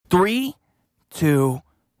3, 2,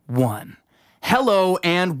 1. Hello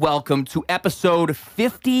and welcome to episode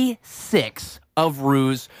 56 of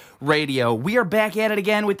Ruse Radio. We are back at it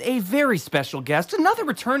again with a very special guest, another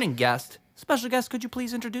returning guest. Special guest, could you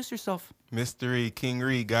please introduce yourself? MysterWre, King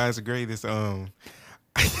Ree, guys are greatest. I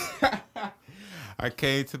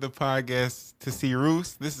came to the podcast to see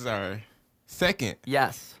Ruse. This is our second.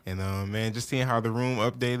 Yes. And man, just seeing how the room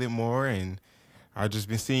updated more, and I've just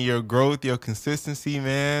been seeing your growth, your consistency,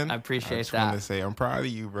 man. I appreciate I just that. want to say I'm proud of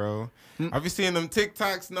you, bro. I've been seeing them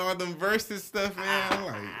TikToks and all them verses stuff, man. I'm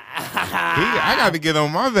like, I got to get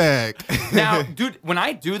on my back. Now, dude, when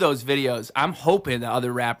I do those videos, I'm hoping that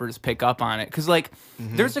other rappers pick up on it. Because, like,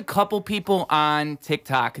 there's a couple people on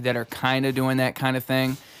TikTok that are kind of doing that kind of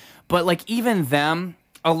thing. But, like, even them,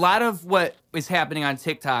 a lot of what is happening on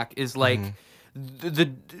TikTok is, like,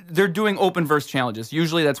 they're doing open verse challenges.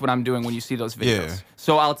 Usually that's what I'm doing when you see those videos. Yeah.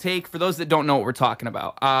 So I'll take, for those that don't know what we're talking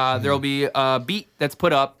about, there'll be a beat that's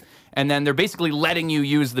put up, and then they're basically letting you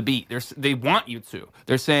use the beat. They want you to.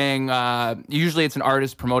 They're saying, usually it's an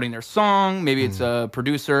artist promoting their song, maybe it's a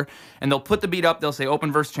producer, and they'll put the beat up, they'll say open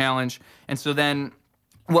verse challenge, and so then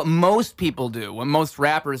what most people do, what most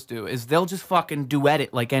rappers do, is they'll just fucking duet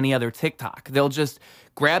it like any other TikTok. They'll just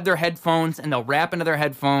grab their headphones and they'll rap into their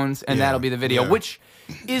headphones, and that'll be the video, which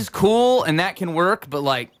is cool and that can work, but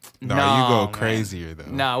like, no, you go man. crazier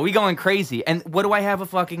though. No, we going crazy. And what do I have a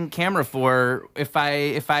fucking camera for if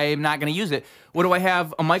I'm not gonna use it? What do I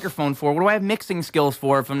have a microphone for? What do I have mixing skills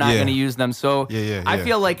for if I'm not gonna use them? So I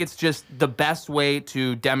feel like it's just the best way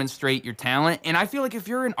to demonstrate your talent. And I feel like if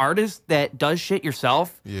you're an artist that does shit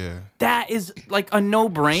yourself, that is like a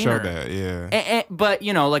no-brainer. Show that, but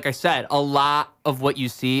you know, like I said, a lot of what you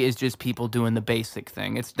see is just people doing the basic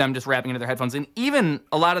thing. It's them just rapping into their headphones. And even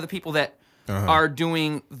a lot of the people that are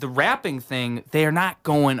doing the rapping thing, they are not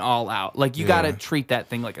going all out. Like, you got to treat that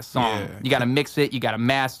thing like a song. You got to mix it. You got to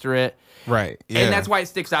master it. Right. Yeah. And that's why it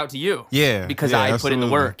sticks out to you. Yeah. Because I put in the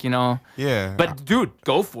work, you know? Yeah. But, dude,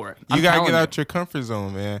 go for it. You got to get out your comfort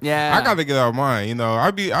zone, man. Yeah. I got to get out mine. You know,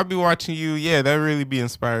 I'll be watching you. Yeah, that really be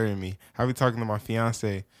inspiring me. I'll be talking to my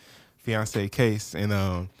fiance Case, and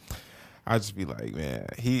I'll just be like, man,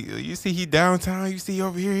 you see he downtown, you see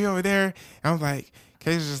over here, he over there. And I'm like,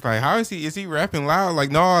 Case is just like, how is he? Is he rapping loud? Like,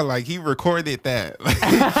 no, like he recorded that. Like,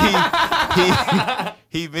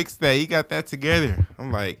 he mixed that. He got that together.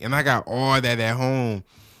 I'm like, and I got all that at home,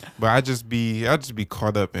 but I'll just be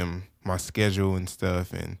caught up in my schedule and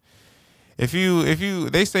stuff. And they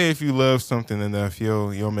say if you love something enough,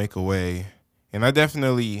 you'll make a way. And I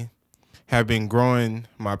definitely have been growing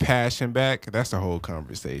my passion back. That's a whole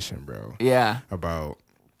conversation, bro. Yeah. About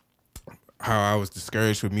how I was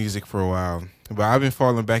discouraged with music for a while. But I've been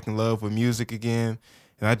falling back in love with music again,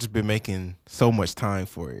 and I've just been making so much time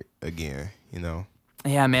for it again, you know?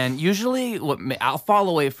 Yeah, man. Usually I'll fall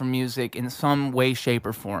away from music in some way, shape,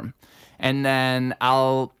 or form. And then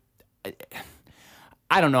I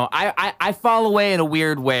don't know. I fall away in a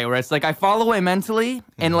weird way where it's like I fall away mentally,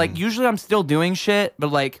 and like usually I'm still doing shit,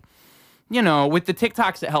 but like, you know, with the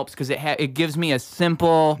TikToks, it helps because it gives me a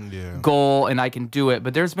simple goal and I can do it.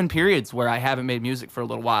 But there's been periods where I haven't made music for a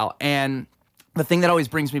little while. And the thing that always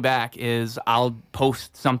brings me back is I'll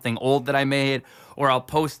post something old that I made, or I'll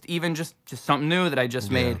post even just something new that I just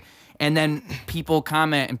made. And then people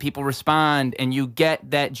comment and people respond, and you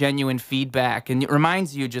get that genuine feedback. And it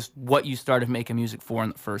reminds you just what you started making music for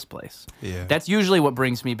in the first place. Yeah. That's usually what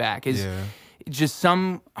brings me back, is just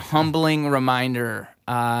some humbling reminder.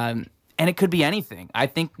 And it could be anything. I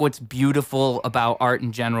think what's beautiful about art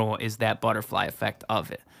in general is that butterfly effect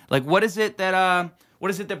of it. Like, what is it that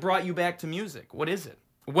brought you back to music? What is it?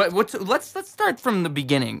 Let's start from the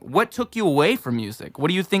beginning. What took you away from music? What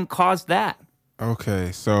do you think caused that?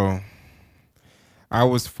 Okay, so I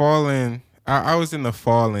was falling. I was in the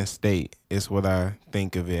fallen state, is what I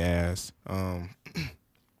think of it as.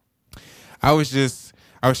 I was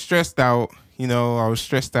stressed out. You know, I was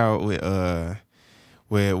stressed out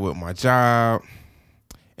with my job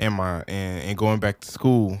and going back to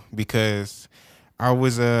school, because I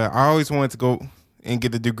always wanted to go and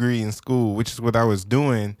get a degree in school, which is what I was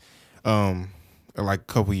doing like a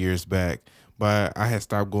couple years back. But I had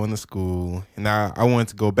stopped going to school, and now I wanted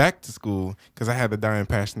to go back to school because I had a dying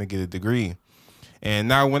passion to get a degree. And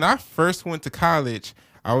now when I first went to college,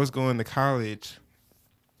 I was going to college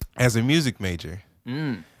as a music major.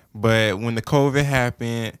 But when the COVID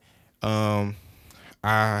happened,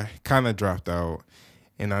 I kind of dropped out,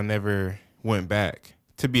 and I never went back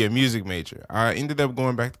to be a music major. I ended up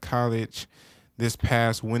going back to college this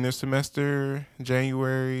past winter semester,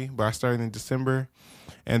 January, but I started in December.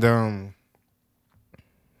 And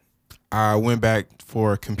I went back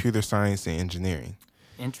for computer science and engineering.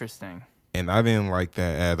 Interesting. And I didn't like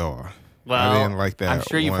that at all. Well, I didn't like that. I'm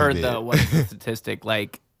sure you've heard bit. what's the statistic,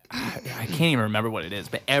 like, I can't even remember what it is,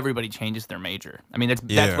 but everybody changes their major. I mean,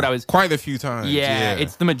 that's what I was... Quite a few times. Yeah,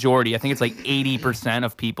 it's the majority. I think it's like 80%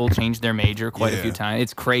 of people change their major quite a few times.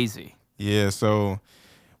 It's crazy. Yeah, so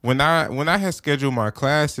when I had scheduled my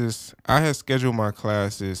classes, to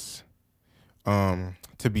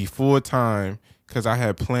be full-time because I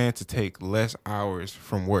had planned to take less hours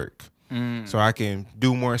from work. So I can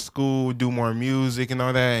do more school, do more music and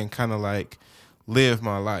all that, and kind of like live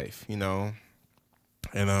my life, you know.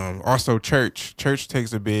 And also church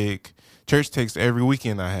takes every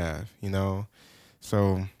weekend I have, you know.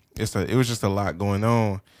 So it was just a lot going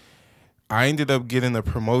on. I ended up getting a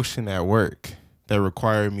promotion at work that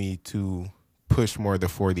required me to push more than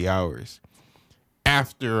 40 hours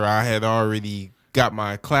after I had already got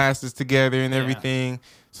my classes together and everything.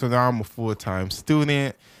 So now I'm a full-time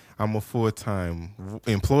student. I'm a full-time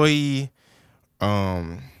employee.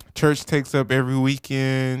 Church takes up every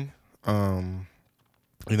weekend.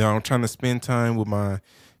 You know, I'm trying to spend time with my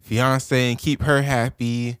fiance and keep her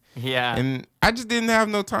happy. Yeah. And I just didn't have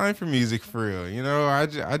no time for music for real. You know, I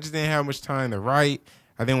just didn't have much time to write.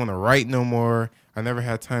 I didn't want to write no more. I never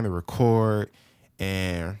had time to record.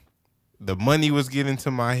 And the money was getting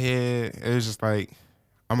to my head. It was just like,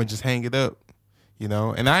 I'm going to just hang it up, you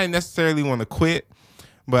know. And I didn't necessarily want to quit.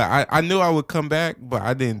 But I knew I would come back, but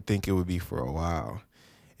I didn't think it would be for a while.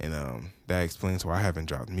 And that explains why I haven't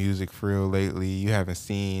dropped music for real lately. You haven't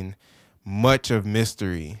seen much of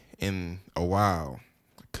MysterWre in a while.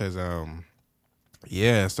 Because,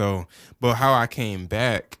 but how I came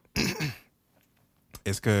back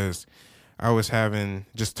is because I was having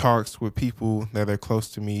just talks with people that are close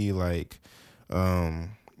to me, like my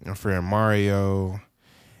friend Mario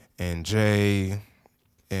and Jay.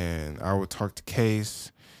 And I would talk to Case,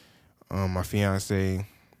 my fiance,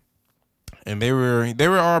 and they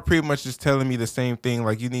were all pretty much just telling me the same thing.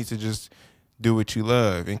 Like, you need to just do what you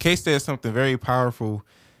love. And Case said something very powerful,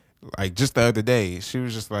 like just the other day. She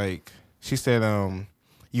was just like, she said,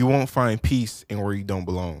 you won't find peace in where you don't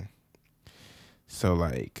belong. So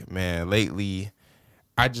like, man, lately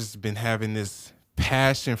I just been having this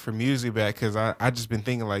passion for music back because I just been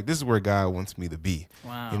thinking like, this is where God wants me to be.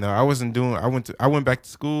 Wow. You know, I went back to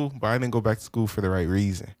school, but I didn't go back to school for the right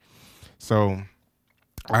reason. So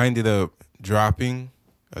I ended up dropping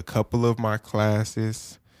a couple of my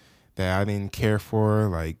classes that I didn't care for,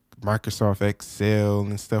 like Microsoft Excel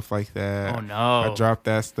and stuff like that. Oh no. I dropped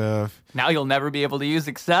that stuff. Now you'll never be able to use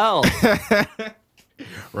Excel.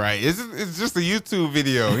 Right. It's just a YouTube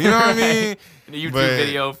video. You know what I mean? A YouTube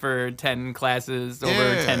video for 10 classes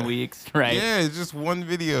over 10 weeks, right? Yeah, it's just one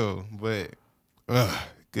video. But,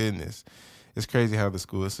 goodness. It's crazy how the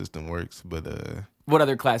school system works. But what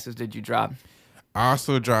other classes did you drop? I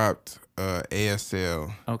also dropped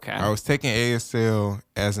ASL. Okay. I was taking ASL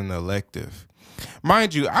as an elective.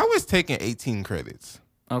 Mind you, I was taking 18 credits.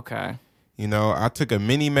 Okay. You know, I took a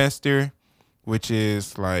mini-mester, which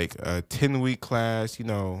is like a 10-week class, you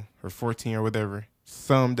know, or 14 or whatever,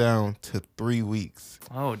 summed down to 3 weeks.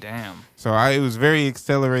 Oh, damn. So it was very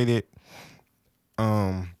accelerated.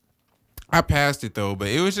 I passed it, though, but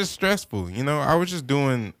it was just stressful. You know, I was just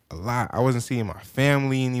doing a lot. I wasn't seeing my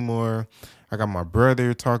family anymore. I got my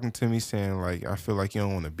brother talking to me saying, like, I feel like you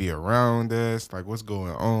don't want to be around us. Like, what's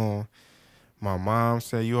going on? My mom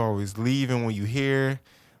said, you always leaving when you here.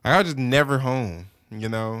 Like, I was just never home. You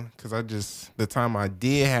know, because the time I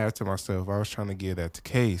did have to myself, I was trying to give that to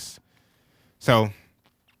Case. So,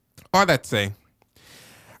 all that to say,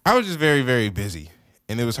 I was just very, very busy.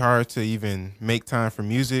 And it was hard to even make time for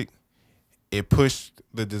music. It pushed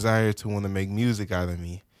the desire to want to make music out of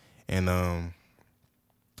me. And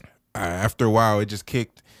after a while, it just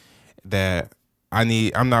kicked that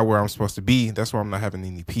I'm not where I'm supposed to be. That's why I'm not having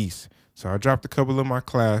any peace. So I dropped a couple of my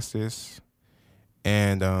classes.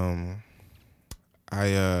 And I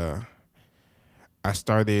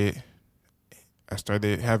started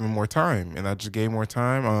having more time, and I just gave more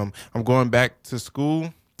time. I'm going back to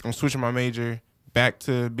school. I'm switching my major back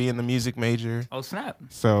to being a music major. Oh, snap.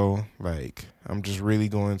 So, like, I'm just really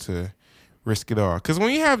going to risk it all. Because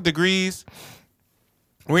when you have degrees,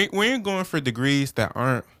 when you're going for degrees that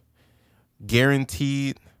aren't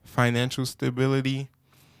guaranteed financial stability,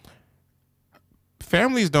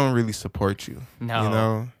 families don't really support you. No. You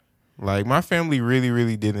know? Like, my family really,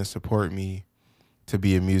 really didn't support me to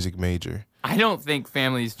be a music major. I don't think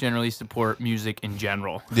families generally support music in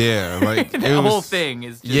general. Yeah, like the whole thing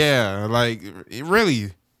is just... Yeah, like, they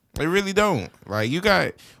really don't. Like,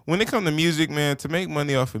 when it comes to music, man, to make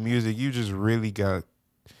money off of music, you just really got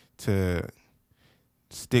to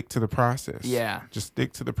stick to the process. Yeah. Just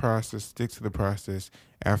stick to the process. Stick to the process.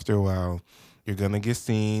 After a while, you're going to get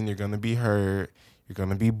seen. You're going to be heard. You're going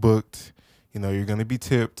to be booked. You know, you're going to be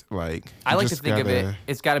tipped. Like, I like to think of it,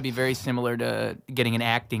 it's got to be very similar to getting an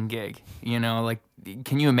acting gig. You know, like,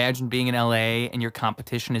 can you imagine being in LA and your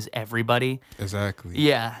competition is everybody? Exactly.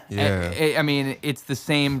 Yeah. Yeah. I mean, it's the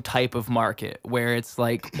same type of market where it's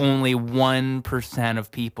like only 1%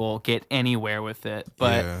 of people get anywhere with it.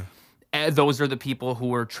 But those are the people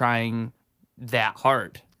who are trying that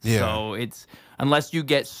hard. Yeah. So it's, unless you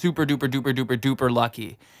get super duper duper duper duper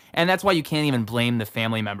lucky. And that's why you can't even blame the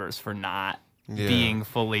family members for not being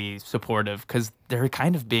fully supportive, because they're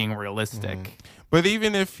kind of being realistic. But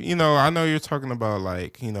even if, you know, I know you're talking about,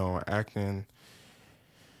 like, you know, acting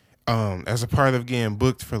as a part of getting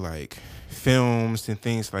booked for, like, films and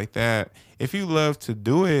things like that. If you love to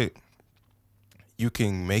do it, you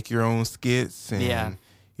can make your own skits and,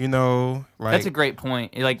 you know, like. That's a great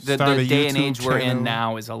point. Like, the day and age we're in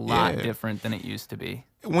now is a lot different than it used to be.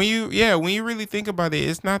 When you really think about it,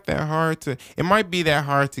 it's not that hard to. It might be that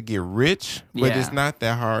hard to get rich, but it's not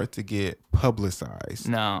that hard to get publicized.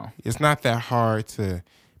 No, it's not that hard to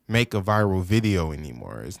make a viral video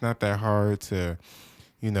anymore. It's not that hard to,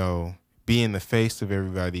 you know, be in the face of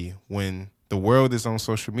everybody when the world is on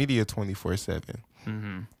social media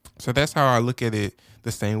 24/7. So that's how I look at it.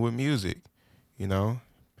 The same with music, you know,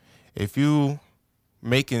 if you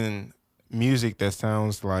making music that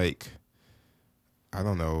sounds like, I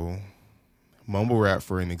don't know, mumble rap,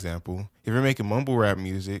 for an example. If you're making mumble rap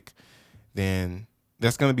music, then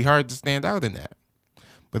that's going to be hard to stand out in that.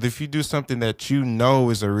 But if you do something that you know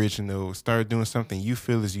is original, start doing something you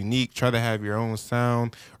feel is unique, try to have your own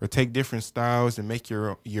sound or take different styles and make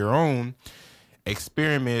your own,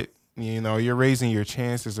 experiment, you know, you're raising your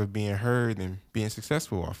chances of being heard and being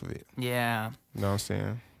successful off of it. Yeah. You know what I'm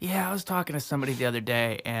saying? Yeah, I was talking to somebody the other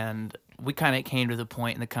day, and we kind of came to the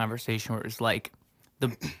point in the conversation where it was like,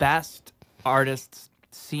 the best artists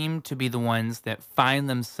seem to be the ones that find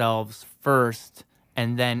themselves first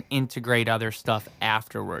and then integrate other stuff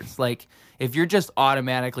afterwards. Like, if you're just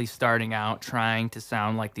automatically starting out trying to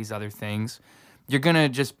sound like these other things, you're going to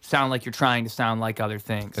just sound like you're trying to sound like other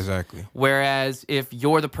things. Exactly. Whereas if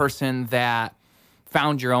you're the person that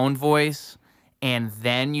found your own voice and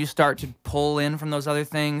then you start to pull in from those other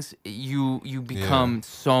things, you become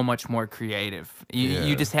so much more creative.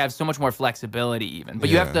 You just have so much more flexibility even. But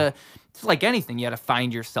you have to, it's like anything, you got to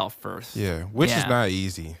find yourself first. Yeah, which is not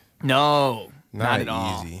easy. No, not at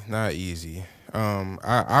all. Not easy.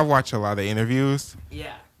 I watch a lot of interviews.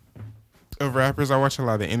 Yeah. Of rappers. I watch a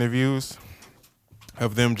lot of interviews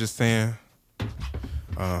of them just saying,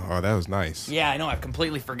 oh, that was nice. Yeah, I know. I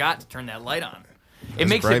completely forgot to turn that light on. It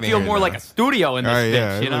makes it feel more like a studio in this bitch.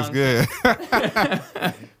 Yeah, you it know? looks good.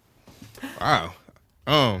 Wow.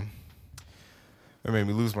 That made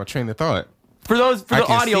me lose my train of thought. For the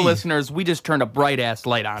audio listeners, we just turned a bright ass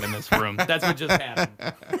light on in this room. That's what just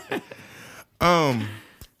happened.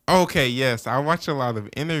 Okay, yes, I watch a lot of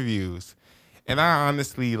interviews, and I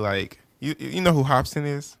honestly like you know who Hobson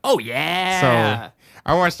is? Oh yeah. So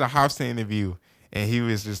I watched a Hobson interview, and he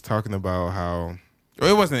was just talking about how. Well,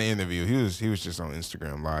 it wasn't an interview. He was just on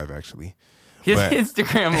Instagram Live, actually. His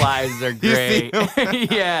Instagram lives are great.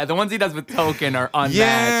 Yeah, the ones he does with Token are unmatched.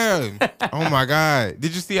 Yeah. Oh my God.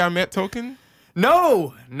 Did you see I Met Token?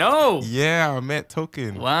 No. Yeah, I met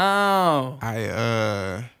Token. Wow.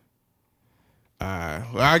 Well,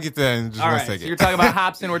 I'll get to that in just one second. So you're talking about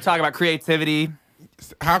Hobson. We're talking about creativity.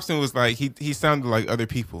 Hobson was like he sounded like other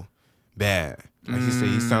people, bad. Like he said,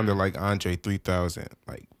 he sounded like Andre 3000,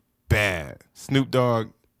 like bad. Snoop Dogg,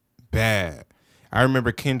 bad. I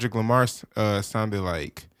remember Kendrick Lamar sounded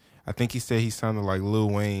like, I think he said he sounded like Lil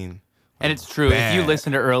Wayne. And it's true. Bad. If you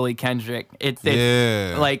listen to early Kendrick, it's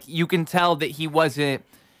like you can tell that he wasn't.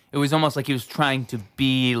 It was almost like he was trying to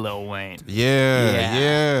be Lil Wayne.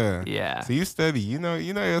 Yeah. So you study, you know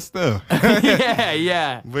your stuff.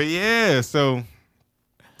 yeah. But yeah, so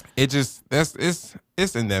it just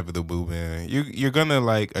it's inevitable, man. You're gonna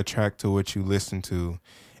like attract to what you listen to,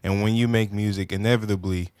 and when you make music,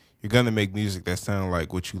 inevitably you're gonna make music that sound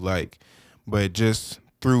like what you like. But just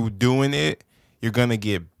through doing it, you're gonna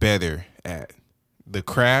get better at the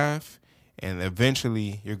craft, and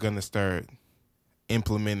eventually you're gonna start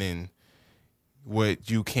implementing what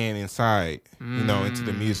you can inside, into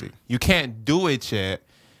the music. You can't do it yet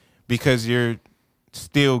because you're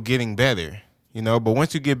still getting better, but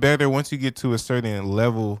once you get better, once you get to a certain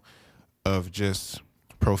level of just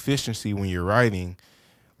proficiency when you're writing,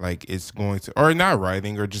 like it's going to, or not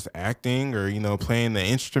writing, or just acting, or, playing the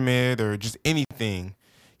instrument, or just anything,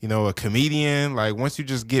 a comedian. Like once you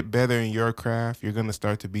just get better in your craft, you're gonna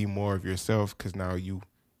start to be more of yourself because now you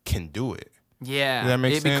can do it. Yeah, Does that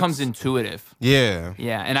make sense? It becomes intuitive. Yeah.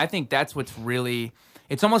 Yeah, and I think that's what's really,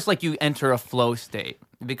 it's almost like you enter a flow state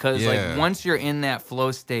because like once you're in that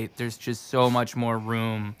flow state, there's just so much more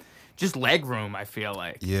room, just leg room, I feel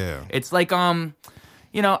like. Yeah. It's like, I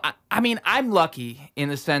mean, I'm lucky in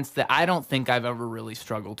the sense that I don't think I've ever really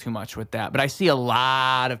struggled too much with that, but I see a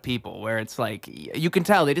lot of people where it's like, you can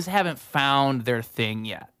tell they just haven't found their thing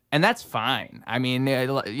yet. And that's fine. I mean,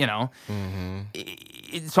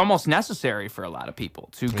 it's almost necessary for a lot of people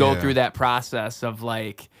to go through that process of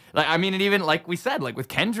like I mean, and even like we said, like with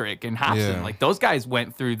Kendrick and Hobson, like those guys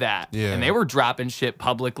went through that, and they were dropping shit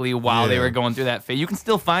publicly while they were going through that phase. You can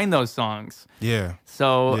still find those songs. Yeah.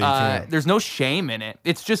 So there's no shame in it.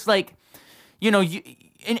 It's just like,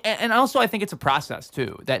 and also I think it's a process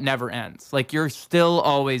too that never ends. Like you're still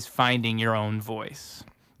always finding your own voice.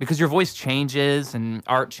 Because your voice changes and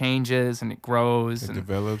art changes and it grows. It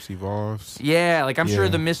develops, evolves. Yeah, like I'm sure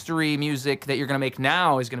the mystery music that you're going to make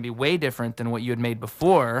now is going to be way different than what you had made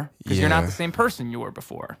before because you're not the same person you were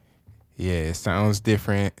before. Yeah, it sounds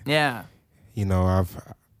different. Yeah.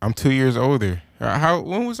 I'm 2 years older.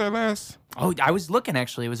 When was that last? Oh, I was looking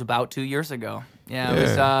actually. It was about 2 years ago. Yeah, it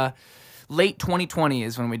was late 2020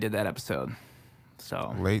 is when we did that episode.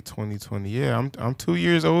 So late 2020. Yeah, I'm 2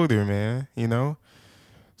 years older, man,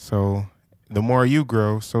 So the more you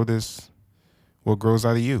grow, so does what grows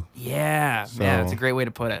out of you. Yeah, that's a great way to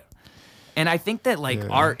put it. And I think that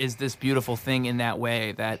art is this beautiful thing in that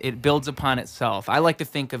way that it builds upon itself. I like to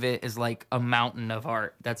think of it as like a mountain of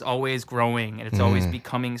art that's always growing and it's always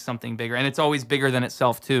becoming something bigger. And it's always bigger than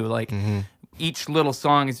itself too. Like each little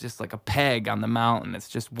song is just like a peg on the mountain. It's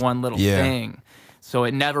just one little thing. So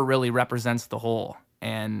it never really represents the whole.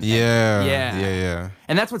 And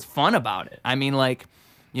And that's what's fun about it. I mean, like,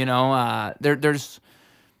 there's,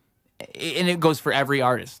 and it goes for every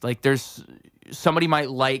artist. Like there's, somebody might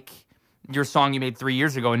like your song you made 3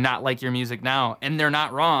 years ago and not like your music now. And they're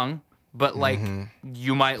not wrong, but like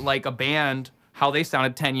you might like a band, how they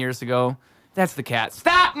sounded 10 years ago. That's the cat.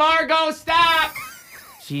 Stop, Margot, stop!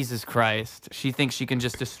 Jesus Christ. She thinks she can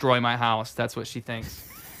just destroy my house. That's what she thinks.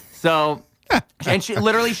 So, and she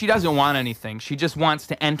doesn't want anything. She just wants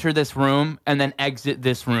to enter this room and then exit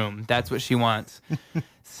this room. That's what she wants.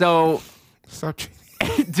 So,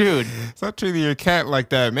 dude, stop treating your cat like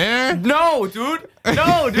that, man. No, dude,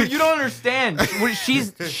 you don't understand.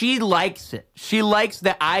 She likes it. She likes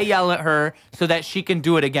that I yell at her so that she can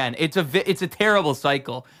do it again. It's a terrible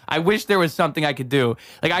cycle. I wish there was something I could do.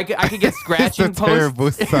 Like I could get scratching it's a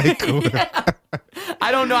terrible cycle.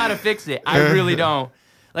 I don't know how to fix it. I really don't.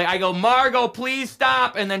 Like I go, Margot, please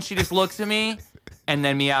stop, and then she just looks at me, and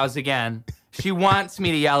then meows again. She wants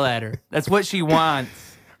me to yell at her. That's what she wants.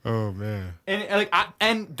 Oh man.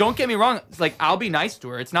 And don't get me wrong. It's like I'll be nice to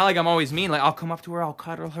her. It's not like I'm always mean. Like I'll come up to her, I'll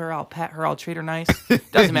cuddle her, I'll pet her, I'll treat her nice.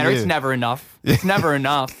 Doesn't matter. It's never enough. It's never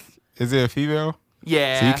enough. Is it a female?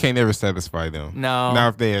 Yeah. So you can't ever satisfy them. No. Now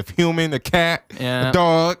if they have human, a cat, a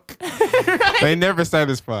dog, they never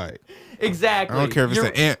satisfied. Exactly. I don't care if it's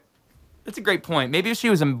an ant. That's a great point. Maybe if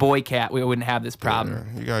she was a boy cat, we wouldn't have this problem.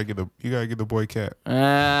 Yeah, you gotta get the boy cat.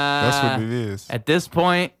 That's what it is. At this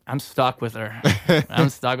point, I'm stuck with her.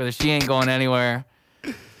 She ain't going anywhere.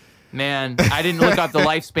 Man, I didn't look up the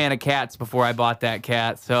lifespan of cats before I bought that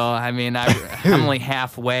cat. So I mean, I'm only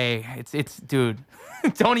halfway. It's dude.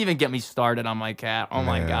 Don't even get me started on my cat. Oh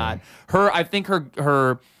my God. I think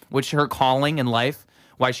her calling in life,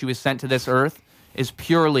 why she was sent to this earth, is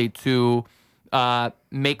purely to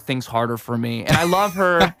make things harder for me. And I love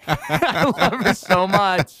her. I love her so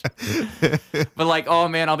much. But like, oh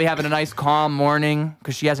man, I'll be having a nice calm morning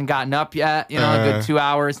because she hasn't gotten up yet, a good 2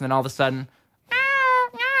 hours, and then all of a sudden,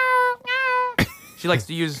 she likes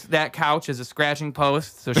to use that couch as a scratching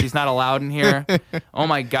post, so she's not allowed in here. Oh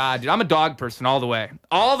my God, dude. I'm a dog person all the way.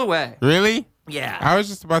 All the way. Really? Yeah. I was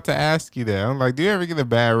just about to ask you that. I'm like, do you ever get a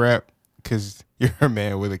bad rap because you're a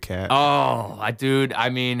man with a cat? Oh, dude, I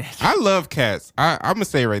mean. I love cats. I'm going to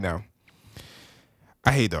say it right now.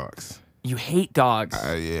 I hate dogs. You hate dogs?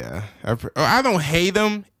 Yeah. I don't hate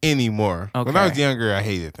them anymore. Okay. When I was younger, I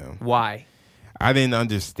hated them. Why? I didn't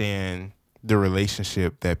understand the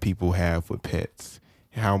relationship that people have with pets,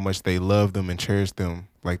 how much they love them and cherish them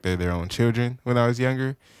like they're their own children when I was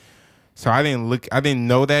younger. So I didn't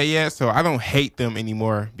know that yet. So I don't hate them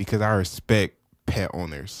anymore because I respect pet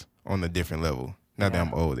owners on a different level now that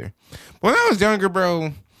I'm older. But when I was younger,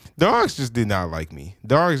 bro, dogs just did not like me.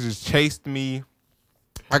 Dogs just chased me.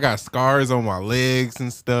 I got scars on my legs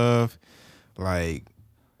and stuff. Like,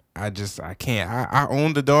 I can't. I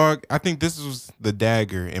owned the dog. I think this was the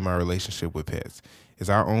dagger in my relationship with pets. Is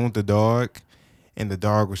I owned the dog, and the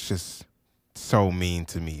dog was just so mean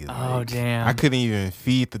to me. Oh, damn. I couldn't even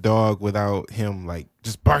feed the dog without him like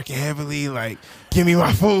just barking heavily, like, give me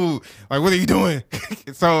my food. Like, what are you doing?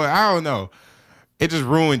 So I don't know. It just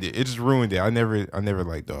ruined it. I never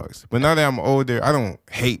liked dogs. But now that I'm older, I don't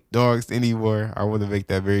hate dogs anymore. I want to make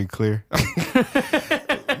that very clear.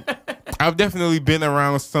 I've definitely been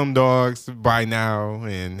around some dogs by now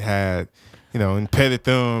and had, and petted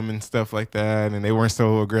them and stuff like that, and they weren't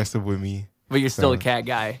so aggressive with me. But you're still a cat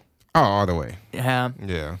guy. Oh, all the way. Yeah.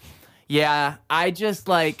 Yeah. Yeah, I just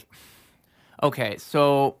okay,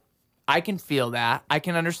 so I can feel that. I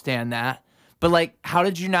can understand that. But how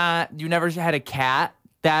did you never had a cat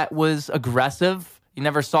that was aggressive? You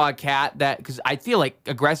never saw a cat because I feel like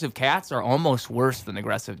aggressive cats are almost worse than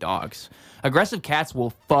aggressive dogs. Aggressive cats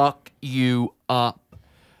will fuck you up.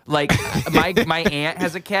 Like my aunt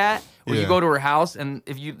has a cat where you go to her house and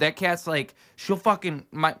that cat's she'll fucking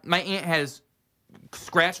my aunt has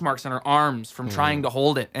scratch marks on her arms from trying to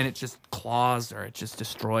hold it, and it just claws her. It just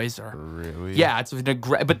destroys her. Really? Yeah,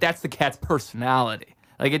 but that's the cat's personality.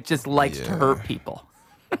 It just likes to hurt people.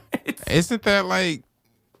 Isn't that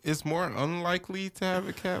it's more unlikely to have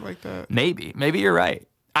a cat like that? Maybe you're right.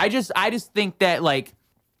 I just think that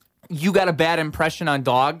you got a bad impression on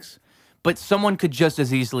dogs, but someone could just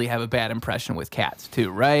as easily have a bad impression with cats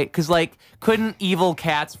too, right? Because couldn't evil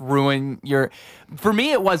cats ruin your? For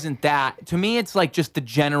me, it wasn't that. To me, it's just the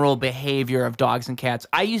general behavior of dogs and cats.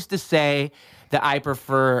 I used to say that I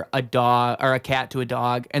prefer a dog or a cat to a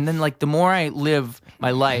dog, and then the more I live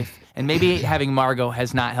my life, and maybe having Margot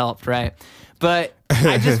has not helped, right? But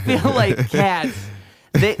I just feel like cats,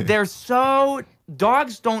 they're so.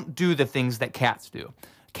 Dogs don't do the things that cats do.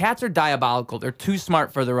 Cats are diabolical. They're too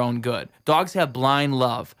smart for their own good. Dogs have blind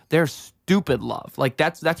love. They're stupid love.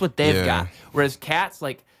 That's what they've got. Whereas cats,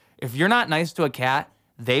 if you're not nice to a cat,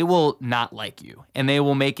 they will not like you, and they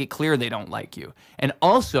will make it clear they don't like you. And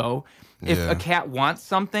also, if a cat wants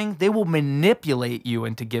something, they will manipulate you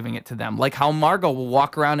into giving it to them. Like how Margot will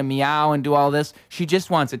walk around and meow and do all this. She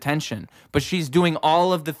just wants attention, but she's doing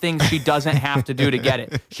all of the things she doesn't have to do to get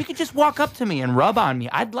it. She could just walk up to me and rub on me.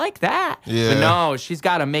 I'd like that. Yeah. But no, she's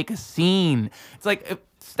got to make a scene. It's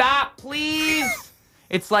stop, please.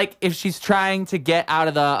 It's if she's trying to get out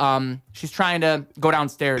of the, she's trying to go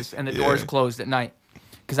downstairs and the door's closed at night.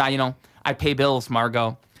 Because I pay bills,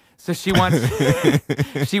 Margot. So she wants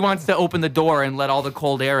to open the door and let all the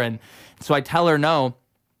cold air in. So I tell her no.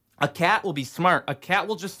 A cat will be smart. A cat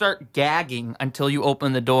will just start gagging until you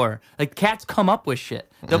open the door. Cats come up with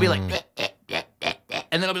shit. They'll be and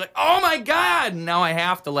then I'll be oh my God, now I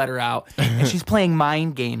have to let her out. And she's playing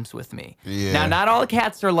mind games with me. Yeah. Now, not all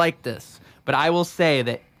cats are like this, but I will say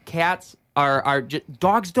that cats are just,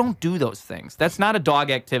 dogs don't do those things. That's not a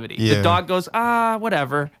dog activity. Yeah. The dog goes,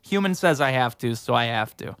 whatever. Human says I have to, so I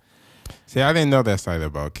have to. See, I didn't know that side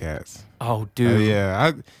about cats. Oh,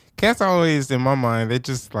 dude. Cats always, in my mind, they're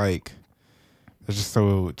just they're just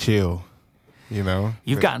so chill,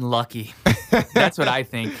 You've gotten lucky. That's what I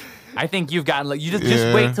think. I think you've gotten lucky. You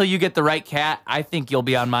just wait till you get the right cat. I think you'll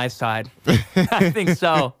be on my side. I think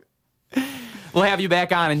so. We'll have you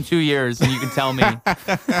back on in 2 years, and you can tell me.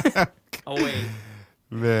 Oh, wait.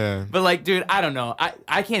 Man. But, dude, I don't know.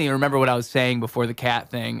 I can't even remember what I was saying before the cat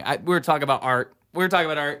thing. We were talking about art.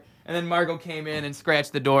 And then Margot came in and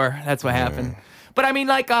scratched the door. That's what happened. But I mean,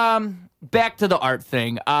 back to the art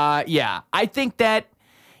thing. I think that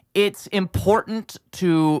it's important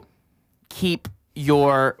to keep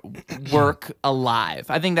your work alive.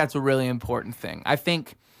 I think that's a really important thing. I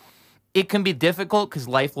think it can be difficult because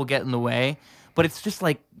life will get in the way, but it's just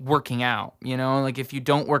like working out, if you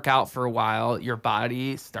don't work out for a while, your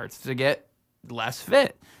body starts to get less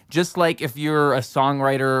fit. Just like if you're a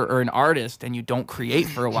songwriter or an artist and you don't create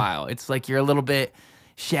for a while, it's you're a little bit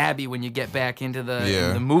shabby when you get back into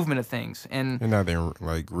the movement of things. And you're not in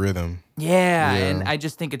rhythm. Yeah, and I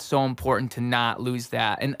just think it's so important to not lose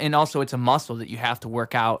that. And also it's a muscle that you have to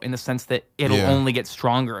work out in the sense that it'll only get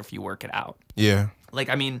stronger if you work it out. Yeah.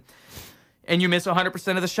 And you miss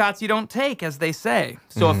 100% of the shots you don't take, as they say.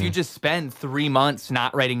 So if you just spend 3 months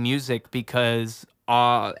not writing music because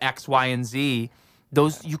X, Y, and Z,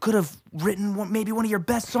 you could have written maybe one of your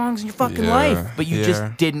best songs in your fucking life, but you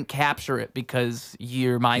just didn't capture it because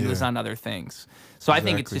your mind was on other things. So I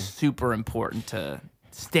think it's just super important to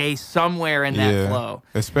stay somewhere in that flow.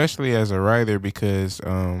 Especially as a writer, because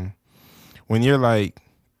when you're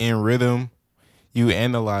in rhythm, you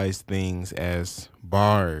analyze things as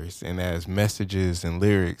bars and as messages and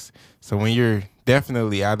lyrics. So when you're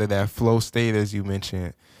definitely out of that flow state, as you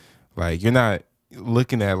mentioned, Like, you're not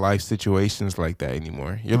looking at life situations like that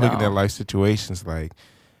anymore. You're looking at life situations like,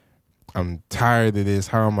 I'm tired of this.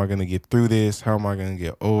 How am I going to get through this? How am I going to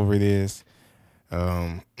get over this?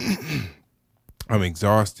 I'm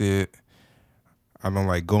exhausted. I don't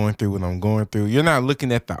like going through what I'm going through. You're not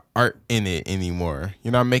looking at the art in it anymore.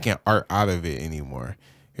 You're not making art out of it anymore.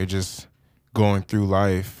 You're just going through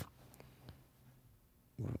life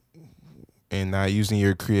and not using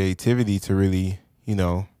your creativity to really,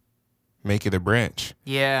 make it a branch.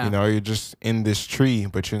 Yeah. You're just in this tree,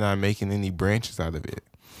 but you're not making any branches out of it.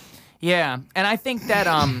 Yeah. And I think that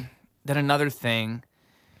that another thing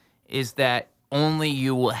is that only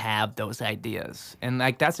you will have those ideas. And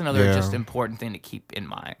like that's another just important thing to keep in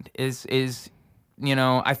mind is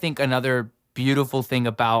I think another beautiful thing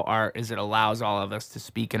about art is it allows all of us to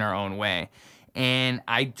speak in our own way. And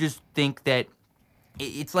I just think that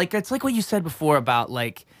it's like what you said before about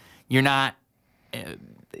like you're not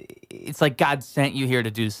it's like God sent you here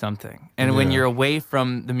to do something. And when you're away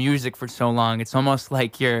from the music for so long, it's almost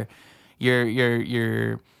like you're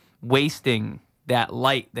wasting that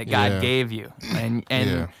light that God gave you. And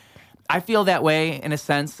I feel that way in a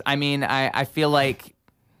sense. I mean, I feel like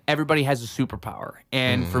everybody has a superpower.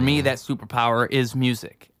 And for me, that superpower is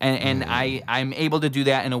music. And I'm able to do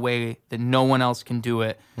that in a way that no one else can do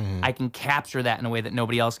it. I can capture that in a way that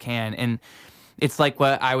nobody else can. And it's like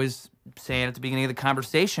what I was saying at the beginning of the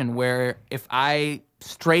conversation, where if I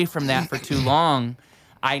stray from that for too long,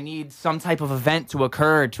 I need some type of event to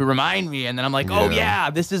occur to remind me. And then I'm like, oh, yeah,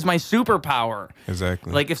 this is my superpower.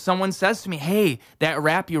 Exactly. Like if someone says to me, hey, that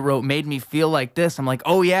rap you wrote made me feel like this. I'm like,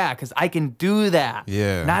 oh, yeah, because I can do that.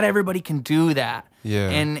 Yeah. Not everybody can do that. Yeah.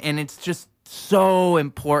 And it's just so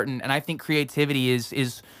important. And I think creativity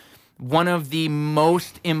is one of the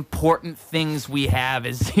most important things we have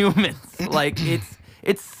as humans. Like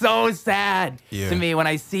it's so sad to me when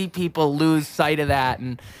I see people lose sight of that.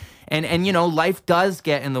 And life does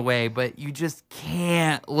get in the way, but you just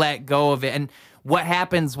can't let go of it. And what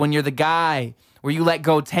happens when you're the guy where you let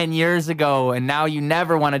go 10 years ago and now you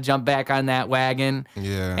never want to jump back on that wagon?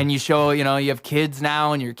 Yeah. And you show, you have kids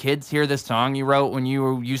now and your kids hear the song you wrote when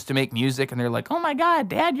you used to make music and they're like, oh my God,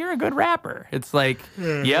 Dad, you're a good rapper. It's like,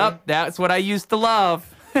 yep, that's what I used to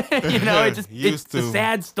love. It's a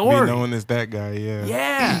sad story. Be known as that guy,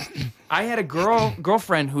 Yeah. I had a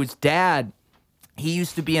girlfriend whose dad, he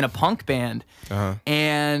used to be in a punk band,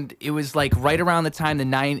 and it was like right around the time the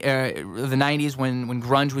 90s when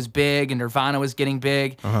grunge was big and Nirvana was getting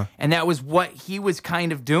big, and that was what he was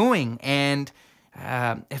kind of doing. And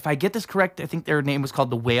if I get this correct, I think their name was called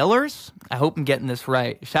the Wailers. I hope I'm getting this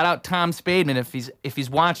right. Shout out Tom Spademan if he's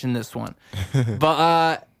watching this one.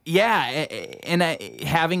 But and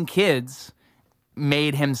having kids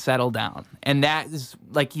made him settle down, and that is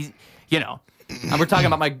like we're talking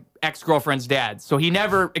about my ex-girlfriend's dad. So he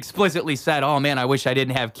never explicitly said, oh, man, I wish I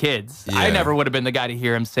didn't have kids. Yeah. I never would have been the guy to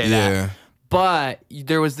hear him say that. But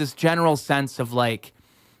there was this general sense of, like,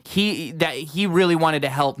 he really wanted to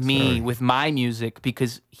help me with my music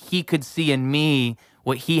because he could see in me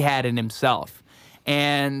what he had in himself.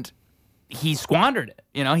 And he squandered it.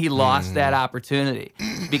 He lost that opportunity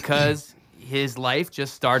because his life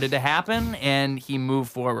just started to happen and he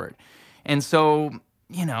moved forward. And so,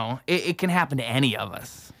 it can happen to any of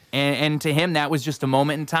us. And to him, that was just a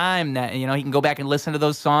moment in time that, he can go back and listen to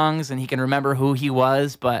those songs and he can remember who he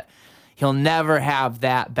was, but he'll never have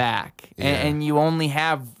that back. Yeah. And you only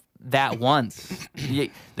have that once.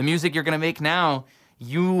 The music you're going to make now,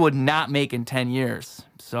 you would not make in 10 years.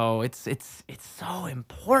 So it's so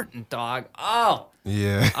important, dog. Oh.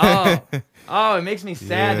 Yeah. It makes me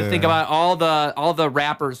sad to think about all the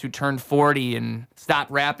rappers who turned 40 and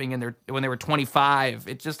stopped rapping when they were 25.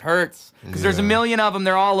 It just hurts because there's a million of them.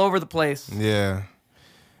 They're all over the place. Yeah.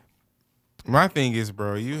 My thing is,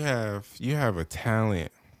 bro, you have a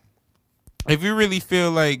talent. If you really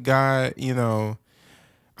feel like God,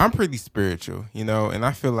 I'm pretty spiritual, and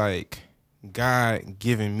I feel like God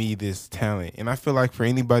giving me this talent. And I feel like for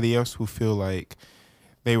anybody else who feel like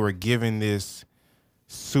they were given this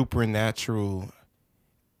supernatural,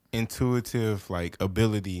 intuitive, like,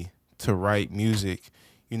 ability to write music,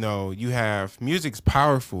 music's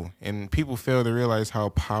powerful, and people fail to realize how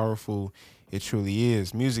powerful it truly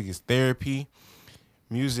is. Music is therapy.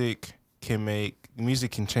 Music can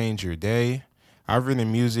change your day. I've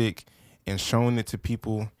written music and shown it to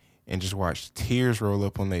people and just watched tears roll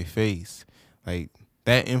up on their face. Like,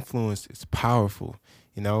 that influence is powerful,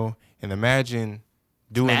 and imagine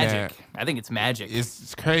doing magic. that. I think it's magic.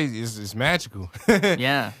 It's crazy. It's magical.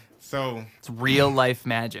 Yeah. So it's real life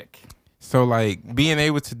magic. So, like, being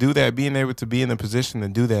able to do that, being able to be in a position to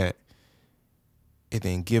do that, and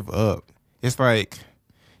then give up. It's like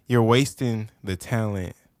you're wasting the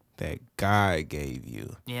talent that God gave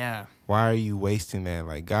you. Yeah. Why are you wasting that?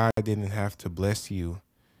 Like, God didn't have to bless you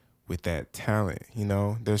with that talent. You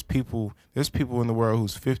know, there's people in the world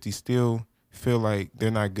who's 50 still feel like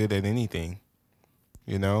they're not good at anything,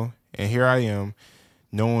 you know? And here I am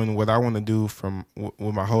knowing what I want to do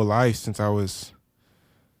with my whole life since I was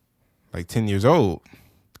like 10 years old.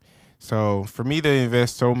 So for me to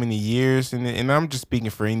invest so many years, and I'm just speaking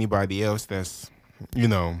for anybody else that's, you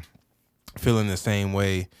know, feeling the same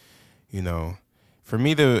way, you know, for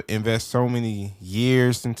me to invest so many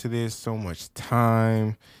years into this, so much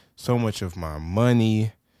time, so much of my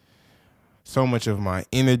money, so much of my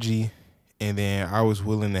energy, and then I was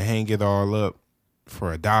willing to hang it all up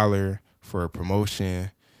for $1, for a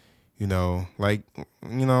promotion, like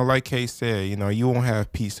Kay said, you won't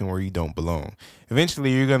have peace in where you don't belong.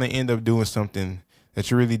 Eventually, you're going to end up doing something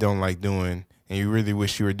that you really don't like doing, and you really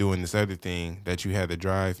wish you were doing this other thing that you had the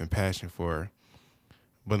drive and passion for.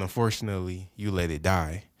 But unfortunately, you let it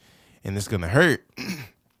die, and it's going to hurt.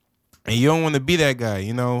 And you don't want to be that guy,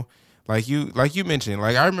 like you mentioned.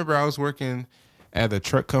 Like, I remember I was working at a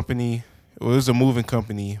truck company. It was a moving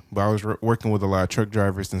company, but I was working with a lot of truck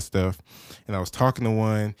drivers and stuff. And I was talking to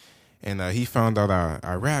one, and he found out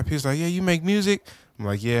I rap. He was like, "Yeah, you make music?" I'm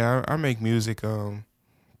like, "Yeah, I make music. I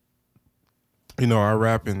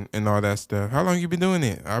rap and all that stuff." "How long you been doing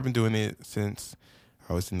it?" "I've been doing it since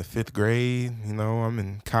I was in the 5th grade. I'm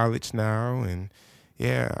in college now, and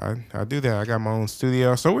yeah, I do that. I got my own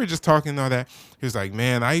studio." So we're just talking and all that. He was like,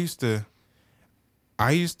 "Man, I used to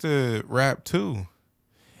rap too."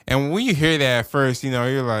 And when you hear that at first,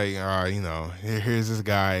 you're like, oh, here's this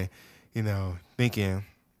guy, thinking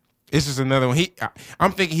it's just another one.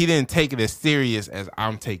 I'm thinking he didn't take it as serious as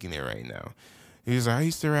I'm taking it right now. He's like, "I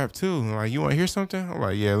used to rap too." I'm like, "You want to hear something?" I'm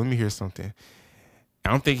like, "Yeah, let me hear something."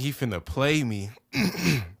 And I'm thinking he finna play me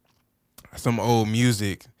some old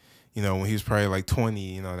music, when he was probably like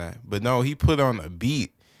 20, that. But no, he put on a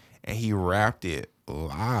beat and he rapped it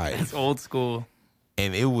live. That's old school.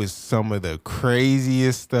 And it was some of the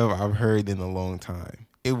craziest stuff I've heard in a long time.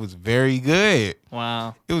 It was very good.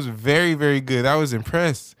 Wow. It was very, very good. I was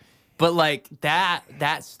impressed. But like that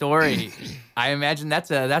story, I imagine there's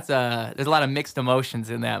a lot of mixed emotions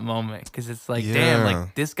in that moment, because it's like, damn,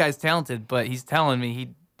 like this guy's talented, but he's telling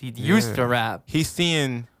me he used to rap. He's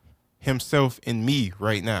seeing himself in me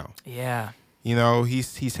right now. Yeah.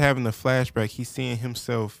 He's having a flashback. He's seeing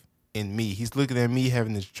himself in me. He's looking at me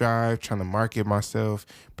having this drive, trying to market myself,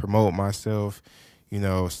 promote myself,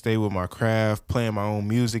 stay with my craft, playing my own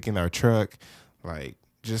music in our truck. Like,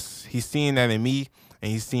 just, he's seeing that in me, and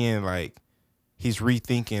he's seeing, like, he's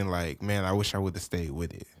rethinking, like, man, I wish I would have stayed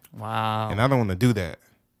with it. Wow. And I don't want to do that.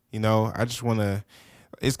 I just want to,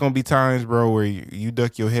 it's going to be times, bro, where you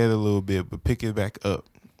duck your head a little bit, but pick it back up.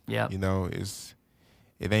 Yeah.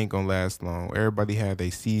 It ain't going to last long. Everybody have their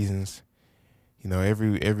seasons.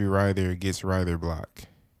 Every writer gets writer block.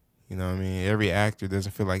 You know what I mean? Every actor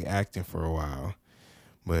doesn't feel like acting for a while.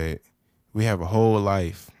 But we have a whole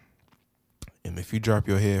life. And if you drop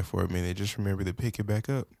your head for a minute, just remember to pick it back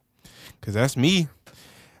up. Because that's me.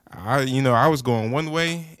 I was going one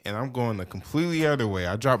way, and I'm going a completely other way.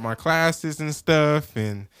 I dropped my classes and stuff,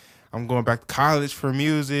 and I'm going back to college for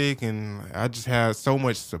music, and I just had so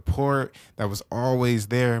much support that was always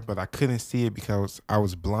there, but I couldn't see it because I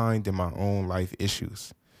was blind in my own life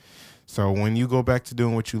issues. So when you go back to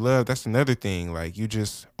doing what you love, that's another thing. Like, you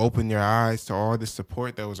just open your eyes to all the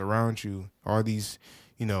support that was around you, all these,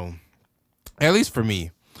 at least for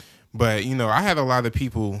me. But, I had a lot of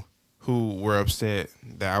people who were upset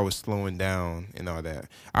that I was slowing down and all that.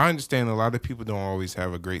 I understand a lot of people don't always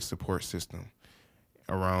have a great support system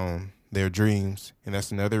around their dreams, and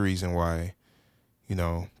that's another reason why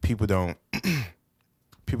people don't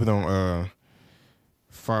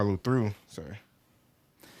follow through. Sorry.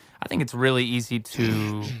 I think it's really easy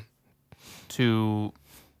to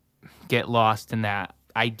get lost in that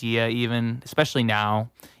idea, even especially now.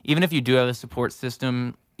 Even if you do have a support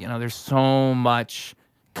system, there's so much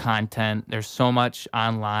content, there's so much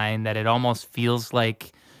online that it almost feels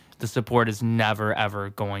like the support is never ever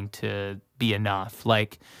going to be enough.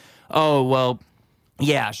 Like, oh, well,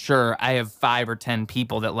 yeah, sure, I have 5 or 10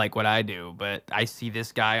 people that like what I do, but I see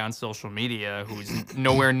this guy on social media who's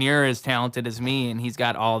nowhere near as talented as me, and he's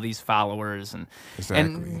got all these followers,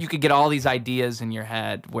 and you could get all these ideas in your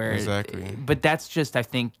head where, but that's just, I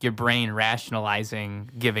think, your brain rationalizing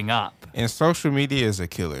giving up. And social media is a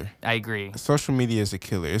killer. I agree. Social media is a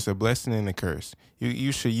killer. It's a blessing and a curse.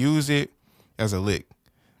 You should use it as a lick.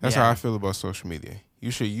 That's how I feel about social media. You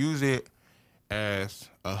should use it as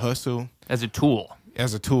a hustle. As a tool.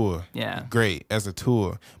 as a tool. Yeah. Great as a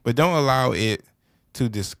tool. But don't allow it to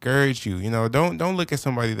discourage you. You know, don't look at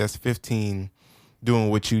somebody that's 15 doing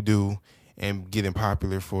what you do and getting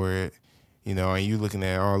popular for it. You know, and you looking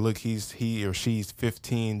at, oh, look, he or she's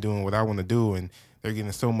 15 doing what I want to do, and they're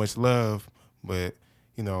getting so much love, but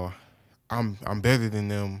you know, I'm better than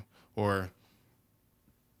them, or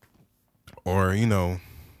you know,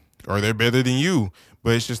 or they're better than you.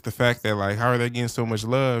 But it's just the fact that, like, how are they getting so much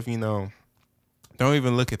love? You know, don't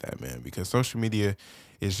even look at that, man, because social media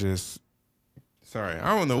is just. Sorry,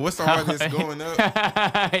 I don't know what's all this going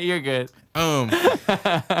up. You're good.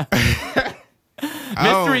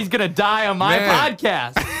 MysterWre's gonna die on my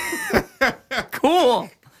podcast. Cool,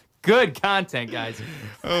 good content, guys.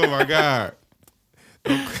 Oh my God!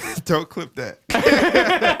 Don't clip that.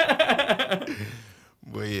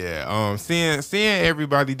 But yeah, seeing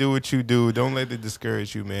everybody do what you do, don't let it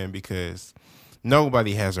discourage you, man, because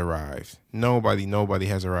nobody has arrived. Nobody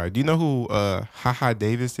has arrived. Do you know who HaHa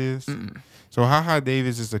Davis is? Mm-mm. So HaHa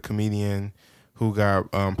Davis is a comedian who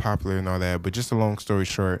got popular and all that. But just a long story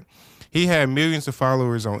short, he had millions of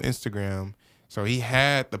followers on Instagram. So he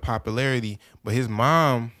had the popularity. But his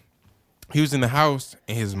mom, he was in the house,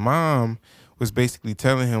 and his mom was basically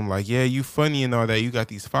telling him, like, yeah, you funny and all that. You got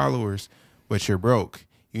these followers, but you're broke.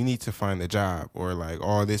 You need to find a job, or like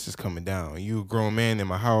all this is coming down. You a grown man in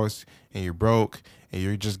my house, and you're broke, and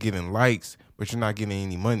you're just getting likes, but you're not getting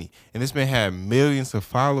any money. And this man had millions of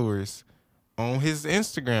followers on his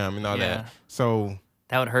Instagram and all that. So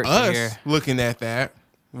that would hurt us to hear. Looking at that,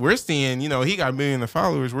 we're seeing, you know, he got millions of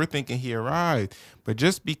followers. We're thinking he arrived. But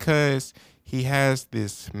just because he has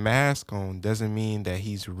this mask on doesn't mean that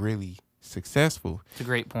he's really successful. It's a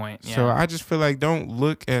great point. Yeah. So I just feel like don't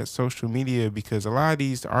look at social media, because a lot of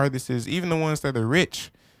these artists, even the ones that are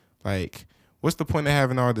rich, like, what's the point of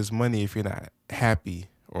having all this money if you're not happy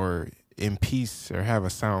or in peace or have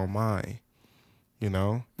a sound mind? You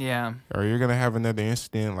know? Yeah. Or you're going to have another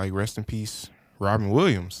incident like, rest in peace, Robin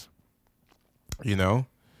Williams. You know?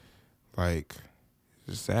 Like,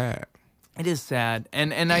 it's sad. It is sad.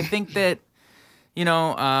 And I think that, you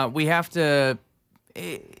know, we have to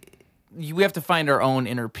find our own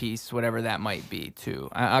inner peace, whatever that might be, too.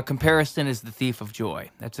 A comparison is the thief of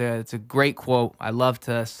joy. It's a great quote. I love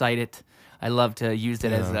to cite it. I love to use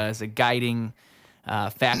it as a guiding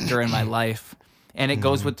factor in my life. And it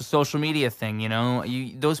goes with the social media thing, you know.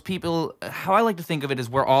 Those people, how I like to think of it is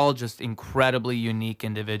we're all just incredibly unique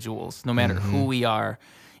individuals, no matter who we are.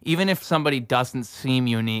 Even if somebody doesn't seem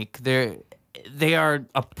unique, they are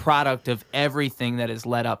a product of everything that has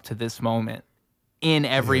led up to this moment. In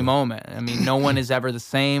every moment. I mean, no one is ever the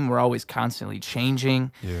same. We're always constantly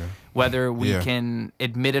changing. Yeah. Whether we can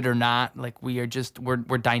admit it or not, like we're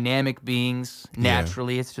dynamic beings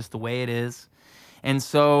naturally. It's just the way it is. And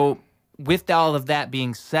so with all of that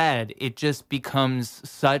being said, it just becomes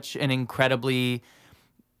such an incredibly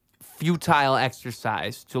futile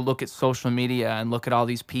exercise to look at social media and look at all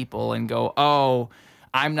these people and go, oh,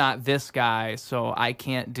 I'm not this guy, so I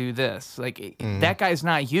can't do this. Like, that guy's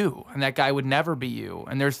not you, and that guy would never be you.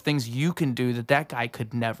 And there's things you can do that guy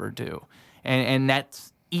could never do. And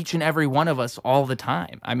that's each and every one of us all the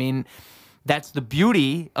time. I mean, that's the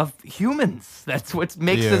beauty of humans. That's what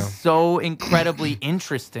makes us so incredibly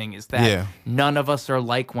interesting, is that none of us are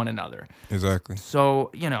like one another. Exactly.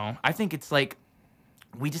 So, you know, I think it's like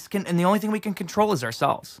we just can, and the only thing we can control is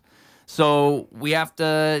ourselves. So we have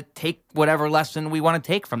to take whatever lesson we want to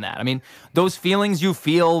take from that. I mean, those feelings you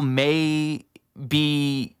feel may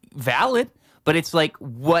be valid, but it's like,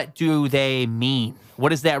 what do they mean? What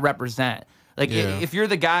does that represent? Like, if you're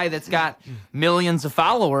the guy that's got millions of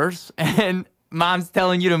followers and mom's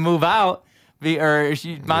telling you to move out, or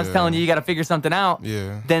mom's telling you got to figure something out,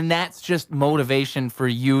 then that's just motivation for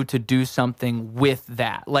you to do something with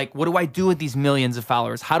that. Like, what do I do with these millions of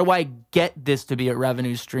followers? How do I get this to be a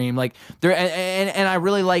revenue stream? Like, and I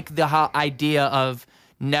really like the idea of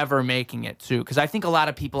never making it too, because I think a lot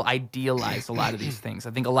of people idealize a lot of these things.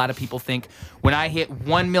 I think a lot of people think, when I hit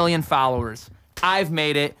 1 million followers, I've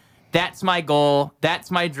made it. That's my goal.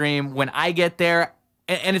 That's my dream. When I get there,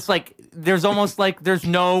 and it's like, there's almost like there's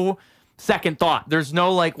no second thought. There's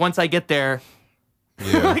no, like, once I get there,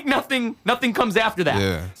 like nothing comes after that.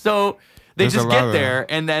 Yeah. So there's just get there,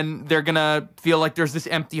 and then they're gonna feel like there's this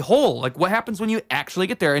empty hole. Like, what happens when you actually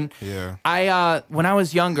get there? And I, when I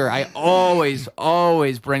was younger, I always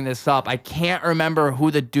bring this up. I can't remember who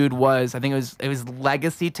the dude was. I think it was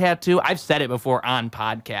Legacy Tattoo. I've said it before on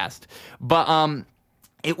podcast, but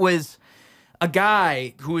it was a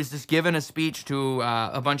guy who was just giving a speech to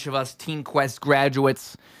a bunch of us Teen Quest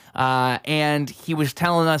graduates. And he was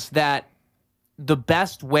telling us that the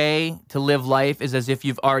best way to live life is as if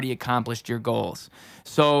you've already accomplished your goals.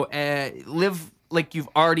 So live like you've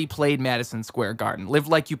already played Madison Square Garden. Live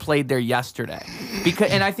like you played there yesterday.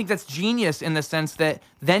 And I think that's genius in the sense that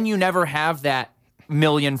then you never have that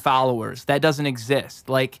million followers. That doesn't exist.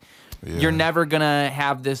 Like, you're never going to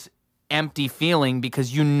have this empty feeling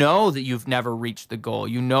because you know that you've never reached the goal.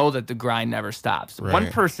 You know that the grind never stops. Right. One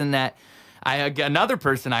person that another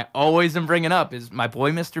person I always am bringing up is my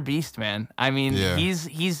boy Mr. Beast, man. I mean,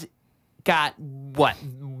 he's got what,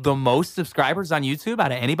 the most subscribers on YouTube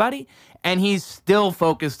out of anybody, and he's still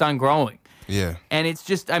focused on growing. Yeah. And it's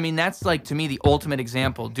just, I mean, that's like, to me, the ultimate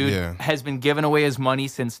example. Dude has been giving away his money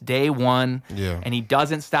since day one, and he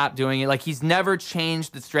doesn't stop doing it. Like, he's never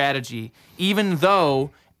changed the strategy, even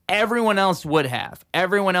though everyone else would have.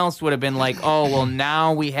 Everyone else would have been like, oh, well,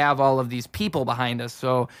 now we have all of these people behind us,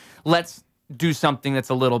 so let's do something that's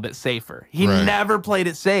a little bit safer. He never played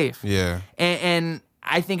it safe. Yeah. And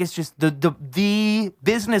I think it's just the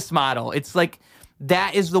business model. It's like,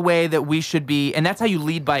 that is the way that we should be, and that's how you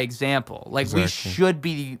lead by example. Like, we should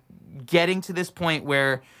be getting to this point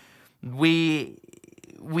where we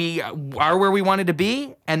are where we wanted to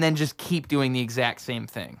be, and then just keep doing the exact same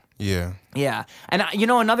thing. Yeah. Yeah. And you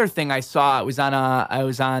know, another thing I saw, when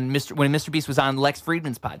Mr. Beast was on Lex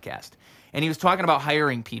Friedman's podcast, and he was talking about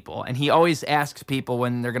hiring people, and he always asks people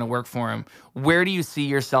when they're going to work for him, where do you see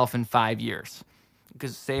yourself in 5 years?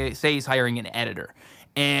 Because say he's hiring an editor.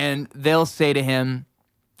 And they'll say to him,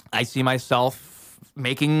 I see myself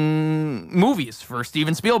making movies for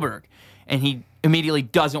Steven Spielberg. And he immediately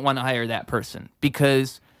doesn't want to hire that person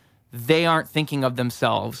because they aren't thinking of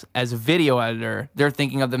themselves as a video editor. They're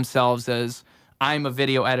thinking of themselves as, I'm a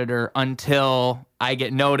video editor until I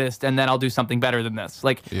get noticed, and then I'll do something better than this.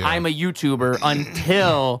 Like, I'm a YouTuber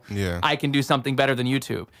until I can do something better than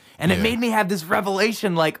YouTube. And it made me have this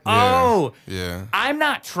revelation, like, I'm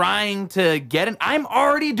not trying to get in. I'm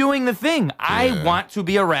already doing the thing. I want to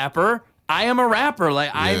be a rapper. I am a rapper.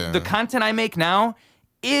 Like, the content I make now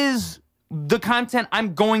is the content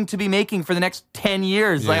I'm going to be making for the next 10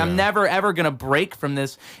 years. Like, I'm never, ever going to break from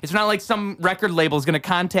this. It's not like some record label is going to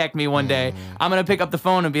contact me one day. I'm going to pick up the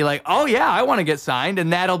phone and be like, oh, yeah, I want to get signed,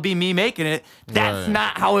 and that'll be me making it. That's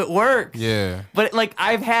not how it works. Yeah. But, like,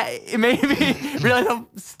 it made me realize how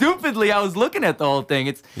stupidly I was looking at the whole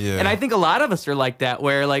thing. And I think a lot of us are like that,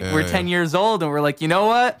 where, like, we're 10 years old, and we're like, you know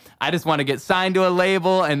what? I just want to get signed to a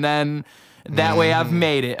label, and then that way I've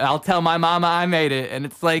made it. I'll tell my mama I made it. And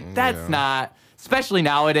it's like, that's not, especially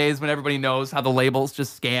nowadays when everybody knows how the labels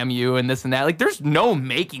just scam you and this and that. Like, there's no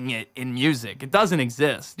making it in music. It doesn't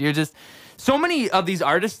exist. You're just, so many of these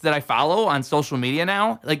artists that I follow on social media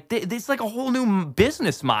now, like, it's like a whole new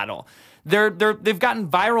business model. They've gotten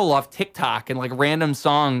viral off TikTok and like random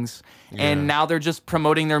songs. And now they're just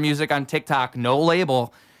promoting their music on TikTok, no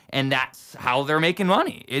label. And that's how they're making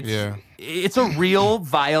money. It's a real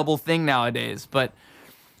viable thing nowadays. But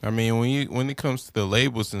I mean, when it comes to the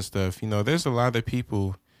labels and stuff, you know, there's a lot of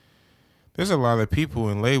people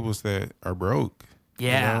in labels that are broke.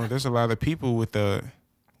 Yeah. You know? There's a lot of people with the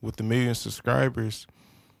million subscribers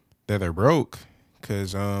that are broke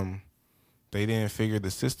because they didn't figure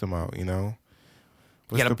the system out, you know.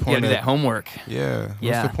 You gotta do that homework. Yeah.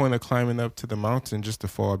 What's the point of climbing up to the mountain just to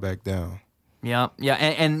fall back down? Yeah,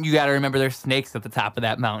 and you got to remember there's snakes at the top of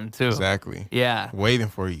that mountain too. Exactly. Yeah. Waiting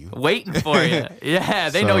for you. Yeah,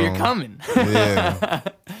 they know you're coming. Yeah.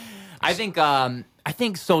 I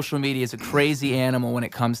think social media is a crazy animal when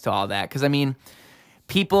it comes to all that, because I mean,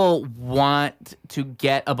 people want to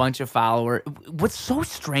get a bunch of followers. What's so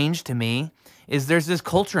strange to me is there's this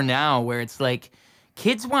culture now where it's like,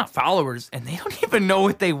 kids want followers, and they don't even know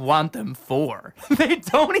what they want them for. They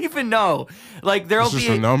don't even know. Like, there'll be just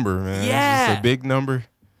a number, man. Yeah. It's just a big number.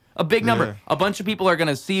 A big number. A bunch of people are going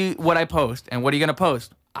to see what I post. And what are you going to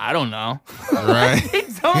post? I don't know. Right. They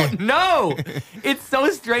don't know. It's so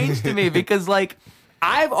strange to me because, like,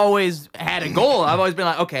 I've always had a goal. I've always been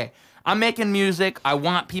like, okay, I'm making music. I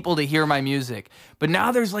want people to hear my music. But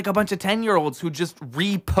now there's, like, a bunch of 10-year-olds who just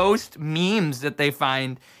repost memes that they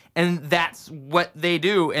find, and that's what they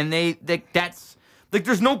do. And that's, like,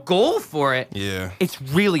 there's no goal for it. Yeah. It's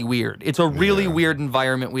really weird. It's a really weird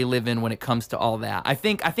environment we live in when it comes to all that. I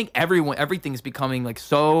think everything's becoming, like,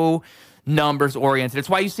 so numbers oriented. It's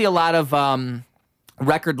why you see a lot of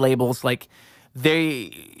record labels, like,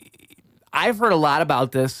 I've heard a lot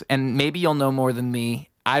about this, and maybe you'll know more than me.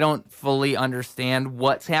 I don't fully understand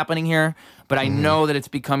what's happening here, but I know that it's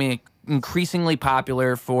becoming increasingly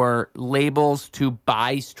popular for labels to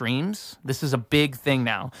buy streams. This is a big thing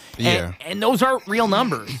now. Yeah. And those aren't real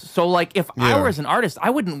numbers. So, like, if I were as an artist,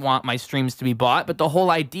 I wouldn't want my streams to be bought, but the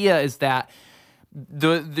whole idea is that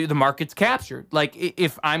the market's captured. Like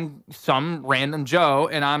if I'm some random Joe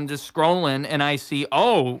and I'm just scrolling and I see,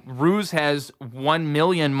 oh, Ruse has 1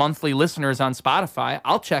 million monthly listeners on Spotify,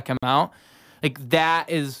 I'll check him out. Like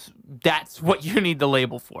that's what you need the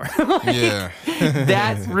label for. Like,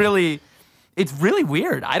 that's really, it's really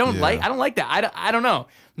weird. I don't like that. I don't know.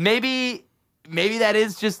 Maybe that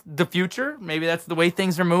is just the future. Maybe that's the way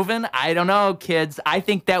things are moving. I don't know, kids. I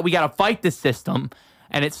think that we got to fight this system.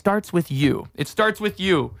 And it starts with you. It starts with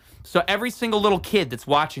you. So every single little kid that's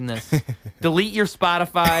watching this, delete your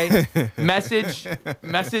Spotify, message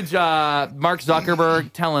Mark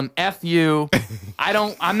Zuckerberg, tell him F you.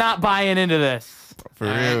 I'm not buying into this. For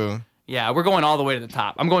real. Yeah, we're going all the way to the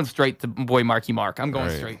top. I'm going straight to boy Marky Mark. I'm going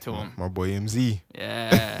straight to him. My boy MZ.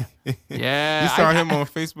 Yeah. Yeah. You saw him on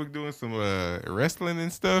Facebook doing some wrestling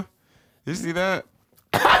and stuff? Did you see that?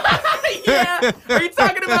 Yeah, are you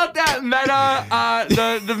talking about that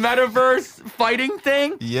the metaverse fighting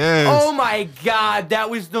thing? Yes. Oh my god, that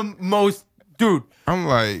was the most, dude. I'm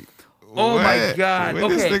like, oh what? My god. When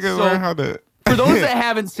okay, this nigga so learn how to... for those that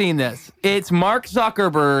haven't seen this, it's Mark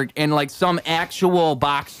Zuckerberg and like some actual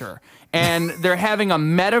boxer, and they're having a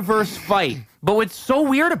metaverse fight. But what's so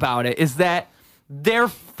weird about it is that they're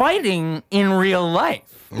fighting in real life.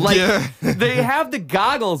 Like, they have the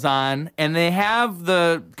goggles on, and they have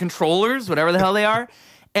the controllers, whatever the hell they are,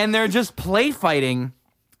 and they're just play fighting,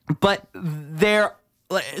 but they're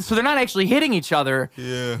not actually hitting each other.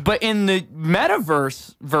 Yeah. But in the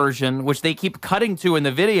metaverse version, which they keep cutting to in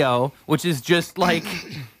the video, which is just like,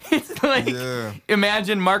 it's like,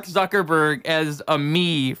 imagine Mark Zuckerberg as a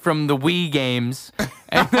me from the Wii games,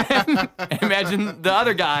 and then imagine the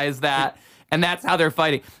other guy as that. And that's how they're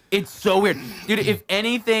fighting. It's so weird. Dude, if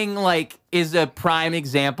anything, like, is a prime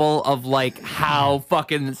example of, like, how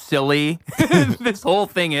fucking silly this whole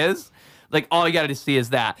thing is, like, all you gotta see is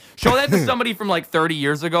that. Show that to somebody from, like, 30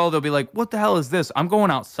 years ago, they'll be like, what the hell is this? I'm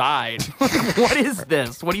going outside. What is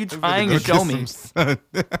this? What are you trying to show me?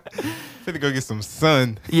 Finna go get some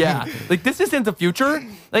sun. Yeah. Like, this isn't the future.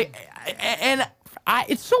 Like, and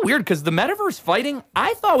it's so weird, because the metaverse fighting,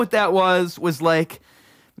 I thought what that was like,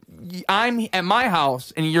 I'm at my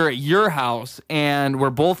house and you're at your house and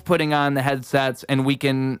we're both putting on the headsets and we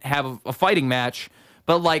can have a fighting match.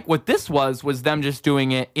 But like what this was them just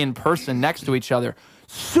doing it in person next to each other.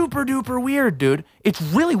 Super duper weird, dude. It's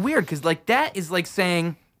really weird because like that is like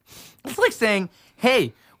saying, it's like saying,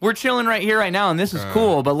 hey, we're chilling right here right now and this is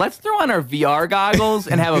cool, but let's throw on our VR goggles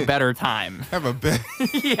and have a better time. Have a better...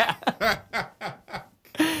 Yeah.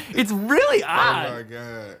 It's really odd. Oh my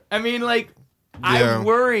God. I mean, like... I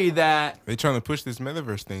worry that they're trying to push this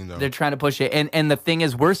metaverse thing, though. They're trying to push it. And the thing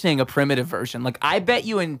is, we're seeing a primitive version. Like, I bet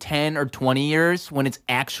you in 10 or 20 years, when it's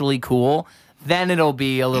actually cool, then it'll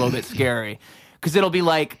be a little bit scary. Because it'll be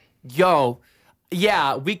like, yo,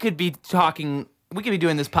 yeah, we could be doing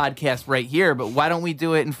this podcast right here, but why don't we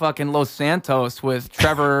do it in fucking Los Santos with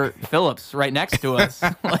Trevor Phillips right next to us?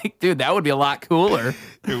 Like, dude, that would be a lot cooler.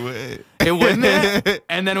 It would. It wouldn't it?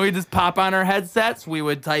 And then we just pop on our headsets. We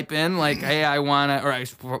would type in like, hey, I want to, or I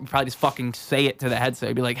should probably just fucking say it to the headset.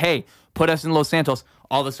 I'd be like, hey, put us in Los Santos.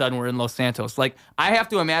 All of a sudden, we're in Los Santos. Like, I have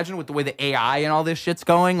to imagine with the way the AI and all this shit's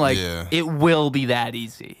going, like, it will be that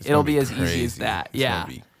easy. It'll be as easy as that. Yeah.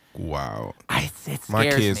 Wow. It scares My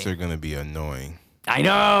kids me. are going to be annoying. I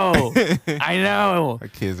know. I know. My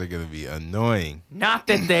kids are going to be annoying. Not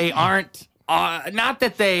that they aren't,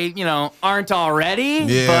 aren't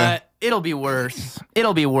already, but it'll be worse.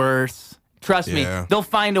 It'll be worse. Trust me, they'll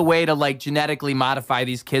find a way to like genetically modify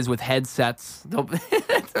these kids with headsets.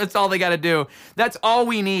 That's all they got to do. That's all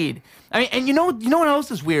we need. I mean, and you know what else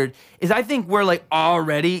is weird is I think we're like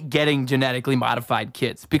already getting genetically modified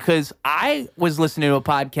kids because I was listening to a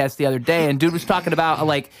podcast the other day and dude was talking about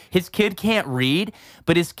like his kid can't read,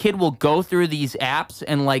 but his kid will go through these apps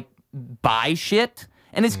and like buy shit,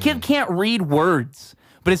 and his kid can't read words,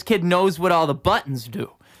 but his kid knows what all the buttons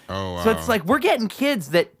do. Oh, wow. So it's like we're getting kids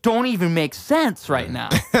that don't even make sense right now.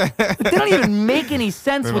 They don't even make any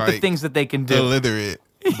sense with the things that they can do. Illiterate,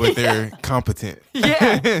 but they're competent.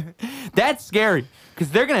 Yeah, that's scary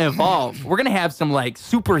because they're gonna evolve. We're gonna have some like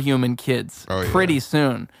superhuman kids pretty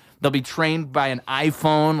soon. They'll be trained by an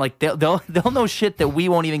iPhone. Like they'll know shit that we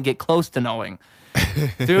won't even get close to knowing.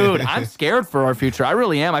 Dude, I'm scared for our future. I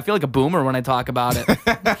really am. I feel like a boomer when I talk about it.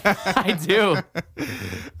 I do.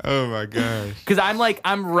 Oh my gosh. Because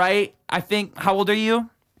I'm right. I think, how old are you?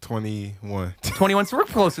 21. 21, so we're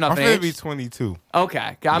close enough in age. I'm going to be 22.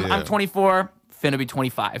 Okay. I'm 24, finna be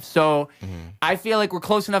 25. So I feel like we're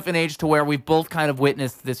close enough in age to where we've both kind of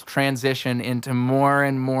witnessed this transition into more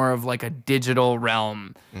and more of like a digital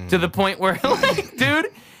realm to the point where, like, dude,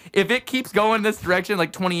 if it keeps going this direction,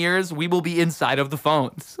 like 20 years, we will be inside of the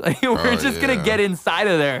phones. Like, we're just going to get inside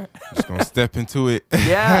of there. Just going to step into it.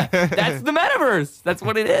 Yeah, that's the metaverse. That's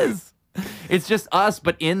what it is. It's just us,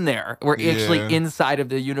 but in there. We're actually inside of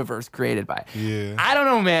the universe created by. Yeah. I don't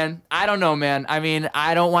know, man. I mean,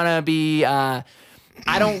 I don't want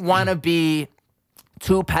to be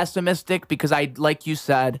too pessimistic because like you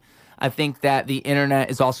said, I think that the internet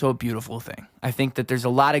is also a beautiful thing. I think that there's a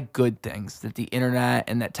lot of good things that the internet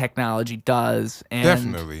and that technology does. And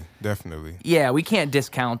definitely. Yeah, we can't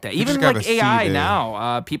discount that. Even like AI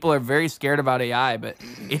now, people are very scared about AI, but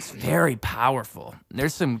it's very powerful.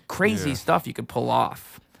 There's some crazy stuff you could pull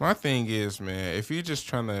off. My thing is, man, if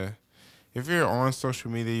you're on social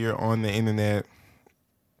media, you're on the internet,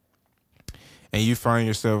 and you find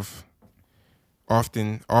yourself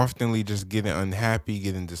oftenly just getting unhappy,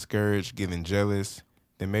 getting discouraged, getting jealous,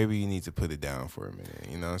 then maybe you need to put it down for a minute.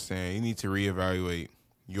 You know what I'm saying? You need to reevaluate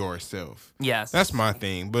yourself. Yes. That's my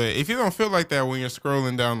thing. But if you don't feel like that when you're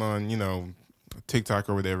scrolling down on, TikTok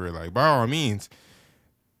or whatever, like, by all means,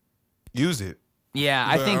 use it. Yeah,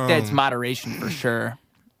 I think that's moderation for sure.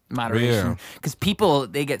 Moderation. Because people,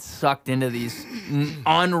 they get sucked into these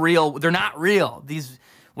unreal, they're not real. These...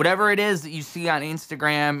 Whatever it is that you see on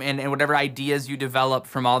Instagram and whatever ideas you develop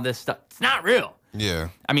from all this stuff, it's not real. Yeah.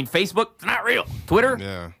 I mean, Facebook, it's not real.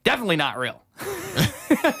 Twitter, definitely not real.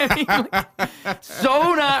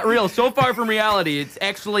 So not real. So far from reality. It's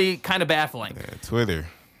actually kind of baffling. Yeah,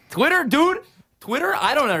 Twitter, dude. Twitter,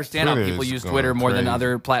 I don't understand how people use Twitter more than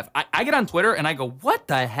other platforms. I get on Twitter and I go, what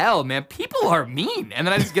the hell, man? People are mean. And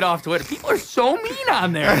then I just get off Twitter. People are so mean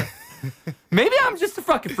on there. Maybe I'm just a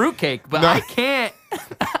fucking fruitcake, but I can't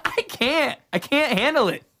handle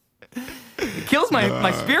it. It kills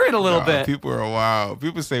my spirit a little bit. People are wild.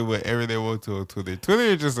 People say whatever they want to on Twitter. Twitter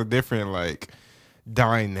is just a different, like,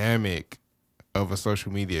 dynamic of a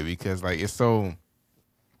social media because, like, it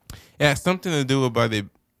has something to do about it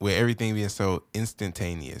with everything being so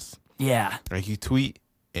instantaneous. Yeah. Like, you tweet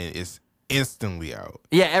and it's instantly out.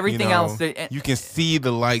 Yeah, everything else. You can see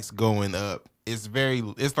the likes going up. It's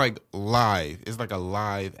like live. It's like a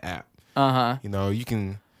live app. Uh-huh. You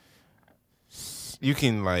can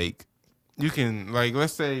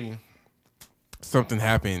let's say something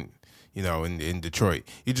happened, in Detroit.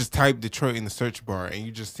 You just type Detroit in the search bar and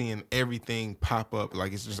you just seeing everything pop up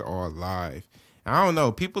like it's just all live. And I don't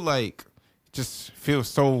know, people like just feel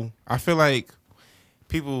so, I feel like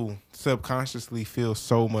people subconsciously feel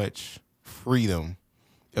so much freedom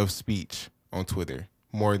of speech on Twitter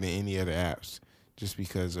more than any other apps just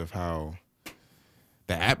because of how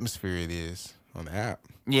the atmosphere it is on the app.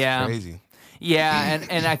 Yeah. It's crazy. Yeah,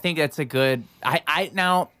 and I think that's a good I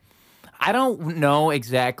don't know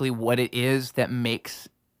exactly what it is that makes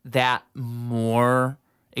that more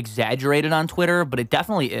exaggerated on Twitter, but it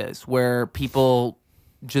definitely is where people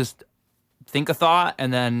just think a thought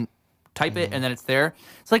and then type it and then it's there.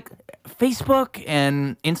 It's like Facebook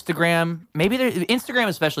and Instagram, Instagram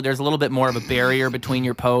especially, there's a little bit more of a barrier between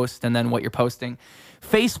your post and then what you're posting.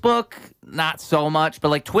 Facebook, not so much, but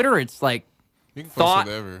like Twitter, it's like you can post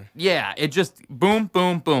whatever. Yeah, it just boom,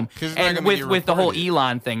 boom, boom. And with the whole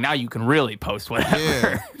Elon thing, now you can really post whatever.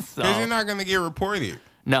 Yeah, because you're not going to get reported.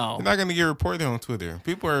 No. You're not going to get reported on Twitter.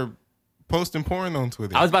 People are posting porn on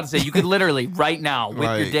Twitter. I was about to say, you could literally, right now,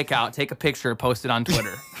 with your dick out, take a picture, post it on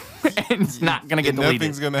Twitter. And it's not going to get deleted.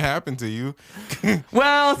 Nothing's going to happen to you.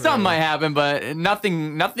 Well, something might happen, but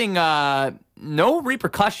nothing, no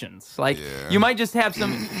repercussions. Like, you might just have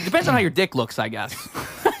some, depends on how your dick looks, I guess.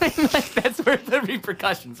 Like, that's where the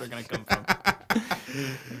repercussions are going to come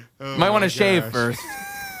from. Might want to shave first.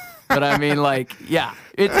 But I mean, like, yeah,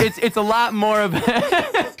 it's a lot more of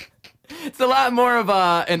it's a lot more of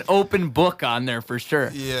an open book on there for sure.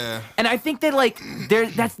 Yeah. And I think that like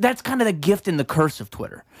that's kind of the gift and the curse of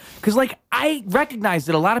Twitter, because like I recognize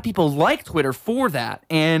that a lot of people like Twitter for that,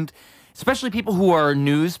 and especially people who are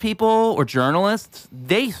news people or journalists,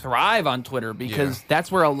 they thrive on Twitter because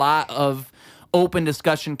that's where a lot of open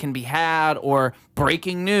discussion can be had, or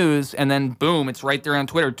breaking news, and then boom, it's right there on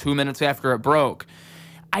Twitter 2 minutes after it broke.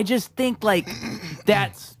 I just think like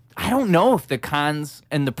I don't know if the cons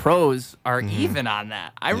and the pros are even on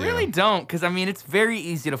that. I really don't, because I mean, it's very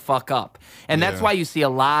easy to fuck up. And that's why you see a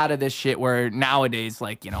lot of this shit where nowadays,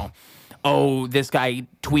 like, oh, this guy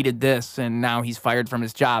tweeted this and now he's fired from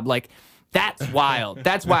his job. Like, that's wild.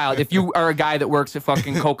 That's wild. If you are a guy that works at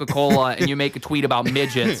fucking Coca-Cola and you make a tweet about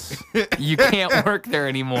midgets, you can't work there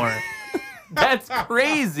anymore. That's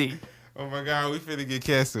crazy. Oh my God, we finna get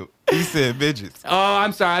canceled. He said midgets. Oh,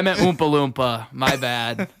 I'm sorry. I meant Oompa Loompa. My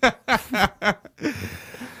bad.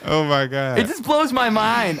 Oh my God. It just blows my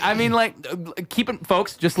mind. I mean, like,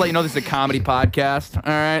 folks, just to let you know, this is a comedy podcast. All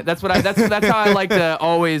right, that's how I like to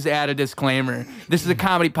always add a disclaimer. This is a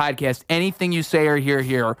comedy podcast. Anything you say or hear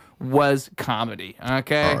here was comedy.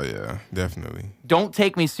 Okay. Oh yeah, definitely. Don't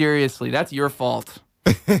take me seriously. That's your fault.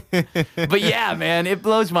 But yeah, man, it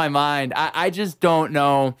blows my mind. I just don't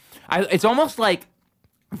know. It's almost like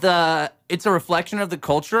it's a reflection of the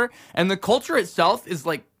culture, and the culture itself is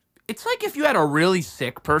like, it's like if you had a really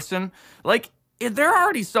sick person, like, if they're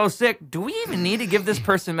already so sick, do we even need to give this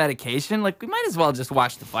person medication? Like, we might as well just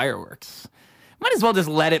watch the fireworks. Might as well just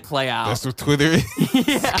let it play out. That's what Twitter is.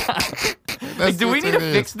 Yeah. Like, do we need to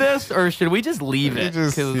fix this, or should we just leave it?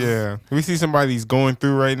 Yeah. If we see somebody's going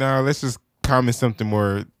through right now, let's just comment something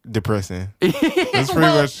more depressing. That's pretty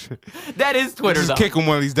much. That is Twitter, just kick them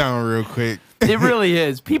while he's down real quick. It really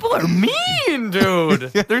is. People are mean,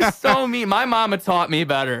 dude. They're so mean. My mama taught me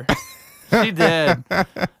better. She did.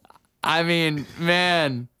 I mean,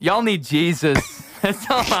 man, y'all need Jesus. That's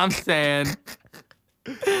all I'm saying.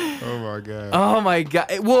 Oh my God. Oh my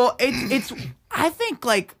God. Well, it's. I think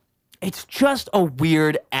like it's just a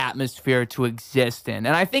weird atmosphere to exist in,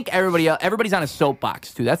 and I think everybody's on a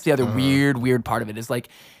soapbox too. That's the other weird part of it. Is like,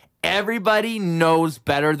 everybody knows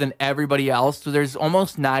better than everybody else, so there's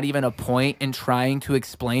almost not even a point in trying to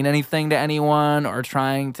explain anything to anyone, or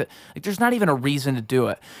trying to, like, there's not even a reason to do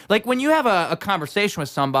it. Like, when you have a conversation with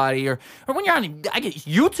somebody, or when you're on, I guess,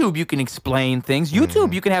 YouTube, you can explain things.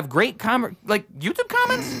 YouTube, you can have great YouTube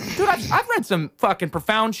comments. Dude, I've read some fucking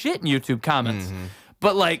profound shit in YouTube comments.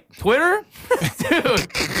 But, like, Twitter? Dude,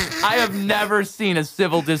 I have never seen a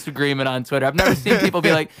civil disagreement on Twitter. I've never seen people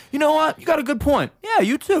be like, you know what? You got a good point. Yeah,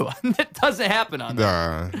 you too. It doesn't happen on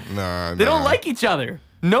there. Nah. They don't like each other.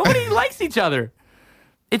 Nobody likes each other.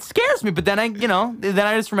 It scares me, but then I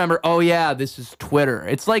just remember, oh, yeah, this is Twitter.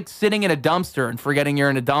 It's like sitting in a dumpster and forgetting you're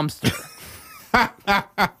in a dumpster.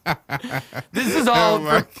 This is all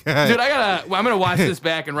dude, I'm gonna watch this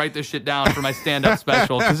back and write this shit down for my stand-up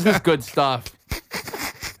special, because this is good stuff.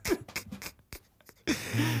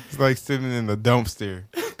 It's like sitting in the dumpster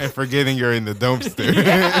and forgetting you're in the dumpster.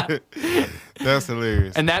 Yeah. That's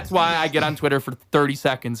hilarious. And that's why I get on Twitter for 30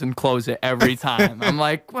 seconds and close it every time. I'm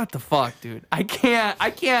like, what the fuck, dude? I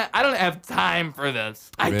don't have time for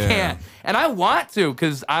this. I can't. And I want to,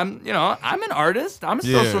 because I'm an artist. I'm a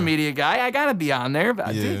social media guy. I gotta be on there.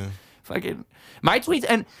 But dude, fucking my tweets,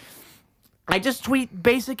 and I just tweet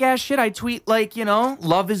basic ass shit. I tweet like,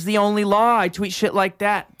 love is the only law. I tweet shit like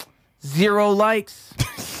that. 0 likes.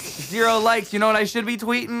 0 likes. You know what I should be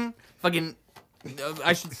tweeting? Fucking,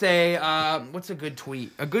 I should say, what's a good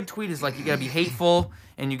tweet? A good tweet is like, you gotta be hateful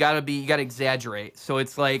and you gotta exaggerate. So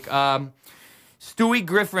it's like, Stewie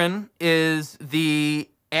Griffin is the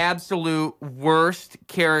absolute worst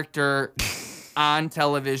character on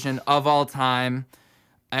television of all time.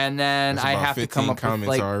 And then I have to come up comments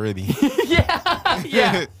with like already.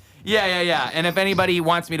 Yeah. And if anybody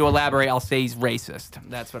wants me to elaborate, I'll say he's racist.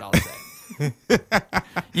 That's what I'll say.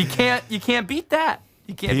 You can't beat that.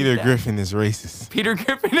 You can't. Peter Griffin is racist. Peter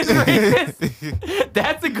Griffin is racist.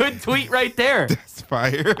 That's a good tweet right there. That's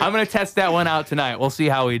fire. I'm gonna test that one out tonight. We'll see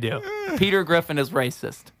how we do. Peter Griffin is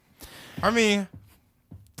racist. I mean,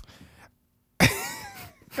 am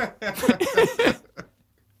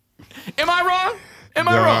I wrong? Am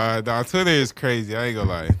I wrong? Nah, Twitter is crazy. I ain't gonna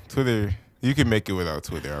lie. Twitter, you can make it without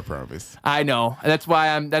Twitter, I promise. I know. That's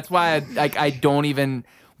why I don't even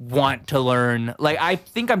want to learn. Like, I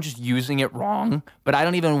think I'm just using it wrong, but I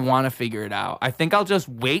don't even want to figure it out. I think I'll just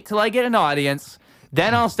wait till I get an audience,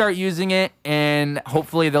 then I'll start using it, and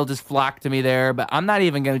hopefully they'll just flock to me there. But I'm not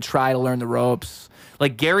even gonna try to learn the ropes.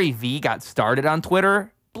 Like, Gary Vee got started on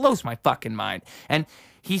Twitter. Blows my fucking mind. And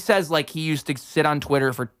he says, like, he used to sit on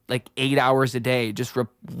Twitter for, like, 8 hours a day just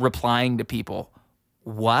replying to people.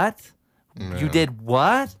 What? Man. You did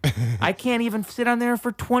what? I can't even sit on there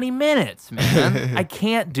for 20 minutes, man. I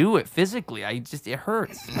can't do it physically. It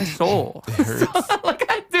hurts my soul. It hurts. So, like,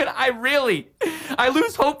 I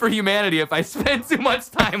lose hope for humanity if I spend too much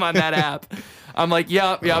time on that app. I'm like,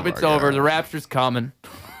 yep, it's over. The rapture's coming.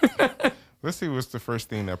 Let's see what's the first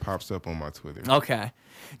thing that pops up on my Twitter. Okay.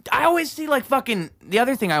 I always see, like, the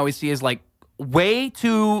other thing I always see is, like, way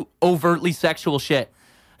too overtly sexual shit.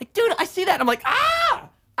 Like, dude, I see that and I'm like, I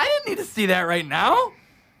didn't need to see that right now.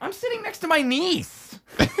 I'm sitting next to my niece.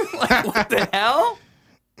 Like, what the hell?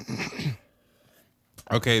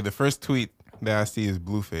 Okay, the first tweet that I see is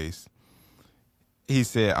Blueface. He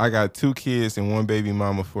said, I got 2 kids and 1 baby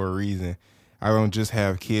mama for a reason. I don't just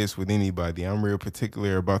have kids with anybody. I'm real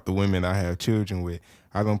particular about the women I have children with.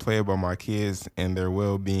 I don't play about my kids and their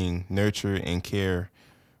well-being, nurture, and care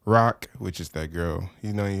Rock, which is that girl.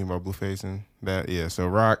 You know anything about Blueface and that? Yeah, so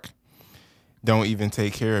Rock don't even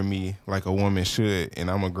take care of me like a woman should,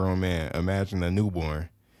 and I'm a grown man. Imagine a newborn.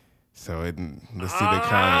 So let's see the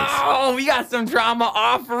comments. Oh, we got some drama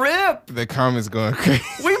off rip. The comments going crazy.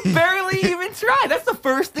 We barely even tried. That's the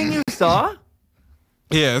first thing you saw?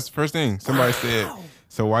 Yeah, that's the first thing. Somebody said,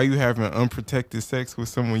 so why you having unprotected sex with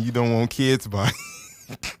someone you don't want kids by?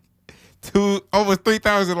 Almost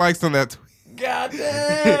 3,000 likes on that tweet.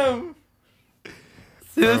 Goddamn.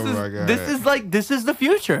 See, this is the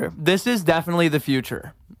future. This is definitely the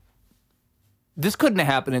future. This couldn't have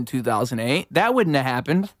happened in 2008. That wouldn't have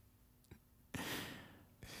happened.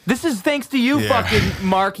 This is thanks to you, fucking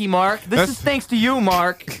Marky Mark. This is thanks to you,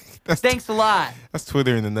 Mark. Thanks a lot. That's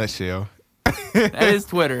Twitter in a nutshell. That is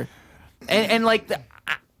Twitter. And like,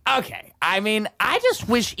 okay. I mean, I just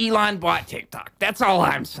wish Elon bought TikTok. That's all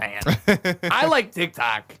I'm saying. I like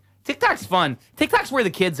TikTok. TikTok's fun. TikTok's where the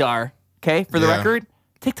kids are, okay? For the record,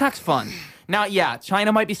 TikTok's fun. Now, yeah,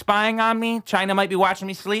 China might be spying on me. China might be watching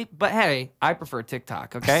me sleep. But hey, I prefer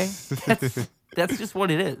TikTok, okay? That's just what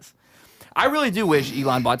it is. I really do wish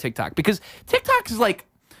Elon bought TikTok because TikTok is like,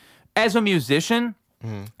 as a musician,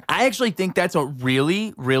 I actually think that's a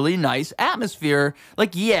really, really nice atmosphere.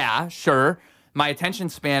 Like, yeah, sure, my attention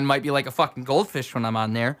span might be like a fucking goldfish when I'm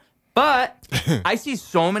on there, but I see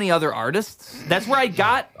so many other artists. That's where I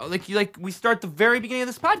got, like we start the very beginning of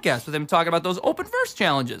this podcast with him talking about those open verse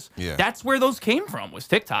challenges. Yeah. That's where those came from, was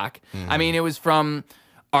TikTok. I mean, it was from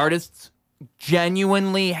artists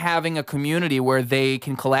genuinely having a community where they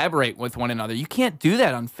can collaborate with one another. You can't do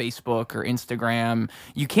that on Facebook or Instagram.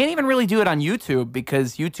 You can't even really do it on YouTube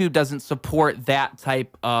because YouTube doesn't support that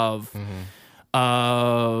type of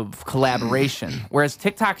collaboration, whereas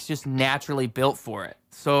TikTok's just naturally built for it.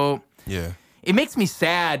 So it makes me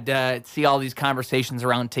sad to see all these conversations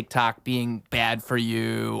around TikTok being bad for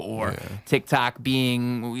you, or TikTok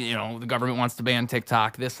being, you know, the government wants to ban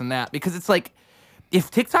TikTok, this and that, because it's like, if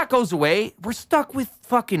TikTok goes away, we're stuck with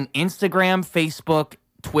fucking Instagram, Facebook,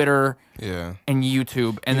 Twitter, and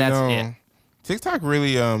YouTube, and that's it. TikTok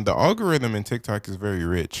really, the algorithm in TikTok is very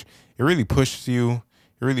rich. It really pushes you.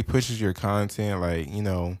 It really pushes your content. Like, you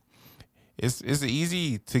know, it's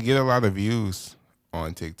easy to get a lot of views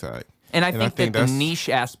on TikTok. And I think that the niche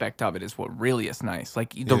aspect of it is what really is nice.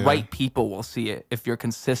 Like, the right people will see it if you're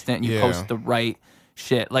consistent and you post the right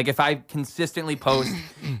shit. Like, if I consistently post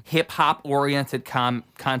hip-hop oriented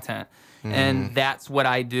content and that's what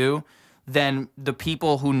I do, then the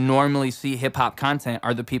people who normally see hip-hop content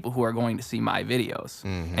are the people who are going to see my videos.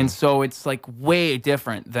 And so it's like way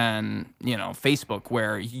different than, you know, Facebook,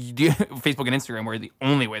 where Facebook and Instagram, where the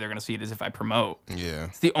only way they're going to see it is if I promote.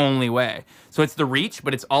 It's the only way. So it's the reach,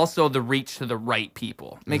 but it's also the reach to the right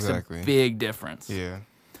people. It makes a big difference.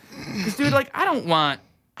 Because, dude, like, I don't want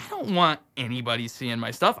anybody seeing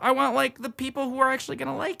my stuff. I want, like, the people who are actually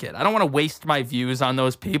gonna like it. I don't want to waste my views on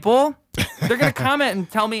those people. They're gonna comment and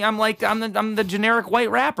tell me I'm the generic white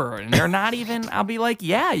rapper, and they're not even. I'll be like,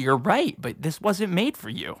 yeah, you're right, but this wasn't made for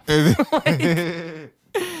you. Like,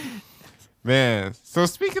 man. So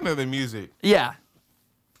speaking of the music,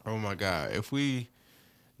 oh my God, if we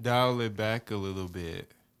dial it back a little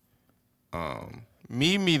bit,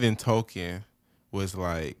 me meeting Token was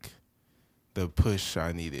like the push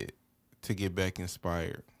I needed to get back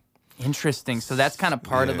inspired. Interesting. So that's kind of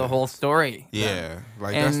part of the whole story.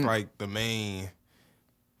 Like, that's like the main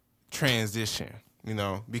transition, you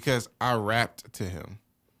know, because I rapped to him,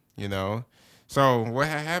 you know. So what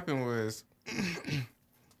had happened was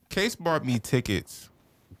Case bought me tickets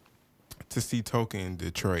to see Token in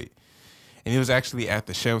Detroit. And it was actually at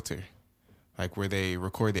the Shelter, like where they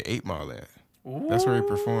recorded 8 Mile at. Ooh. That's where he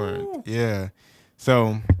performed. Yeah.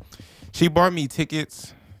 So she bought me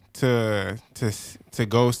tickets to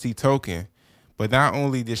go see Token, but not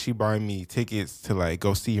only did she buy me tickets to like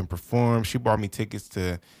go see him perform, she bought me tickets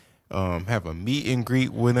to have a meet and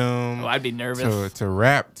greet with him. Oh, I'd be nervous to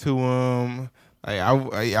rap to him. Like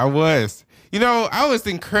I was, you know, I was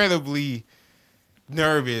incredibly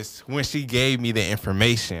nervous when she gave me the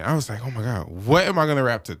information. I was like, oh my God, what am I gonna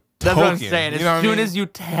rap to? That's what I'm saying. As soon as you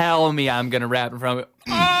tell me I'm gonna rap in front of it,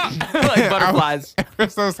 like butterflies. At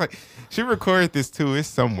first I was like, she recorded this too. It's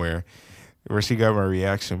somewhere where she got my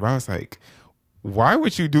reaction. But I was like, why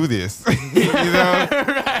would you do this? You know?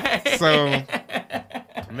 Right. So,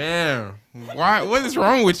 man, why? What is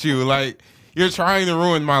wrong with you? Like, you're trying to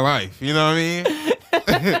ruin my life. You know what I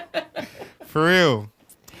mean? For real.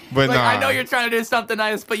 But like, nah. I know you're trying to do something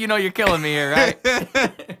nice, but you know you're killing me here, right?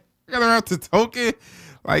 I got around to Token.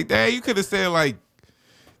 Like, that, you could have said, like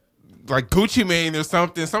Gucci Mane or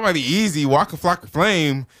something. Somebody easy, Waka Flocka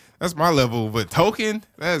Flame. That's my level. But Token,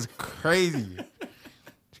 that's crazy.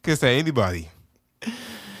 She could say anybody.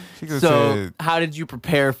 She could So, how did you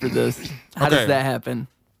prepare for this? How does that happen?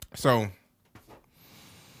 So,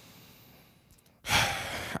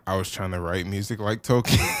 I was trying to write music like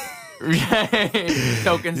Token.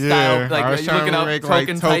 Token style, like I was you looking up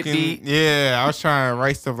Token type beat. Yeah, I was trying to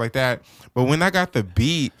write stuff like that. But when I got the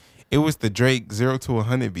beat, it was the Drake 0 to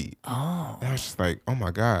 100 beat. Oh. And I was just like, oh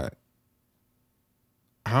my God.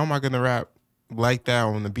 How am I going to rap like that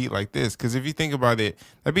on the beat like this? Because if you think about it,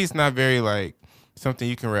 that beat's not very like something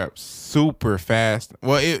you can rap super fast.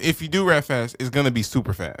 Well, if you do rap fast, it's going to be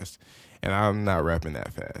super fast. And I'm not rapping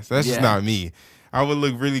that fast. That's just not me. I would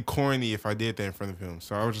look really corny if I did that in front of him.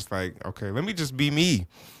 So I was just like, okay, let me just be me.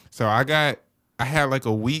 So I had like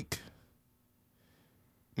a week,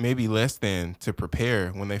 maybe less than, to prepare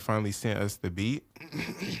when they finally sent us the beat.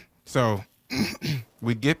 So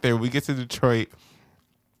we get there, we get to Detroit.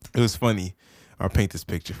 It was funny. I'll paint this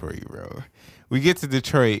picture for you, bro. We get to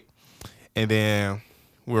Detroit, and then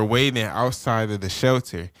we're waiting outside of the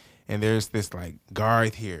shelter, and there's this like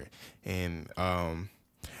guard here, and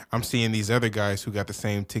I'm seeing these other guys who got the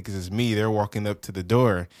same tickets as me. They're walking up to the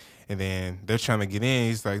door, and then they're trying to get in.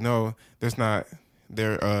 He's like, no, he's not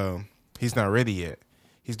ready yet.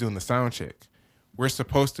 He's doing the sound check. We're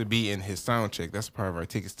supposed to be in his sound check. That's part of our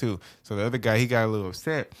tickets too. So the other guy, he got a little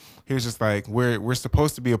upset. He was just like, we're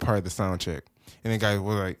supposed to be a part of the sound check. And the guy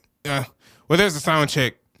was like, well, there's a sound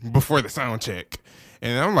check before the sound check.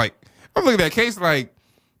 And I'm looking at that case like,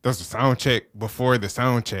 there's a sound check before the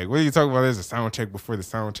sound check. What are you talking about? There's a sound check before the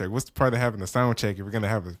sound check. What's the part of having a sound check if we're going to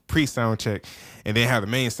have a pre-sound check and then have the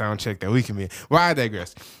main sound check that we can be in? Well, I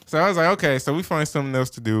digress. So I was like, okay, so we find something else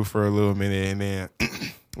to do for a little minute, and then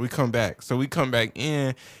we come back. So we come back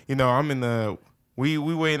in. You know, I'm in we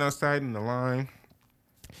waiting outside in the line.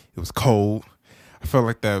 It was cold. I felt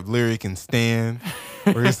like that lyric in Stan,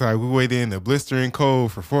 where it's like, we waited in the blistering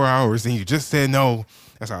cold for 4 hours and you just said no.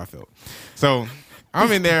 That's how I felt. So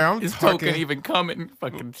I'm in there. I'm Is talking. Token even coming?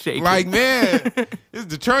 Fucking shaking. Like, man, it's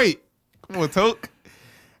Detroit. Come on, Toke.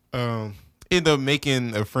 Ended up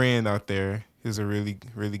making a friend out there. He was a really,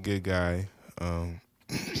 really good guy. I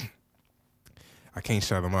can't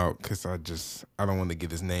shout him out because I don't want to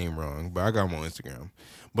get his name wrong. But I got him on Instagram.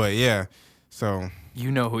 But yeah, so. You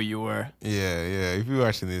know who you were. Yeah. If you're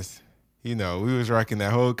watching this, you know, we was rocking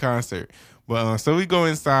that whole concert. But so we go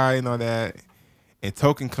inside and all that, and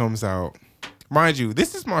Token comes out. Mind you,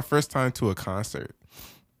 this is my first time to a concert,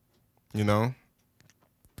 you know?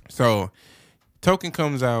 So Token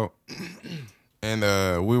comes out, and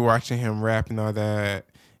we're watching him rap and all that.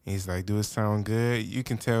 And he's like, do it sound good? You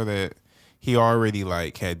can tell that he already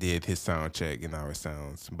like had did his sound check and how it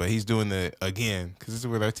sounds. But he's doing it again because this is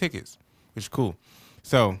with our tickets, which is cool.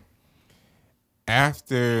 So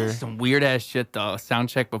after... Some weird-ass shit, though. Sound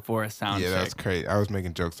check before a sound check. Yeah, that's crazy. I was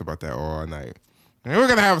making jokes about that all night. And we're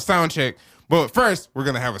going to have a sound check. But first, we're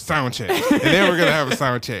going to have a sound check. And then we're going to have a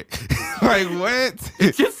sound check. Like, what?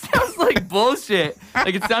 It just sounds like bullshit.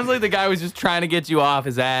 Like, it sounds like the guy was just trying to get you off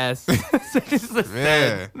his ass.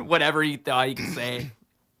 Yeah. Whatever he thought he could say.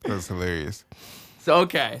 That's hilarious. So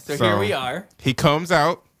here we are. He comes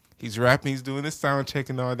out. He's rapping. He's doing his sound check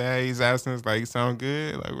and all that. He's asking us, like, sound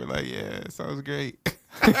good? Like, we're like, yeah, it sounds great.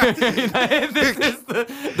 This is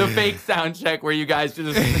the fake sound check where you guys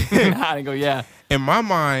just nod and go, yeah. In my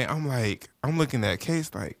mind, I'm looking at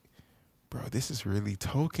Case like, bro, this is really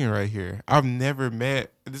Token right here. I've never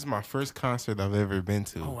met, this is my first concert I've ever been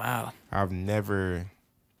to. Oh, wow. I've never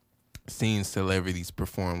seen celebrities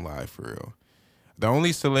perform live for real. The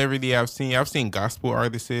only celebrity I've seen gospel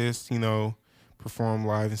artists, you know, perform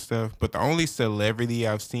live and stuff. But the only celebrity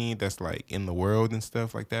I've seen that's like in the world and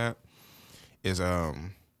stuff like that is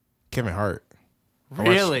Kevin Hart.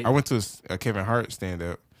 Really? I went to a Kevin Hart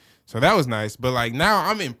stand-up. So that was nice. But like now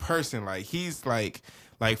I'm in person. Like he's like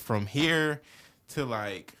from here to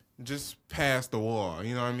like just past the wall.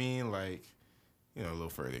 You know what I mean? Like, you know, a little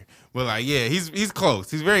further. But like, yeah, he's close.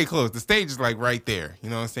 He's very close. The stage is like right there. You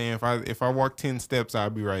know what I'm saying? If I walk 10 steps, I'll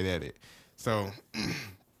be right at it. So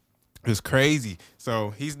it was crazy.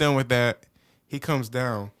 So he's done with that. He comes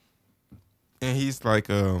down and he's like,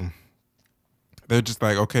 they're just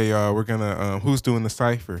like, okay, y'all, we're gonna, who's doing the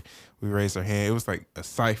cipher? We raised our hand. It was like a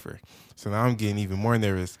cipher. So now I'm getting even more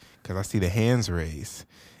nervous because I see the hands raised.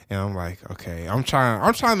 And I'm like, okay, I'm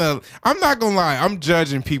not gonna lie, I'm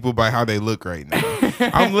judging people by how they look right now.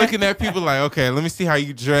 I'm looking at people like, okay, let me see how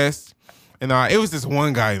you dress. And it was this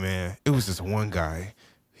one guy, man. It was this one guy.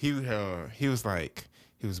 He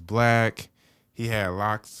was black. He had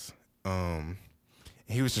locks. And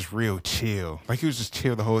He was just real chill. Like, he was just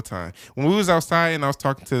chill the whole time. When we was outside and I was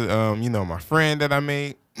talking to, my friend that I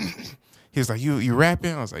made, he was like, you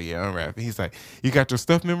rapping? I was like, yeah, I'm rapping. He's like, you got your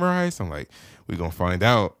stuff memorized? I'm like, we gonna find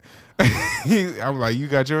out. I'm like, you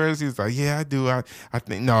got yours? He's like, yeah, I do. I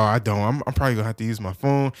think, no, I don't. I'm probably gonna have to use my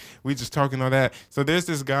phone. We just talking all that. So there's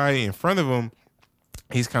this guy in front of him.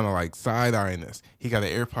 He's kind of like side-eyeing us. He got an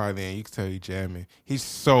AirPod in. You can tell he jamming. He's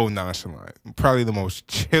so nonchalant. Probably the most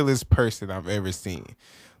chillest person I've ever seen.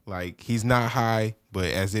 Like, he's not high,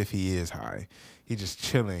 but as if he is high. He just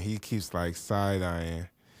chilling. He keeps like side-eyeing,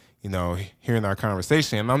 hearing our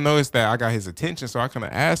conversation. And I noticed that I got his attention, so I kind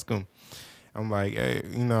of asked him. I'm like, hey,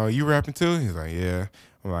 you rapping too? He's like, yeah.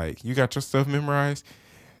 I'm like, you got your stuff memorized?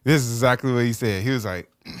 This is exactly what he said. He was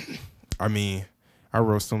like, I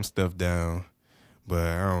wrote some stuff down. But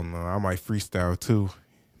I don't know. I might freestyle too,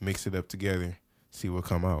 mix it up together, see what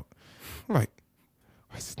come out. I'm like,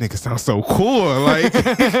 this nigga sounds so cool. Like,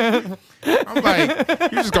 I'm like,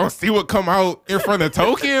 you just gonna see what come out in front of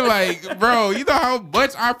Token? Like, bro, you know how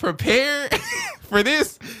much I prepared for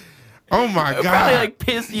this? Oh my God. Probably like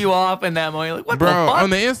piss you off in that moment. Like, what the fuck? On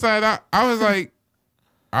the inside, I was like,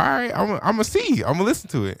 all right, I'm gonna see. I'm gonna listen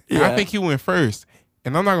to it. Yeah. I think he went first.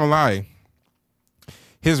 And I'm not gonna lie.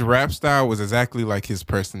 His rap style was exactly like his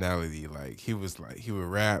personality. Like, he would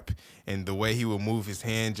rap, and the way he would move his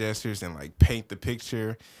hand gestures and like paint the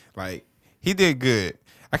picture, like, he did good.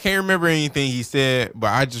 I can't remember anything he said,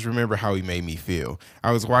 but I just remember how he made me feel.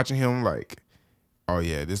 I was watching him like, oh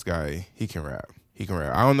yeah, this guy, he can rap. He can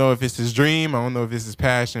rap. I don't know if it's his dream. I don't know if it's his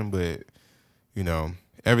passion, but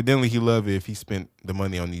evidently he loved it if he spent the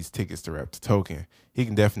money on these tickets to rap to Token. He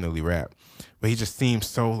can definitely rap, but he just seems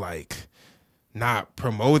so like not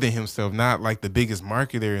promoting himself, not like the biggest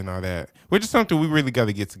marketer and all that, which is something we really got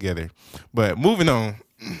to get together. But moving on,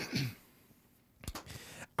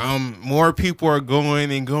 more people are going,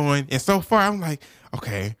 and so far I'm like,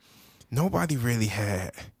 okay, nobody really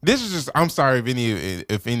had. This is just, I'm sorry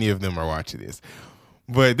if any of them are watching this,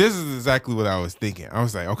 but this is exactly what I was thinking. I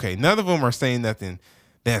was like, okay, none of them are saying nothing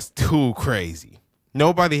that's too crazy.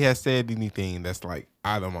 Nobody has said anything that's like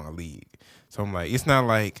out of my league. So I'm like, it's not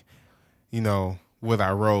like, what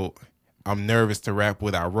I wrote, I'm nervous to rap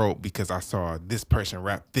what I wrote because I saw this person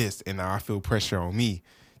rap this and now I feel pressure on me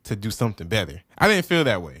to do something better. I didn't feel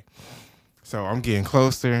that way. So I'm getting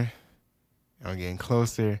closer.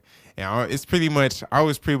 And I was pretty much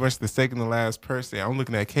the second to last person. I'm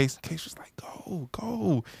looking at Case. Case was like,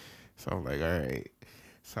 go. So I'm like, all right.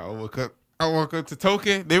 So I walk up to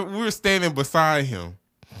Token. We were standing beside him.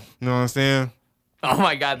 You know what I'm saying? Oh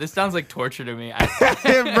my God, this sounds like torture to me.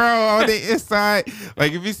 Bro, on the inside,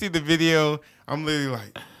 like if you see the video, I'm literally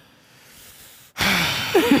like,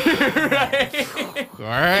 right. All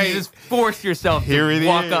right. And you just force yourself to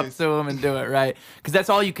walk up to him and do it, right? Because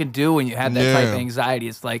that's all you can do when you have that type of anxiety.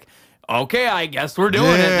 It's like, okay, I guess we're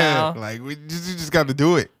doing it now. Like you just got to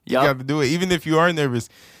do it. You got to do it. Even if you are nervous,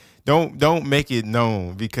 don't make it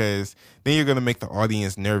known, because then you're gonna make the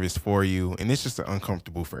audience nervous for you, and it's just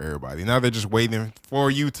uncomfortable for everybody. Now they're just waiting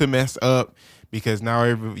for you to mess up because now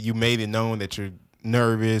you made it known that you're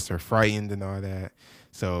nervous or frightened and all that.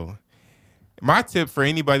 So my tip for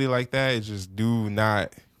anybody like that is just do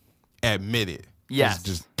not admit it. Yes.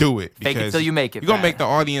 Just do it. Fake it till you make it. You're gonna make the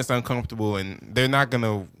audience uncomfortable, and they're not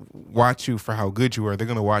gonna watch you for how good you are. They're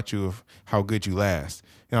gonna watch you for how good you last.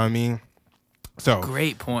 You know what I mean? So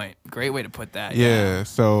great point. Great way to put that. Yeah.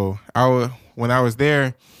 So when I was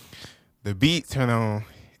there, the beat turned on,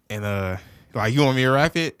 and like, you want me to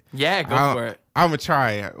rap it? Yeah, go for it. I'm gonna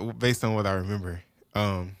try it based on what I remember.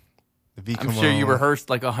 The beat. I'm sure you rehearsed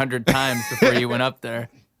like 100 times before you went up there.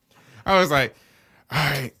 I was like, all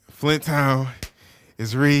right, Flint Town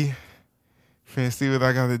is Ree. Finna see what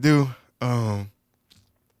I gotta do. I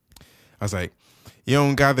was like, you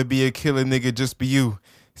don't gotta be a killer nigga, just be you.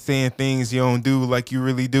 Saying things you don't do like you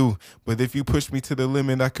really do. But if you push me to the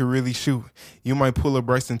limit, I could really shoot. You might pull a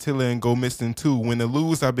Bryson Tiller and go missing too. When I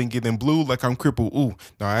lose, I've been getting blue like I'm crippled. Ooh,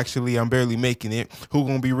 no, actually, I'm barely making it. Who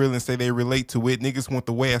gonna be real and say they relate to it? Niggas want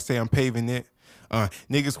the way I say I'm paving it.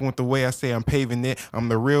 Niggas want the way I say I'm paving it. I'm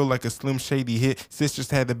the real like a Slim Shady hit.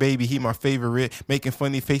 Sisters had the baby, he my favorite. Making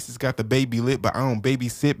funny faces, got the baby lit, but I don't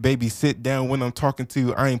babysit. Baby sit down when I'm talking to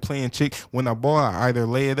you. I ain't playing chick. When I ball, I either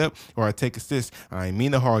lay it up or I take assist. I ain't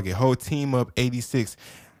mean to hog it. Whole team up 86.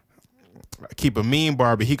 Keep a mean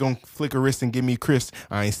barber. He gonna flick her wrist and give me crisp.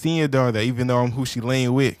 I ain't seen your daughter, even though I'm who she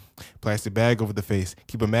laying with. Plastic bag over the face.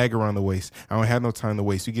 Keep a mag around the waist. I don't have no time to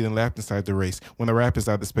waste. You getting lapped inside the race. When the rap is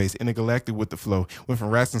out of space, intergalactic with the flow. Went from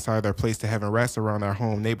rats inside our place to having rats around our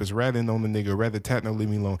home. Neighbors ratting on the nigga, rather tat no leave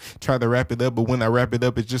me alone. Try to wrap it up, but when I wrap it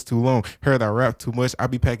up, it's just too long. Heard I rap too much. I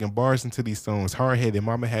be packing bars into these songs. Hard headed,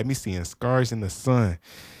 mama had me seeing scars in the sun.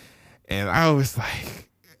 And I was like,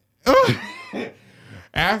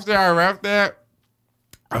 after I rapped that,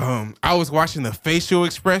 I was watching the facial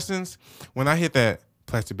expressions when I hit that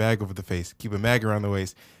plastic bag over the face, keep a mag around the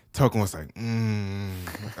waist. Token was like,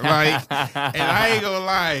 like, and I ain't gonna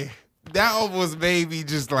lie, that almost made me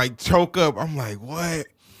just like choke up. I'm like, what?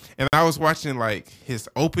 And I was watching like his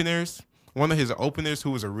openers. One of his openers,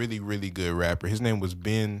 who was a really, really good rapper. His name was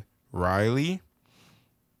Ben Riley,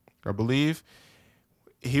 I believe.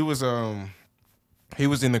 He was in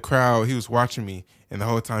the crowd. He was watching me, and the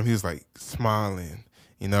whole time he was like smiling,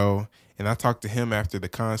 you know. And I talked to him after the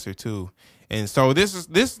concert too. And so this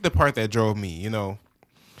is the part that drove me, you know.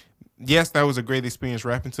 Yes, that was a great experience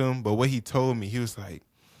rapping to him, but what he told me, he was like,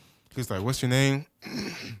 "What's your name?"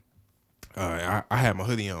 I had my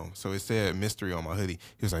hoodie on, so it said MysterWre on my hoodie.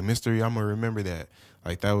 He was like, "MysterWre, I'm gonna remember that.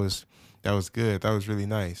 Like that was good. That was really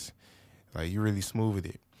nice. Like you really smooth with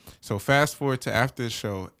it." So fast forward to after the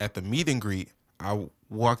show, at the meet and greet, I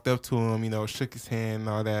walked up to him, you know, shook his hand and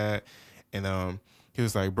all that, and he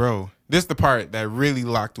was like, "Bro," this is the part that really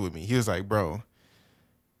locked with me. He was like, "Bro,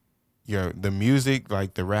 the music,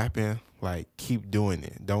 like the rapping, like keep doing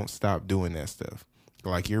it. Don't stop doing that stuff.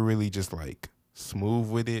 Like you're really just like smooth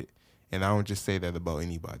with it." And I don't just say that about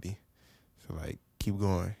anybody. So like keep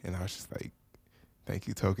going. And I was just like, "Thank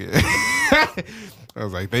you, Token." I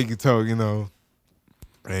was like, "Thank you, Token, you know.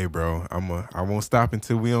 Hey bro, I won't stop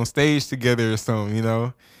until we on stage together or something, you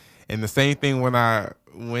know." And the same thing when I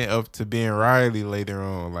went up to Ben Riley later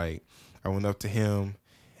on. Like I went up to him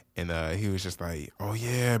and he was just like, "Oh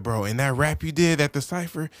yeah, bro, and that rap you did at the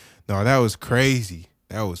Cypher, no, that was crazy.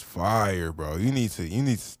 That was fire, bro. You need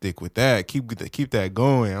to stick with that. Keep that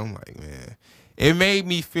going." I'm like, man, it made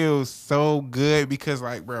me feel so good because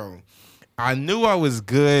like, bro, I knew I was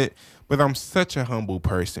good, but I'm such a humble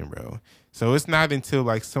person, bro. So it's not until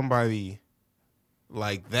like somebody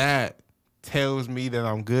like that tells me that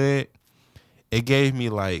I'm good, it gave me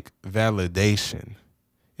like validation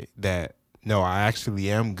that no, I actually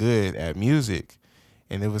am good at music.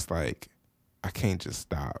 And it was like, I can't just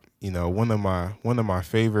stop. You know, one of my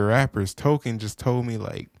favorite rappers, Token, just told me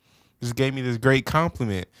like, just gave me this great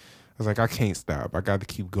compliment. I was like, I can't stop. I got to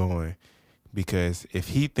keep going because if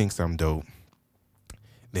he thinks I'm dope,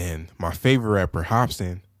 then my favorite rapper,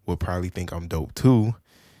 Hobson, will probably think I'm dope too.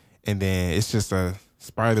 And then it's just a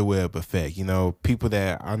spider web effect. You know, people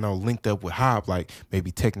that I know linked up with Hop, like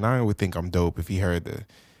maybe Tech Nine would think I'm dope if he heard the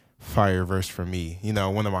fire verse from me, you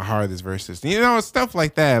know, one of my hardest verses, you know, stuff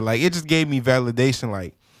like that. Like it just gave me validation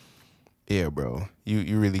like, yeah, bro,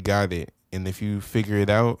 you really got it. And if you figure it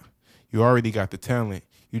out, you already got the talent.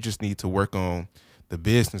 You just need to work on the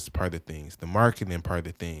business part of things, the marketing part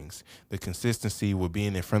of things, the consistency with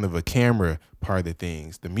being in front of a camera part of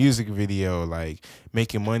things, the music video, like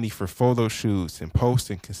making money for photo shoots and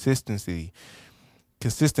posting consistently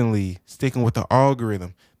sticking with the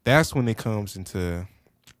algorithm. That's when it comes into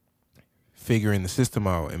figuring the system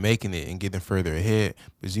out and making it and getting further ahead.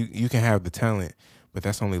 Because you can have the talent, but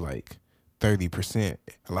that's only like 30%.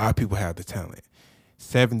 A lot of people have the talent.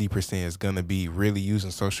 70% is going to be really using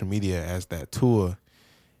social media as that tool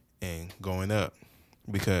and going up.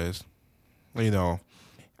 Because, you know,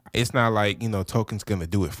 it's not like, you know, Token's going to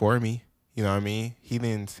do it for me. You know what I mean? He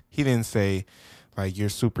didn't say, like, "You're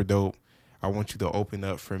super dope. I want you to open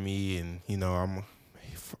up for me, and, you know, I'm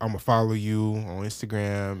going to follow you on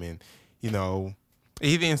Instagram." And, you know,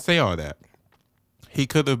 he didn't say all that. He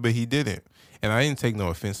could have, but he didn't. And I didn't take no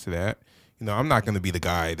offense to that. You know, I'm not going to be the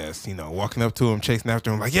guy that's, you know, walking up to him, chasing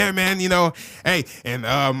after him like, "Yeah, man, you know, hey, and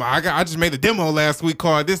I just made a demo last week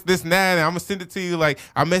called this, and that, and I'm going to send it to you." Like,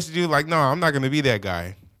 I messaged you like, no, I'm not going to be that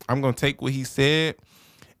guy. I'm going to take what he said,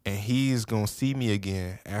 and he's going to see me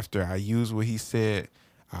again after I use what he said.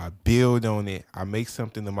 I build on it. I make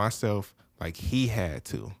something to myself like he had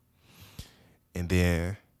to. And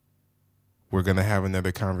then we're going to have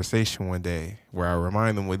another conversation one day where I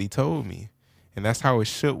remind him what he told me. And that's how it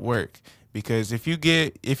should work. Because if you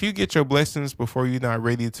get your blessings before you're not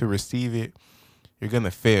ready to receive it, you're going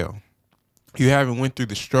to fail. You haven't went through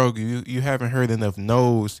the struggle. You haven't heard enough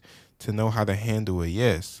no's to know how to handle a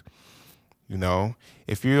yes. You know,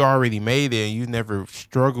 if you already made it and you never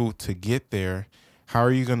struggled to get there, how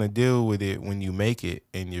are you going to deal with it when you make it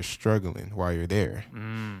and you're struggling while you're there?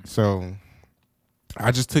 So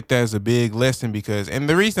I just took that as a big lesson because, and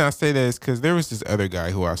the reason I say that is because there was this other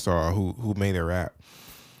guy who I saw who made a rap,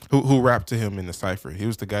 who rapped to him in the cypher. He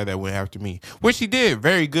was the guy that went after me, which he did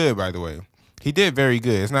very good, by the way. He did very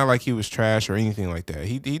good. It's not like he was trash or anything like that.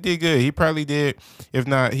 He did good. He probably did. If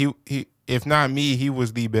not me, he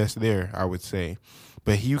was the best there, I would say.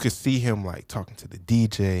 But you could see him like talking to the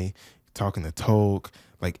DJ, talking to Toke.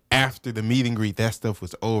 Like after the meet and greet, that stuff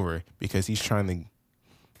was over because he's trying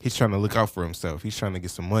to look out for himself. He's trying to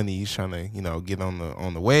get some money. He's trying to, get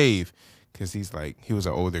on the wave because he was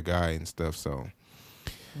an older guy and stuff. So,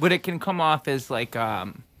 but it can come off as like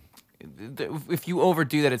if you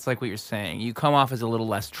overdo that, it's like what you're saying. You come off as a little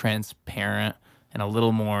less transparent and a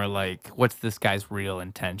little more like, what's this guy's real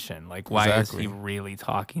intention? Like, why is he really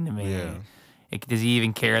talking to me? Yeah. Like, does he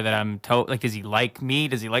even care that I'm does he like me?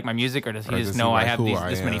 Does he like my music? Or does he just know I have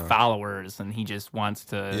this many followers and he just wants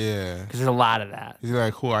to? Yeah. Because there's a lot of that. Is he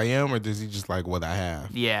like who I am or does he just like what I have?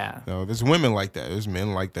 Yeah. There's women like that. There's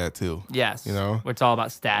men like that too. Yes. It's all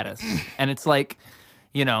about status. And it's like,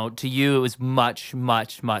 to you, it was much,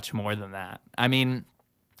 much, much more than that. I mean,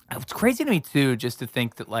 it's crazy to me, too, just to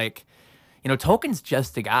think that, like, Token's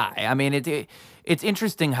just a guy. I mean, it's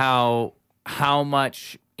interesting how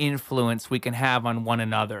much influence we can have on one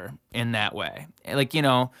another in that way. Like,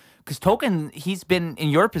 because Token, he's been in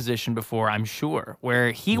your position before, I'm sure,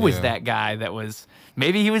 where he was that guy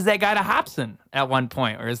maybe he was that guy to Hobson at one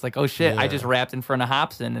point, where it's like, oh, shit, I just rapped in front of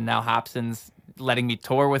Hobson, and now Hobson's letting me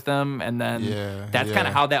tour with them, and then that's kind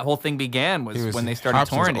of how that whole thing began was when they started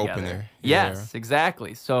Hobson's touring together. Opener. Yes,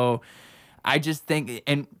 exactly. So I just think,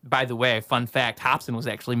 and by the way, fun fact, Hobson was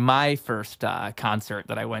actually my first concert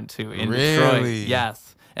that I went to in Detroit.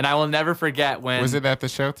 Yes, and I will never forget when. Was it at the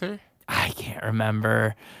Shelter? I can't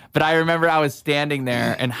remember, but I remember I was standing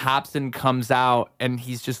there, and Hobson comes out, and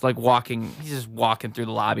he's just walking through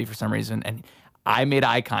the lobby for some reason, and I made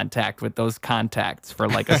eye contact with those contacts for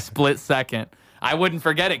like a split second. I wouldn't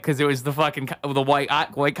forget it because it was the white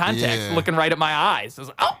contacts looking right at my eyes. I was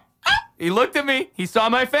like, oh, he looked at me. He saw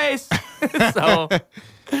my face. So,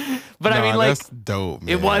 but I mean, like, that's dope,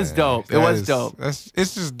 man. It was dope.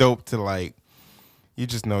 It's just dope to like, you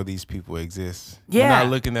just know these people exist. Yeah. You're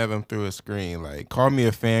not looking at them through a screen. Like, call me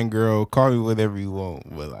a fangirl, call me whatever you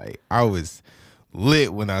want. But like, I was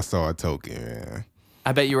lit when I saw a Token, man.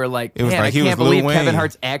 I bet you were like, man, I can't believe Kevin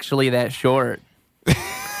Hart's actually that short.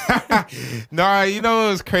 No, it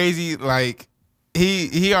was crazy. Like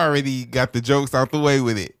he already got the jokes out the way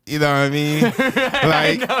with it. You know what I mean? Like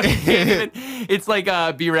I know, it's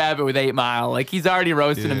like B Rabbit with 8 Mile. Like he's already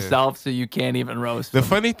roasted himself, so you can't even roast him. The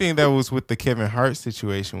funny thing that was with the Kevin Hart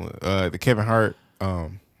situation, the Kevin Hart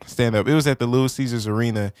stand up. It was at the Little Caesars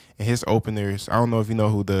Arena, and his openers. I don't know if you know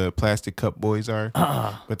who the Plastic Cup Boys are,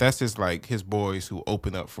 but that's just like his boys who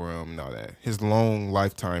open up for him and all that. His long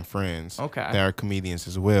lifetime friends, that are comedians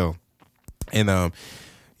as well. And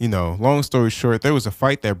long story short, there was a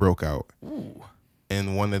fight that broke out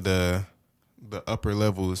in one of the upper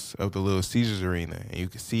levels of the Little Caesars Arena, and you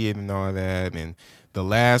could see it and all that. And the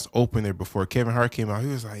last opener before Kevin Hart came out, he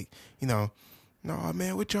was like, no,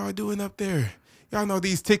 man, what y'all doing up there? Y'all know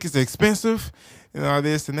these tickets are expensive and all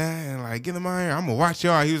this and that. And like, get them out here. I'm going to watch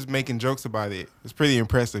y'all. He was making jokes about it. It was pretty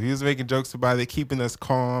impressive. He was making jokes about it, keeping us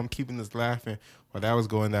calm, keeping us laughing. While that was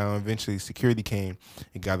going down, eventually security came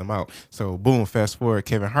and got him out. So, boom, fast forward,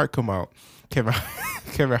 Kevin Hart come out. Kevin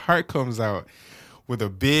Hart comes out with a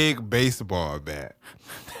big baseball bat.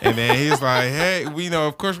 And then he's like, hey,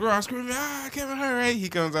 of course, we're all screaming, Kevin Hart, right? He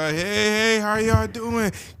comes out, hey, how y'all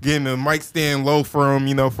doing? Getting the mic stand low for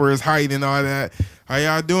him, for his height and all that. How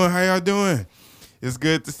y'all doing? It's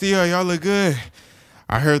good to see y'all look good.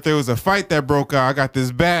 I heard there was a fight that broke out. I got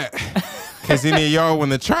this bat because any of y'all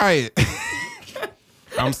want to try it.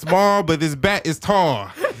 I'm small, but this bat is tall.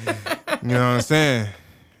 You know what I'm saying?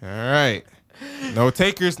 All right. No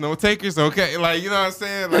takers. Okay. Like, you know what I'm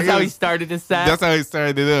saying? Like, that's how he started his set? That's how he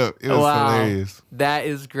started it up. It was hilarious. That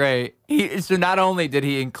is great. So not only did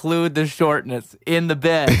he include the shortness in the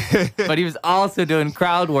bit, but he was also doing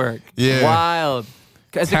crowd work. Yeah. Wild.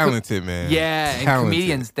 Talented, man. Yeah, and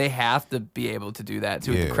comedians, they have to be able to do that,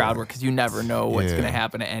 too, with the crowd work, because you never know what's going to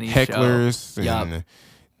happen at any Hecklers show. And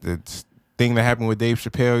the thing that happened with Dave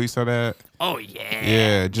Chappelle, you saw that? Oh,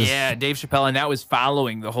 yeah. Yeah, Dave Chappelle, and that was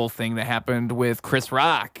following the whole thing that happened with Chris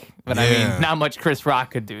Rock. But I mean, not much Chris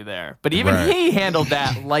Rock could do there. But even he handled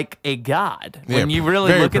that like a god. When you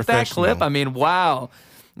really look at that clip, I mean, wow.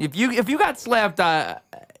 If you got slapped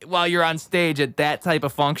while you're on stage at that type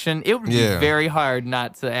of function, it would be very hard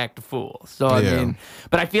not to act a fool. So, I mean,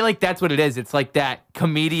 but I feel like that's what it is. It's like that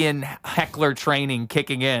comedian heckler training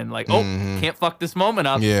kicking in. Like, oh, can't fuck this moment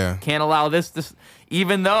up. Yeah. Can't allow this,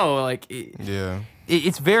 even though, like,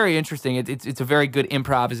 it's very interesting. It's a very good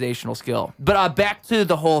improvisational skill. But back to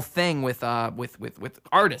the whole thing with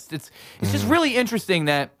artists. It's just really interesting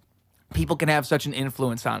that people can have such an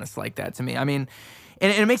influence on us like that, to me. I mean,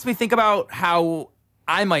 and it makes me think about how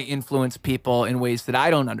I might influence people in ways that I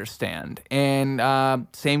don't understand. And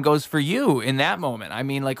same goes for you in that moment. I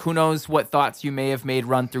mean, like, who knows what thoughts you may have made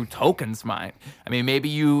run through Token's mind. I mean,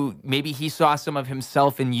 maybe he saw some of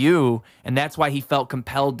himself in you, and that's why he felt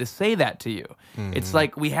compelled to say that to you. It's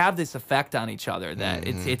like we have this effect on each other that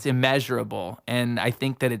it's immeasurable. And I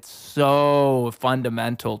think that it's so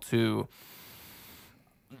fundamental to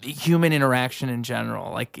human interaction in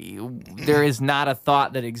general. Like, there is not a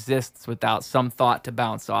thought that exists without some thought to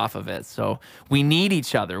bounce off of it. So we need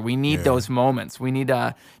each other. We need those moments. We need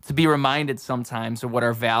to be reminded sometimes of what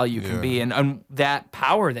our value can be and that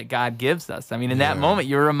power that God gives us. I mean, in that moment,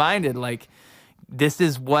 you're reminded, like, this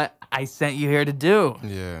is what I sent you here to do.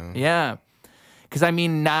 Yeah. Because, I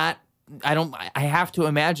mean, I have to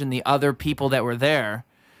imagine the other people that were there.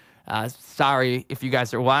 Sorry if you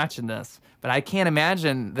guys are watching this, but I can't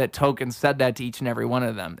imagine that Token said that to each and every one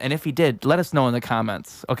of them. And if he did, let us know in the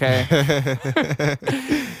comments, okay?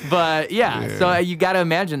 But so you got to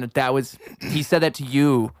imagine he said that to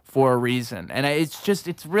you for a reason. And it's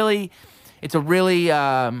a really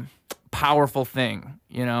powerful thing,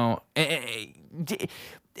 you know?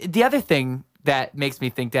 The other thing that makes me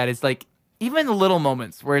think that is, like, even the little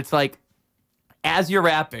moments where it's like, as you're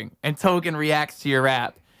rapping and Token reacts to your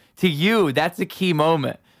rap, to you, that's a key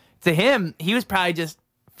moment. To him, he was probably just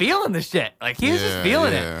feeling the shit. Like, he was just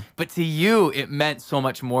feeling it. But to you, it meant so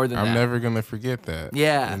much more than that. I'm never going to forget that.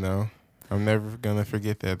 Yeah. You know? I'm never going to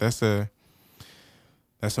forget that. That's a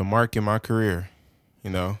mark in my career, you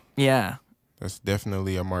know? Yeah. That's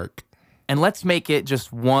definitely a mark. And let's make it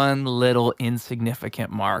just one little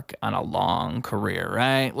insignificant mark on a long career,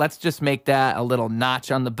 right? Let's just make that a little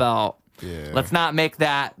notch on the belt. Yeah. Let's not make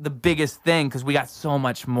that the biggest thing, because we got so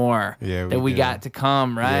much more that we got to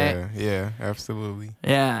come, right? Yeah, absolutely.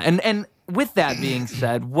 Yeah, and with that being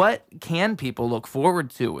said, what can people look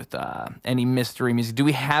forward to with any mystery music? Do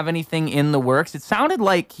we have anything in the works? It sounded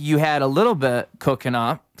like you had a little bit cooking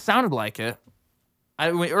up. Sounded like it.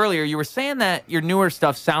 Earlier, you were saying that your newer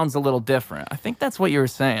stuff sounds a little different. I think that's what you were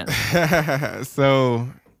saying. So,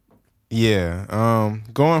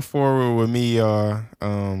 going forward with me,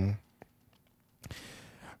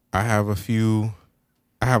 I have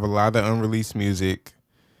a lot of unreleased music,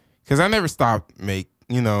 because I never stopped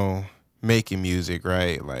making music,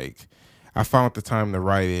 right? Like, I found the time to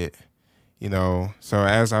write it, you know. So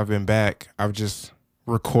as I've been back, I've just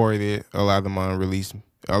recorded a lot of my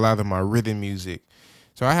written music.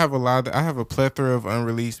 So I have a plethora of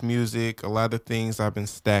unreleased music, a lot of things I've been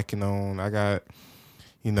stacking on. I got,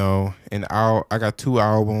 I got 2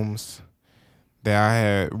 albums that I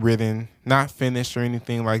had written, not finished or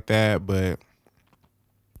anything like that, but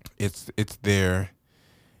it's there.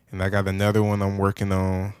 And I got another one I'm working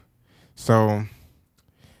on. So,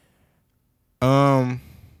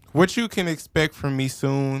 what you can expect from me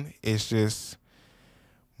soon is just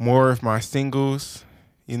more of my singles,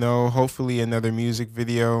 hopefully another music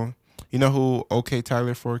video. You know who OK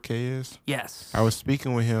Tyler 4K is? Yes. I was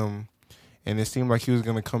speaking with him, and it seemed like he was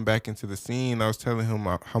going to come back into the scene. I was telling him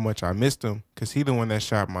how much I missed him, because he the one that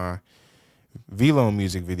shot my Vlone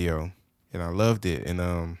music video, and I loved it.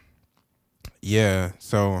 And,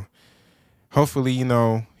 so hopefully,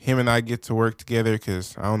 him and I get to work together,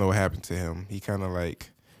 because I don't know what happened to him. He kind of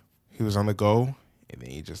he was on the go, and then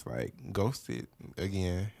he just ghosted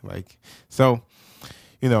again. So,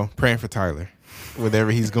 praying for Tyler,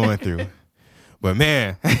 whatever he's going through. But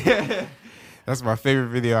man, that's my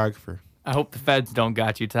favorite videographer. I hope the feds don't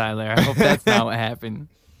got you, Tyler. I hope that's not what happened.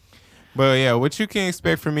 But yeah, what you can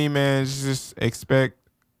expect from me, man, is just expect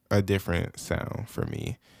a different sound from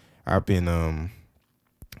me. I've been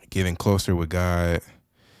getting closer with God,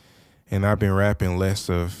 and I've been rapping less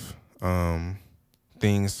of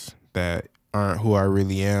things that aren't who I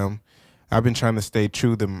really am. I've been trying to stay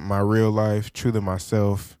true to my real life, true to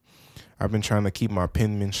myself. I've been trying to keep my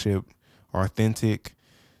penmanship authentic.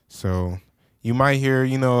 So you might hear,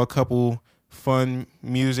 a couple fun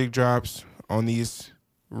music drops on these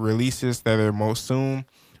releases that are most soon,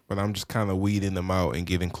 but I'm just kind of weeding them out and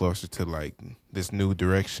getting closer to this new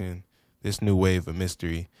direction, this new wave of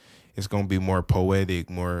mystery. It's going to be more poetic,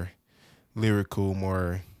 more lyrical,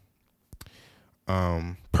 more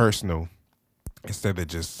personal. instead of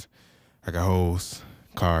just I got hoes,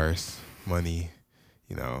 cars, money,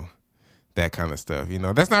 you know, that kind of stuff. You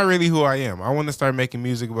know, that's not really who I am. I want to start making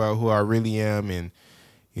music about who I really am, and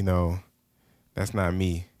you know, that's not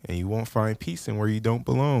me. And you won't find peace in where you don't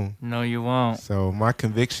belong. No, you won't. So my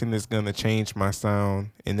conviction is gonna change my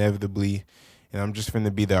sound inevitably, and I'm just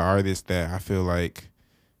gonna be the artist that I feel like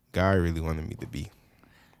God really wanted me to be.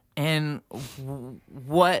 And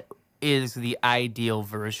what is the ideal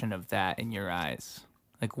version of that in your eyes?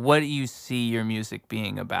 Like, what do you see your music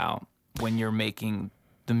being about when you're making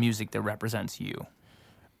the music that represents you?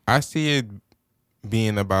 I see it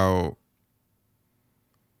being about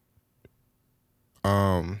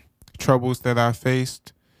troubles that I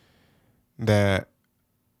faced that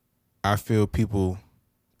I feel people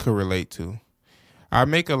could relate to. I've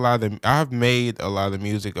made a lot of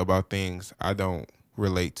music about things I don't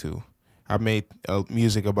relate to. I made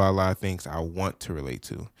music about a lot of things I want to relate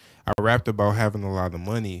to. I rapped about having a lot of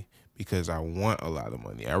money because I want a lot of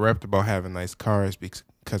money. I rapped about having nice cars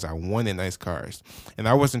because I wanted nice cars. And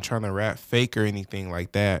I wasn't trying to rap fake or anything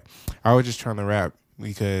like that. I was just trying to rap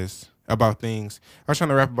about things. I was trying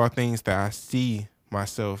to rap about things that I see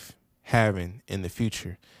myself having in the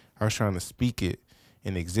future. I was trying to speak it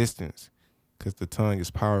in existence because the tongue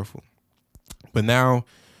is powerful. But now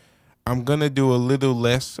I'm going to do a little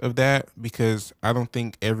less of that because I don't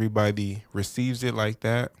think everybody receives it like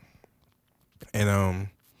that. And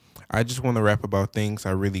I just want to rap about things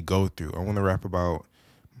I really go through. I want to rap about,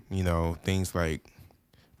 you know, things like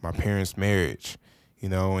my parents' marriage, you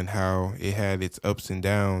know, and how it had its ups and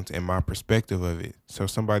downs and my perspective of it. So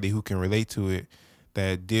somebody who can relate to it,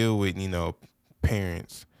 that deal with, you know,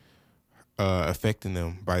 parents affecting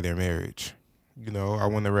them by their marriage. You know, I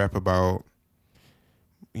want to rap about,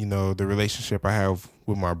 you know, the relationship I have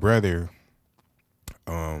with my brother.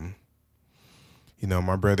 You know,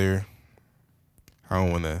 my brother, I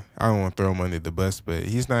don't want to throw him under the bus, but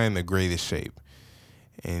he's not in the greatest shape.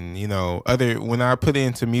 And, you know, when I put it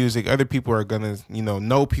into music, other people are going to, you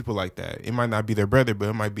know people like that. It might not be their brother, but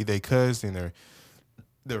it might be their cousin or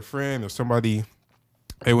their friend or somebody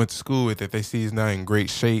they went to school with that they see is not in great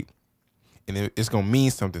shape. And it's going to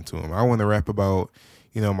mean something to them. I want to rap about,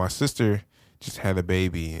 you know, my sister just had a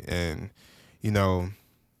baby. And, you know,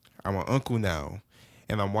 I'm an uncle now.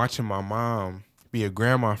 And I'm watching my mom be a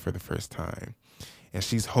grandma for the first time. And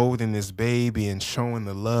she's holding this baby and showing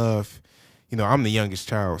the love. You know, I'm the youngest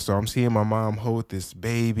child, so I'm seeing my mom hold this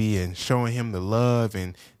baby and showing him the love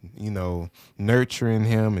and, you know, nurturing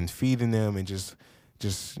him and feeding them and just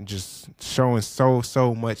showing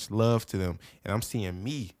so much love to them. And I'm seeing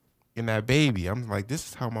me in that baby. I'm like, this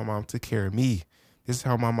is how my mom took care of me. This is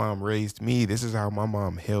how my mom raised me. This is how my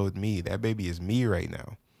mom held me. That baby is me right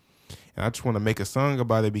now. And I just want to make a song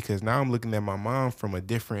about it because now I'm looking at my mom from a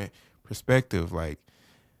different perspective. Like,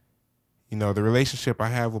 you know, the relationship I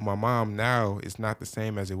have with my mom now is not the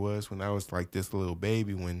same as it was when I was like this little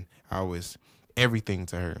baby, when I was everything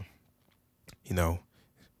to her, you know,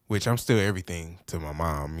 which I'm still everything to my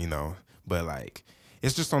mom, you know, but like,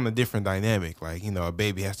 it's just on a different dynamic. Like, you know, a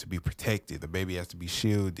baby has to be protected. A baby has to be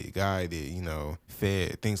shielded, guided, you know,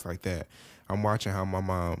 fed, things like that. I'm watching how my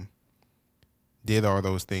mom did all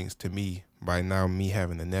those things to me by now me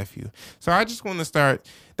having a nephew. So I just want to start.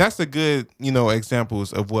 That's a good, you know,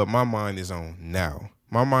 examples of what my mind is on now.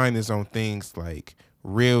 My mind is on things like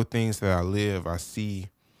real things that I live, I see,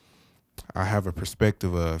 I have a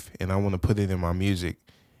perspective of, and I want to put it in my music.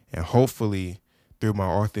 And hopefully through my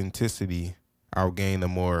authenticity, I'll gain a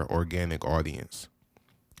more organic audience.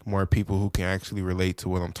 More people who can actually relate to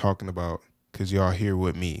what I'm talking about because y'all here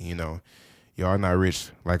with me, you know. Y'all not rich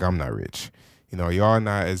like I'm not rich. You know, y'all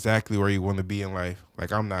not exactly where you want to be in life.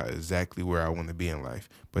 Like I'm not exactly where I want to be in life.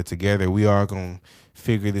 But together we all going to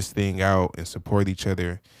figure this thing out and support each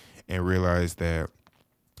other and realize that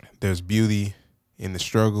there's beauty in the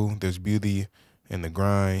struggle. There's beauty in the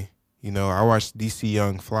grind. You know, I watched DC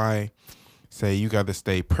Young Fly say you got to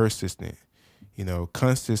stay persistent. You know,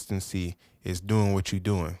 consistency is doing what you're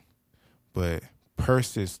doing. But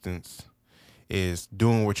persistence is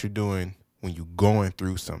doing what you're doing when you're going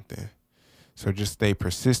through something. So just stay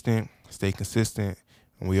persistent, stay consistent,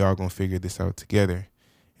 and we all going to figure this out together.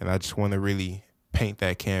 And I just want to really paint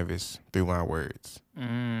that canvas through my words,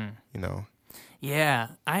 you know. Yeah,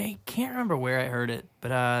 I can't remember where I heard it,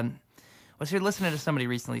 but I was here listening to somebody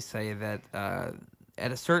recently say that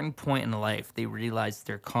at a certain point in life, they realize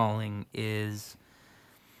their calling is,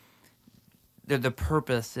 the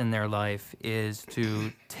purpose in their life is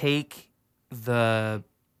to take the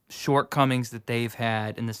shortcomings that they've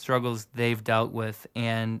had and the struggles they've dealt with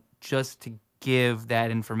and just to give that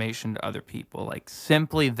information to other people. Like,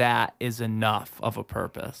 simply that is enough of a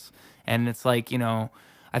purpose. And it's like, I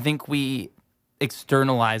think we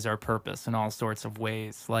externalize our purpose in all sorts of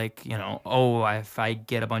ways. Like, if I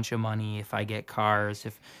get a bunch of money, if I get cars,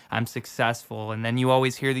 if I'm successful. And then you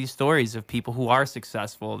always hear these stories of people who are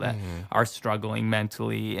successful that are struggling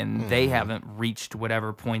mentally, and they haven't reached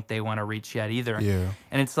whatever point they want to reach yet either. Yeah.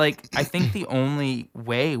 And it's like, I think the only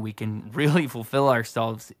way we can really fulfill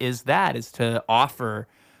ourselves is to offer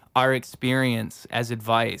our experience as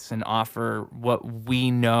advice and offer what we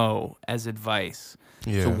know as advice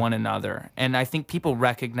to one another. And I think people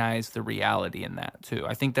recognize the reality in that too.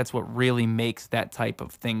 I think that's what really makes that type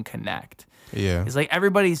of thing connect. Yeah. It's like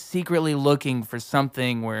everybody's secretly looking for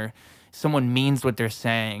something where someone means what they're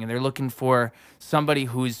saying, and they're looking for somebody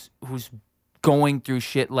who's going through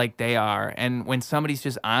shit like they are. And when somebody's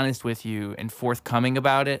just honest with you and forthcoming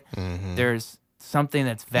about it, there's something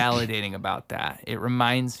that's validating about that. It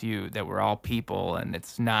reminds you that we're all people, and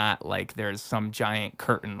it's not like there's some giant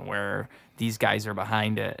curtain where these guys are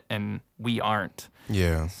behind it and we aren't.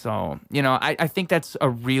 Yeah. So, I think that's a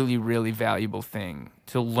really, really valuable thing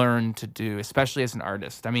to learn to do, especially as an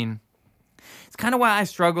artist. I mean, it's kind of why I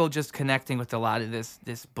struggle just connecting with a lot of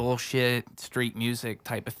this bullshit street music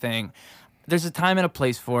type of thing. There's a time and a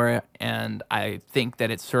place for it, and I think that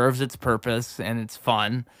it serves its purpose and it's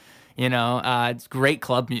fun. It's great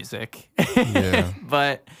club music. Yeah.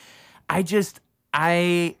 But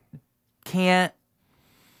I can't,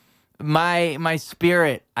 my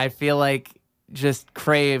spirit, I feel like, just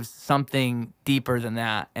craves something deeper than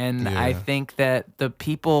that. And I think that the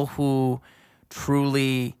people who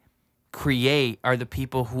truly create are the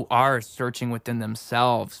people who are searching within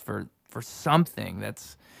themselves for something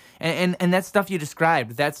that's, and that stuff you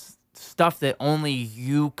described, that's stuff that only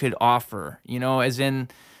you could offer, as in,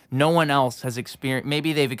 no one else has experienced.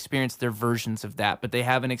 Maybe they've experienced their versions of that, but they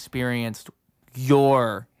haven't experienced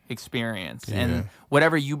your experience. Yeah. And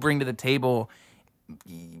whatever you bring to the table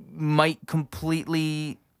might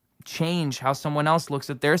completely change how someone else looks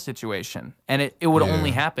at their situation. And it would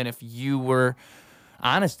only happen if you were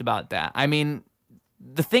honest about that. I mean,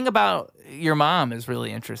 the thing about your mom is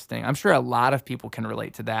really interesting. I'm sure a lot of people can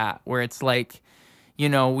relate to that, where it's like,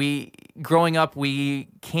 growing up, we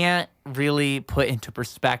can't really put into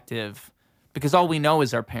perspective because all we know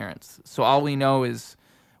is our parents. So all we know is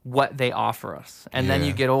what they offer us. And then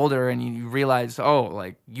you get older and you realize, oh,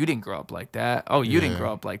 like, you didn't grow up like that. Oh, you didn't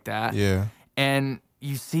grow up like that. Yeah. And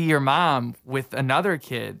you see your mom with another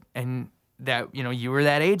kid, and that, you were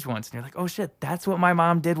that age once, and you're like, oh shit, that's what my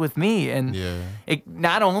mom did with me. And it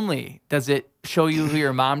not only does it show you who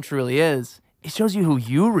your mom truly is, it shows you who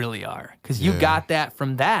you really are, because you got that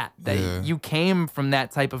from that you came from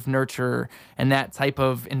that type of nurture and that type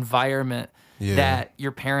of environment that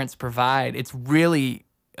your parents provide. It's really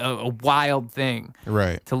a wild thing,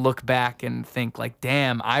 right, to look back and think like,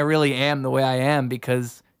 damn, I really am the way I am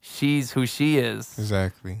because she's who she is.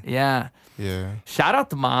 Exactly. Yeah. Yeah. Shout out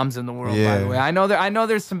to moms in the world, by the way. I know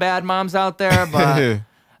there's some bad moms out there, but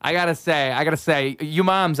I gotta say, you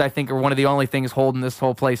moms, I think, are one of the only things holding this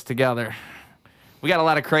whole place together. We got a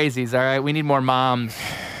lot of crazies, all right? We need more moms.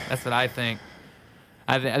 That's what I think.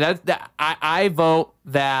 I vote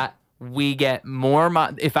that we get more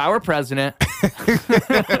moms. If I were president,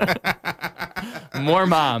 more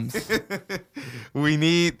moms. We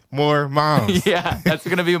need more moms. Yeah, that's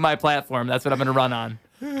going to be my platform. That's what I'm going to run on.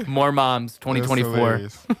 More moms, 2024.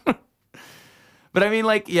 But I mean,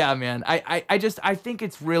 like, yeah, man. I think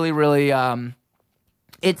it's really, really,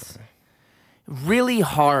 it's really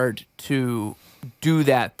hard to do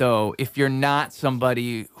that, though, if you're not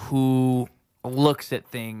somebody who looks at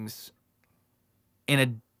things in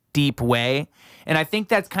a deep way. And I think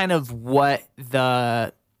that's kind of what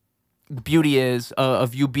the beauty is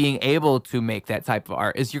of you being able to make that type of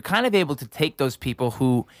art, is you're kind of able to take those people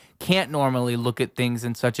who can't normally look at things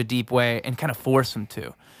in such a deep way and kind of force them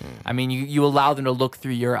to. I mean, you allow them to look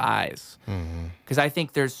through your eyes. Because I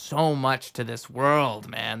think there's so much to this world,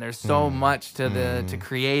 man. There's so much to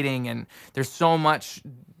creating, and there's so much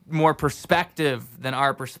more perspective than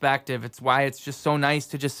our perspective. It's why it's just so nice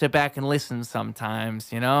to just sit back and listen sometimes,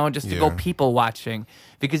 just to go people watching,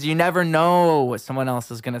 because you never know what someone else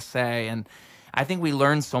is going to say. And I think we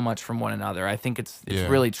learn so much from one another. I think it's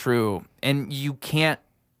really true. And you can't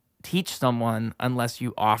teach someone unless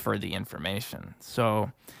you offer the information.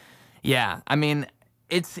 So, yeah, I mean,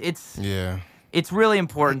 it's really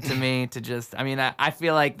important to me to just, I mean, I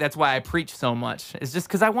feel like that's why I preach so much. It's just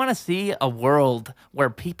because I want to see a world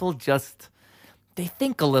where people just, they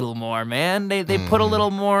think a little more, man. They put a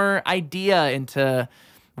little more idea into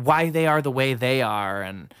why they are the way they are,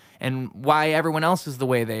 and and why everyone else is the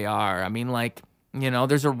way they are. I mean, like, you know,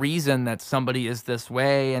 there's a reason that somebody is this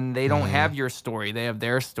way, and they don't have your story. They have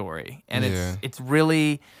their story. And it's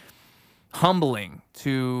really humbling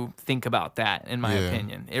to think about that, in my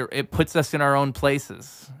opinion. It puts us in our own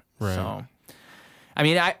places. Right. So, I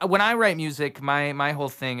mean, when I write music, my whole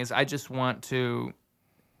thing is I just want to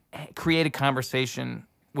create a conversation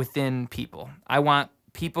within people. I want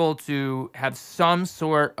people to have some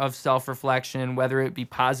sort of self-reflection, whether it be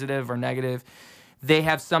positive or negative. They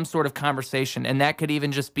have some sort of conversation, and that could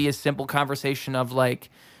even just be a simple conversation of like,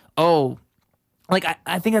 oh, like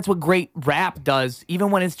I think that's what great rap does,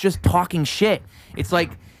 even when it's just talking shit. It's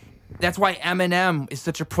like, that's why Eminem is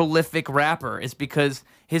such a prolific rapper, is because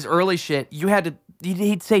his early shit,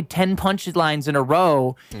 he'd say 10 punchlines in a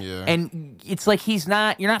row, and it's like you're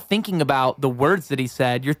not thinking about the words that he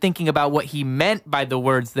said, you're thinking about what he meant by the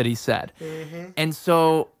words that he said. And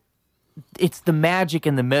so it's the magic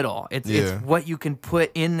in the middle. It's what you can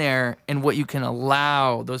put in there and what you can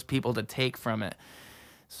allow those people to take from it.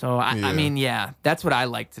 So I mean, that's what I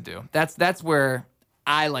like to do. That's where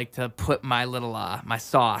I like to put my little my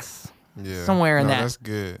sauce. Yeah. Somewhere in that. That's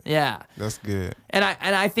good. Yeah. That's good. And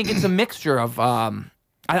I think it's a mixture of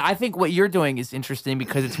I think what you're doing is interesting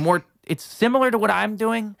because it's similar to what I'm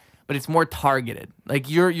doing, but it's more targeted. Like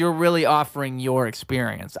you're really offering your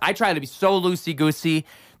experience. I try to be so loosey-goosey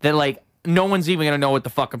that like no one's even gonna know what the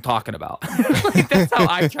fuck I'm talking about. Like, that's how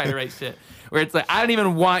I try to write shit. Where it's like I don't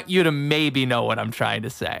even want you to maybe know what I'm trying to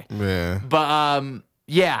say. Yeah. But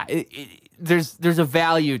there's a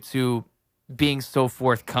value to being so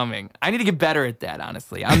forthcoming. I need to get better at that,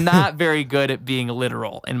 honestly. I'm not very good at being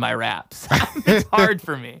literal in my raps. It's hard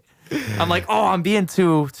for me. I'm like, oh, I'm being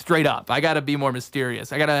too straight up. I got to be more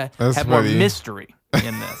mysterious. I got to have more mystery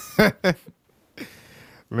in this.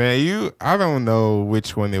 Man, I don't know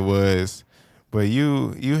which one it was, but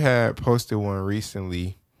you had posted one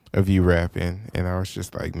recently of you rapping, and I was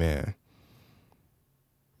just like, man,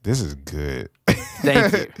 this is good.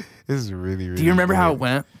 Thank you. This is really, really Do you remember good. how it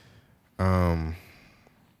went?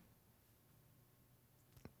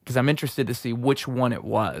 Because I'm interested to see which one it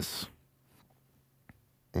was.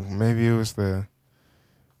 Maybe it was the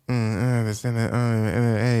that's in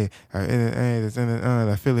the that's in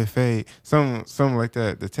the feel it fade, something like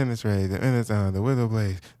that. The tennis ray, the willow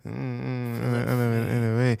blaze,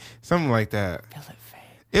 something like that. Feel it fade.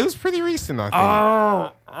 It was pretty recent, I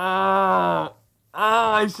think. Oh,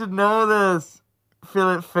 I should know this.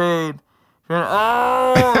 Feel it fade.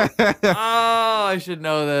 Oh, I should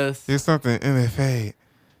know this. There's something in the fade.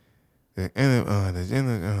 The in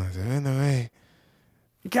the way.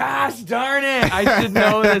 Gosh darn it! I should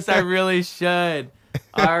know this. I really should.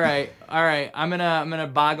 All right. I'm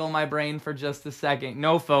gonna boggle my brain for just a second.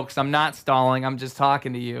 No, folks, I'm not stalling. I'm just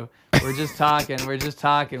talking to you. We're just talking.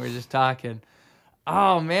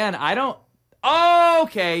 Oh man, I don't. Oh,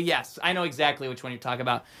 okay. Yes, I know exactly which one you're talking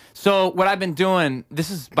about. So what I've been doing.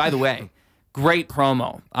 This is, by the way, great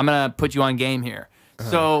promo. I'm gonna put you on game here.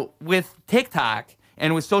 So with TikTok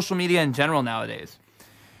and with social media in general nowadays,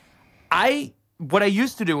 what I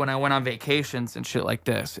used to do when I went on vacations and shit like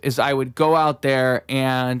this is I would go out there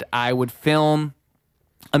and I would film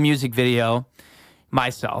a music video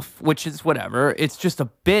myself, which is whatever. It's just a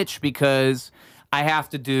bitch because I have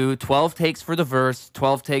to do 12 takes for the verse,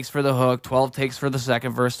 12 takes for the hook, 12 takes for the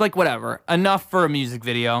second verse, like whatever. Enough for a music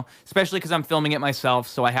video, especially because I'm filming it myself,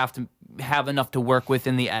 so I have to have enough to work with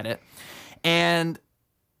in the edit. And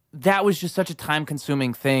that was just such a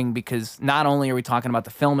time-consuming thing because not only are we talking about the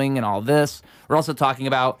filming and all this, we're also talking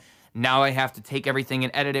about now I have to take everything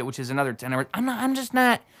and edit it, which is another 10 hours.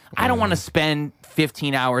 I don't want to spend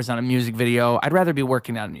 15 hours on a music video. I'd rather be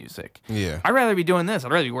working on music. Yeah. I'd rather be doing this.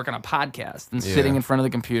 I'd rather be working on a podcast than sitting in front of the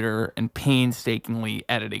computer and painstakingly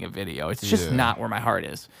editing a video. It's just not where my heart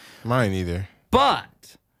is. Mine either.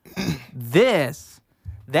 But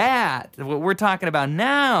what we're talking about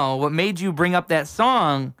now, what made you bring up that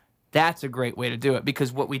song, that's a great way to do it.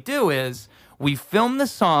 Because what we do is we film the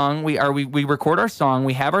song, we record our song,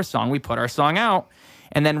 we have our song, we put our song out,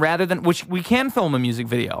 and then rather than, which we can film a music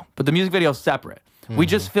video, but the music video is separate. We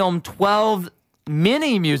just film 12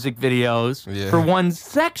 mini music videos for one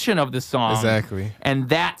section of the song. Exactly. And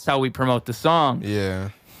that's how we promote the song.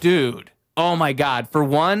 Yeah. Dude, oh my God. For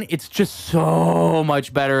one, it's just so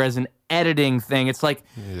much better as an editing thing. It's like,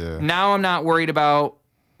 now I'm not worried about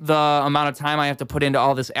the amount of time I have to put into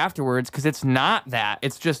all this afterwards because it's not that.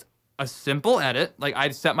 It's just a simple edit. Like I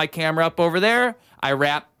set my camera up over there, I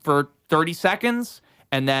rap for 30 seconds,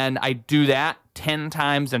 and then I do that 10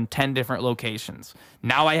 times in 10 different locations.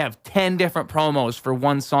 Now I have 10 different promos for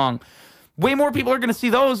one song. way more people are going to see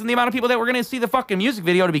those than the amount of people that were going to see the fucking music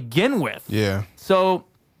video to begin with. Yeah. So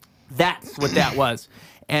that's what that was.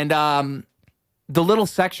 And the little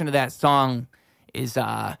section of that song is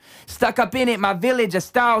stuck up in it, my village, a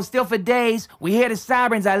stall, still for days. We hear the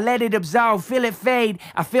sirens, I let it absolve, feel it fade.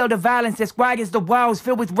 I feel the violence that squaggers the walls,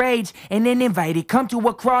 filled with rage. And then invited, come to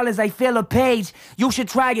a crawl as I fill a page. You should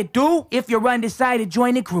try it, do. If you're undecided,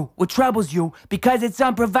 join the crew. What troubles you? Because it's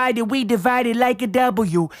unprovided, we divided like a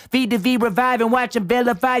W. V to V revive and watch them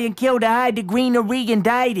vilify and kill to hide the greenery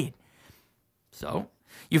indicted. So...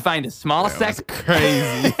 you find a small section.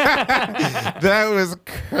 Crazy. That was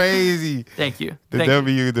crazy. Thank you. The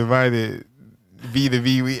W divided V to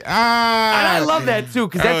V. And I love that too,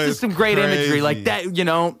 because that's just some great imagery. Like that, you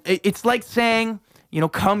know, it's like saying, you know,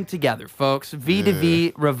 come together, folks. V to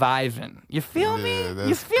V reviving. You feel me?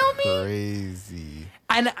 You feel me? Crazy.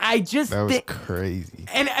 And I just that was crazy.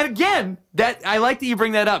 And again, that I like that you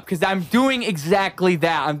bring that up, because I'm doing exactly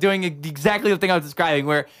that. I'm doing exactly the thing I was describing,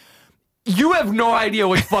 where you have no idea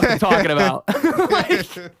what you're fucking talking about. Like,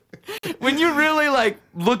 when you really like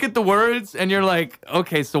look at the words and you're like,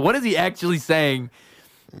 okay, so what is he actually saying?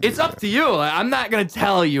 It's up to you. I'm not gonna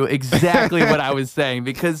tell you exactly what I was saying,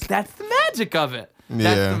 because that's the magic of it.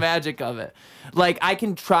 That's the magic of it. Like I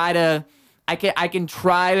can try to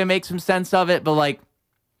make some sense of it, but like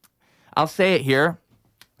I'll say it here.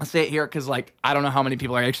 I'll say it here because like I don't know how many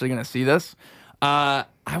people are actually gonna see this.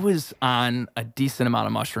 I was on a decent amount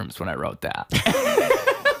of mushrooms when I wrote that.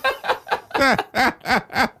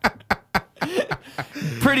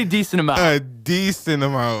 Pretty decent amount. A decent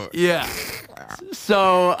amount. Yeah.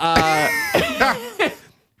 So,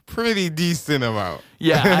 pretty decent amount.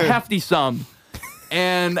 Yeah, a hefty sum.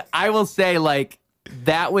 And I will say, like,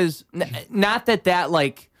 that was, not that,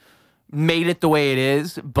 like, made it the way it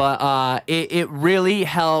is, but it really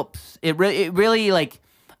helps. It really, like,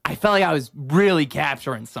 I felt like I was really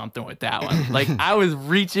capturing something with that one. Like, I was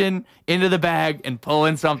reaching into the bag and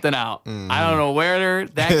pulling something out. I don't know where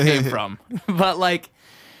that came from. But, like,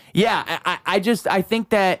 yeah, I think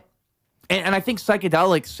that, and I think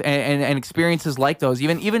psychedelics and experiences like those,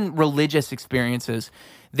 even religious experiences,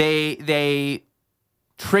 they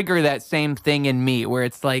trigger that same thing in me, where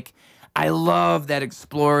it's like, I love that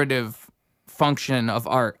explorative function of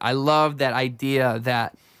art. I love that idea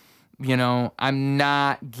that, you know, I'm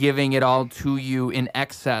not giving it all to you in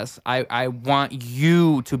excess. I want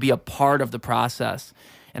you to be a part of the process.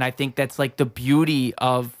 And I think that's like the beauty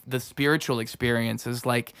of the spiritual experience, is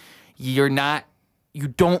like you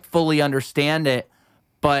don't fully understand it,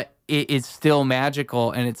 but it is still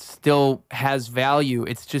magical and it still has value.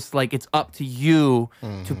 It's just like, it's up to you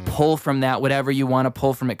to pull from that whatever you want to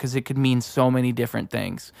pull from it, because it could mean so many different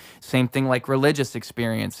things. Same thing like religious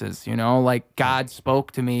experiences, you know, like God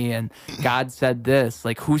spoke to me and God said this.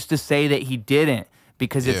 Like, who's to say that he didn't?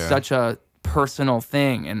 Because it's such a personal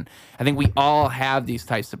thing. And I think we all have these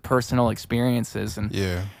types of personal experiences. And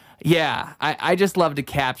I just love to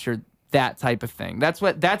capture that type of thing. That's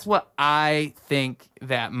what I think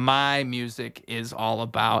that my music is all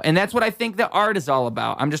about, and that's what I think the art is all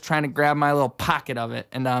about. I'm just trying to grab my little pocket of it,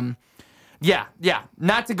 and not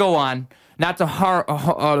to go on, not to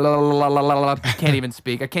can't even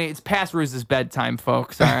speak. I can't. It's past Ruse's bedtime,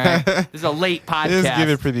 folks. All right, this is a late podcast. It's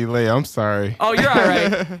getting pretty late. I'm sorry. Oh, you're all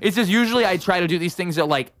right. It's just usually I try to do these things at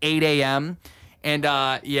like 8 a.m. and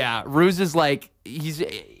Ruse is like he's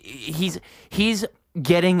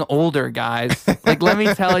getting older, guys. Like, let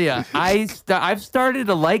me tell you, I've started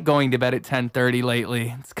to like going to bed at 10:30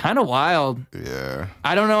 lately. It's kind of wild. Yeah.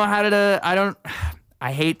 I don't know how to.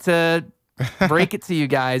 I hate to break it to you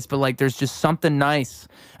guys, but like, there's just something nice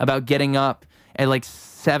about getting up at like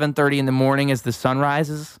 7:30 in the morning as the sun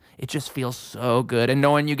rises. It just feels so good, and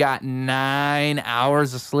knowing you got 9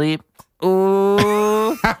 hours of sleep.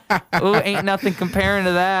 Ooh, ain't nothing comparing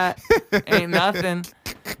to that. Ain't nothing.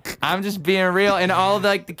 I'm just being real, and all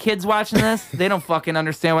the kids watching this, they don't fucking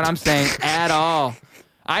understand what I'm saying at all.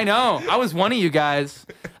 I know. I was one of you guys.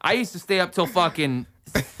 I used to stay up till fucking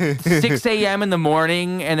 6 a.m. in the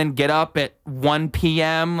morning and then get up at 1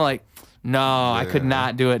 p.m. Like, no, I could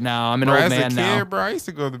not do it now. I'm an old man now. As a kid, bro, I used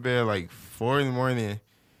to go to bed like 4 in the morning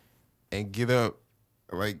and get up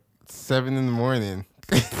like 7 in the morning.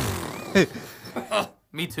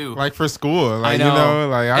 Me too. Like for school. Like, I know. You know,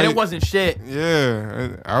 like and it wasn't shit.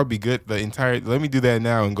 Yeah. I'll be good the entire. Let me do that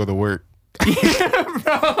now and go to work. Yeah,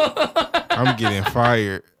 bro. I'm getting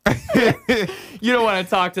fired. You don't want to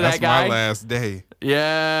talk to that guy. That's my last day.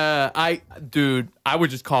 Yeah. I would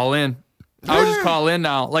just call in. I would just call in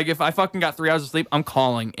now. Like, if I fucking got 3 hours of sleep, I'm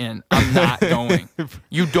calling in. I'm not going.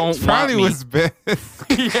 You don't want me. Probably was best.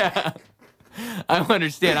 Yeah. I don't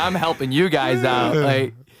understand. I'm helping you guys out.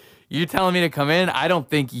 Like, you telling me to come in? I don't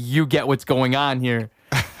think you get what's going on here.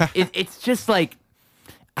 It's just like,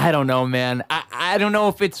 I don't know, man. I don't know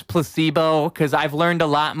if it's placebo, because I've learned a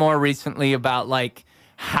lot more recently about, like,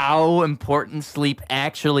 how important sleep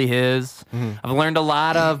actually is. I've learned a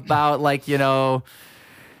lot about, like, you know,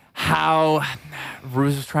 how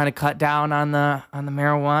Ruse was trying to cut down on the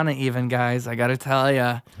marijuana even, guys. I got to tell you.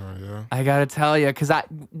 Oh, yeah? I got to tell you, because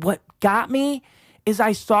what got me is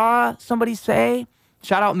I saw somebody say,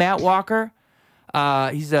 shout out Matt Walker.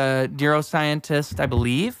 He's a neuroscientist, I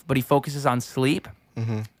believe, but he focuses on sleep.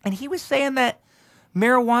 And he was saying that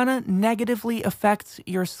marijuana negatively affects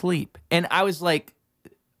your sleep. And I was like,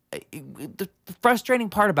 the frustrating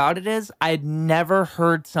part about it is I had never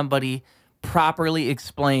heard somebody properly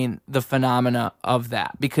explain the phenomena of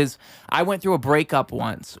that, because I went through a breakup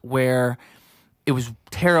once where it was a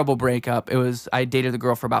terrible breakup. I dated the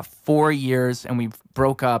girl for about 4 years and we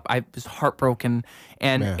broke up. I was heartbroken.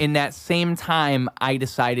 And in that same time, I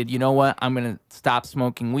decided, you know what? I'm going to stop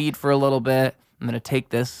smoking weed for a little bit. I'm going to take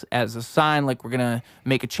this as a sign, like we're going to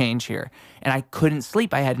make a change here. And I couldn't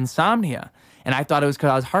sleep. I had insomnia. And I thought it was because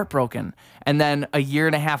I was heartbroken. And then a year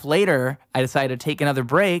and a half later, I decided to take another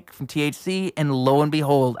break from THC, and lo and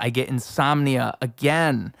behold, I get insomnia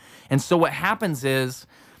again. And so what happens is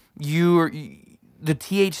the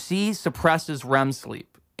THC suppresses REM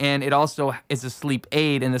sleep, and it also is a sleep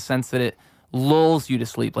aid in the sense that it lulls you to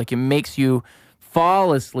sleep. Like, it makes you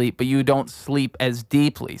fall asleep, but you don't sleep as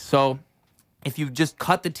deeply. So if you just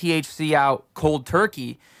cut the THC out cold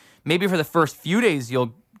turkey, maybe for the first few days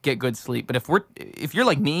you'll get good sleep. But if you're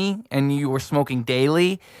like me and you were smoking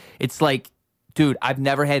daily, it's like, dude, I've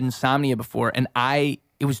never had insomnia before, and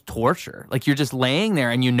it was torture. Like, you're just laying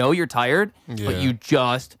there and you know you're tired, but you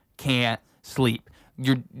just can't sleep.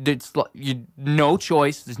 You no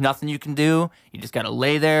choice. There's nothing you can do. You just gotta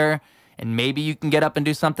lay there, and maybe you can get up and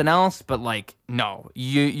do something else. But like, no,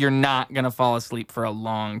 you're not gonna fall asleep for a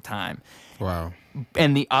long time. Wow.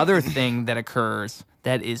 And the other thing that occurs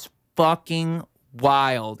that is fucking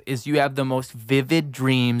wild is you have the most vivid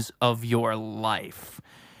dreams of your life.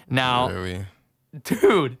 Now, really?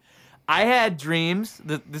 Dude, I had dreams.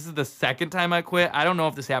 This is the second time I quit. I don't know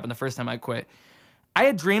if this happened the first time I quit. I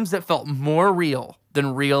had dreams that felt more real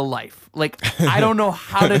than real life. Like, I don't know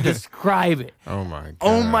how to describe it. Oh my god.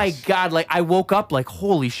 Oh my god. Like, I woke up like,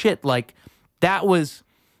 holy shit. Like,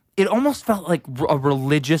 it almost felt like a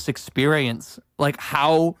religious experience. Like,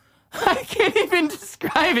 how, I can't even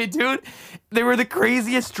describe it, dude. They were the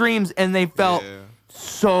craziest dreams, and they felt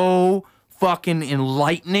so fucking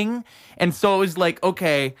enlightening. And so it was like,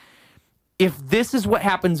 okay, if this is what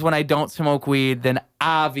happens when I don't smoke weed, then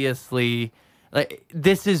obviously, like,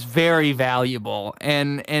 this is very valuable.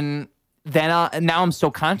 And then now I'm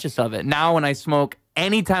so conscious of it. Now when I smoke,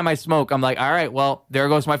 anytime I smoke, I'm like, all right, well, there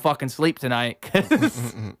goes my fucking sleep tonight.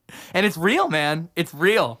 And it's real, man. It's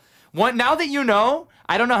real. Now that you know,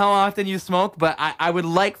 I don't know how often you smoke, but I would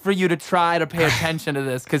like for you to try to pay attention to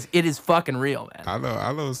this, because it is fucking real, man.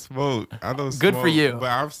 I don't smoke. Good for you.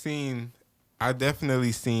 But I've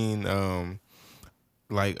definitely seen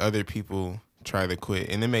like other people try to quit,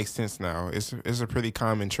 and it makes sense now. It's a pretty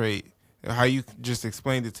common trait. How you just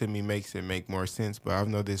explained it to me makes it make more sense. But I've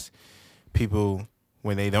noticed people,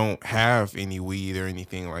 when they don't have any weed or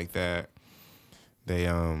anything like that, they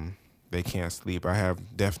can't sleep. I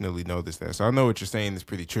have definitely noticed that. So I know what you're saying is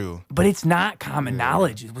pretty true. But it's not common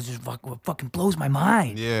knowledge. It was just what fucking blows my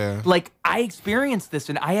mind. Yeah. Like, I experienced this,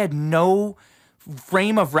 and I had no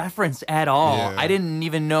frame of reference at all. Yeah. I didn't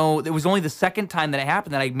even know. It was only the second time that it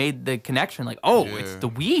happened that I made the connection. Like, oh, it's the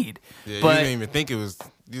weed. Yeah, but you didn't even think it was.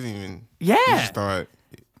 You didn't even. Yeah. You just thought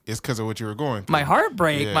it's because of what you were going through. My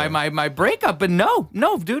heartbreak, my breakup. But no,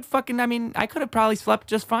 dude, fucking, I mean, I could have probably slept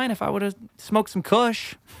just fine if I would have smoked some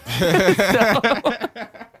Kush. But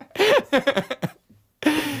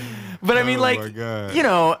I mean, like, you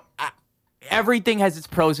know, everything has its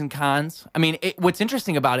pros and cons. I mean, what's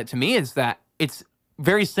interesting about it to me is that it's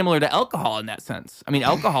very similar to alcohol in that sense. I mean,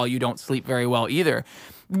 alcohol, you don't sleep very well either.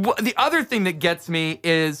 The other thing that gets me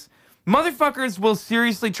is motherfuckers will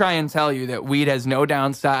seriously try and tell you that weed has no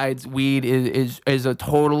downsides. Weed is a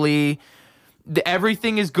totally...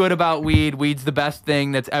 Everything is good about weed. Weed's the best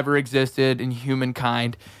thing that's ever existed in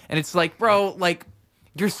humankind. And it's like, bro, like,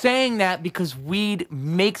 you're saying that because weed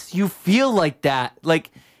makes you feel like that.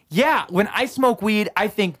 Like, yeah, when I smoke weed, I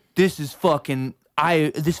think this is fucking...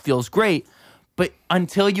 this feels great. But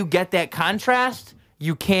until you get that contrast,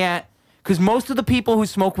 you can't... Because most of the people who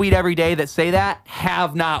smoke weed every day that say that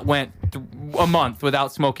have not went a month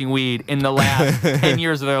without smoking weed in the last 10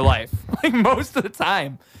 years of their life. Like, most of the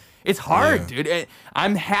time. It's hard, dude.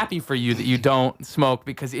 I'm happy for you that you don't smoke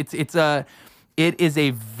because it is a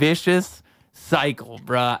vicious cycle,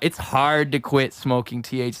 bruh. It's hard to quit smoking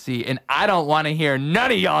THC, and I don't want to hear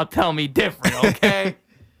none of y'all tell me different, okay?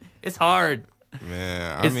 It's hard.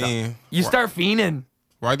 Man, I mean... You start fiending.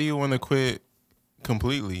 Why do you want to quit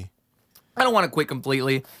completely? I don't want to quit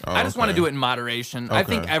completely. Oh, I just want to okay. do it in moderation. Okay. I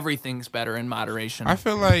think everything's better in moderation. I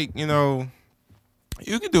feel like, you know,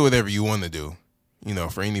 you can do whatever you want to do, you know,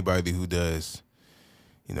 for anybody who does,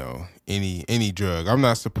 you know, any drug. I'm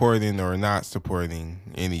not supporting or not supporting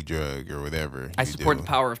any drug or whatever. I support the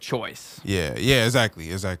power of choice. Yeah, exactly.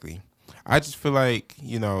 I just feel like,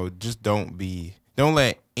 you know, just don't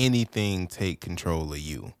let anything take control of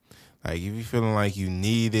you. Like, if you're feeling like you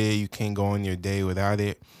need it, you can't go on your day without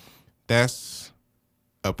it, that's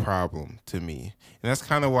a problem to me. And that's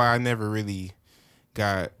kind of why I never really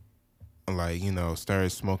got, like, you know, started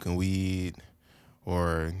smoking weed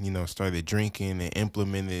or, you know, started drinking and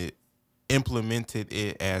implemented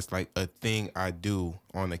it as, like, a thing I do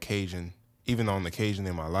on occasion, even on occasion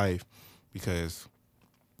in my life. Because,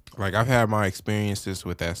 like, I've had my experiences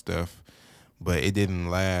with that stuff, but it didn't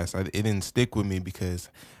last. It didn't stick with me because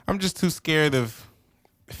I'm just too scared of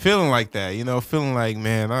feeling like that, you know, feeling like,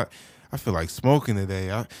 man, I feel like smoking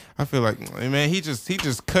today. I feel like, man, he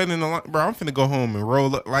just cutting the line. Bro, I'm finna go home and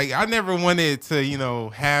roll up. Like, I never wanted to, you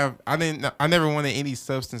know, I never wanted any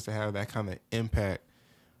substance to have that kind of impact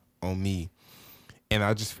on me. And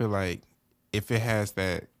I just feel like if it has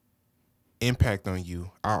that impact on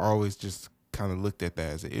you, I always just kind of looked at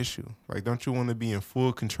that as an issue. Like, don't you want to be in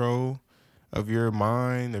full control of your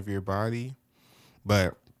mind, of your body?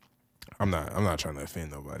 But I'm not trying to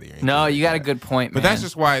offend nobody or anything. No, you got a good point, man. But that's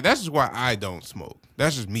just why I don't smoke.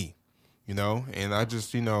 That's just me, you know? And I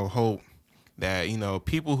just, you know, hope that, you know,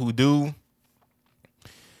 people who do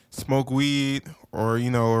smoke weed or,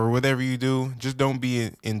 you know, or whatever you do, just don't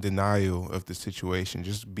be in denial of the situation.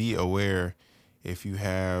 Just be aware if you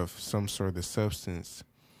have some sort of substance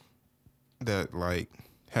that, like,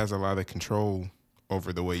 has a lot of control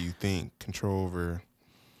over the way you think, control over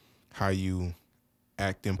how you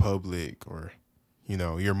act in public, or, you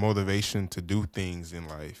know, your motivation to do things in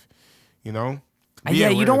life, you know? Yeah,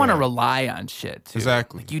 you don't want to rely on shit, too.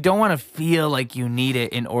 Exactly. Like, you don't want to feel like you need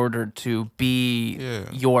it in order to be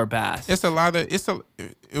your best. If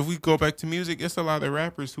we go back to music, it's a lot of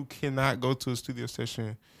rappers who cannot go to a studio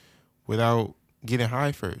session without getting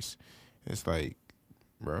high first. It's like,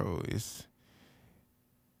 bro,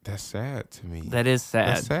 that's sad to me. That is sad.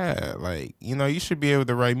 That's sad. Like, you know, you should be able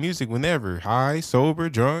to write music whenever. High, sober,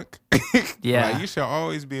 drunk. Yeah. Like, you should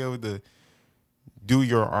always be able to do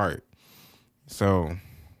your art. So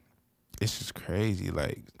it's just crazy.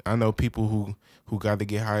 Like, I know people who got to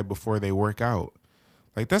get high before they work out.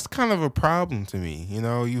 Like, that's kind of a problem to me. You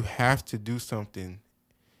know, you have to do something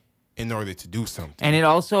in order to do something. And it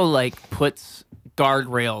also, like, puts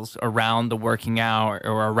guardrails around the working out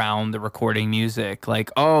or around the recording music. Like,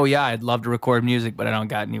 oh, yeah, I'd love to record music, but I don't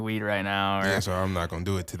got any weed right now. Or... Yeah, so I'm not going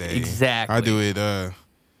to do it today. Exactly. I do it,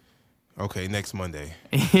 okay, next Monday.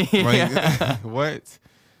 Yeah. What?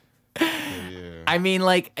 Yeah. I mean,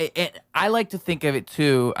 like, I like to think of it,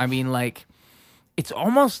 too. I mean, like, it's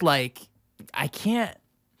almost like I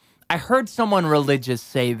heard someone religious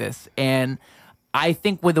say this, and I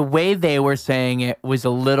think with the way they were saying it was a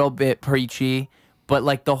little bit preachy, but,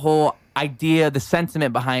 like, the whole idea, the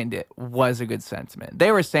sentiment behind it was a good sentiment.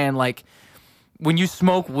 They were saying, like, when you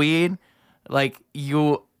smoke weed, like,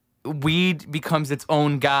 weed becomes its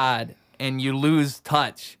own God, and you lose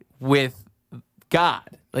touch with God.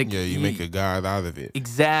 Like, yeah, you make a God out of it.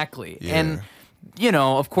 Exactly. Yeah. And, you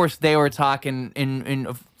know, of course, they were talking in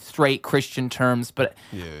straight Christian terms, but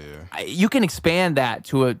you can expand that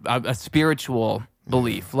to a spiritual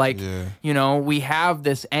belief. Like, you know, we have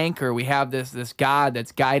this anchor, we have this God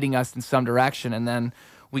that's guiding us in some direction, and then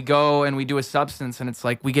we go and we do a substance, and it's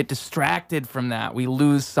like we get distracted from that. We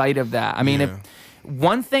lose sight of that. I mean,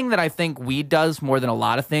 one thing that I think weed does more than a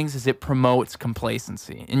lot of things is it promotes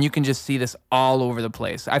complacency. And you can just see this all over the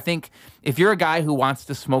place. I think if you're a guy who wants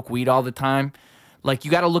to smoke weed all the time, like,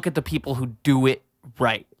 you got to look at the people who do it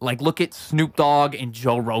right. Like, look at Snoop Dogg and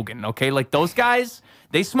Joe Rogan, okay? Like, those guys,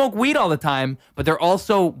 they smoke weed all the time, but they're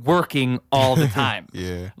also working all the time.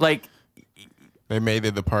 Like, they made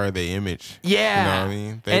it a part of their image. Yeah. You know what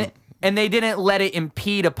I mean? And they didn't let it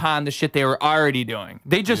impede upon the shit they were already doing.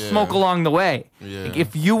 They just smoke along the way. Like,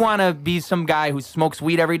 if you want to be some guy who smokes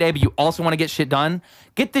weed every day, but you also want to get shit done,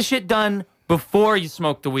 get the shit done before you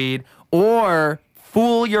smoke the weed, or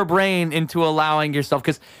fool your brain into allowing yourself.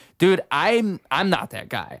 Because Dude, I'm not that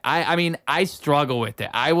guy. I mean, I struggle with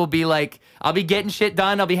it. I will be like, I'll be getting shit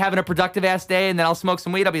done. I'll be having a productive ass day, and then I'll smoke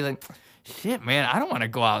some weed. I'll be like, shit, man, I don't want to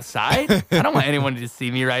go outside. I don't want anyone to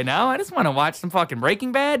see me right now. I just want to watch some fucking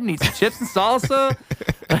Breaking Bad and eat some chips and salsa.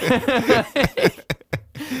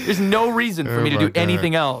 There's no reason for me to do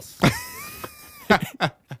anything else.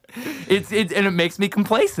 And it makes me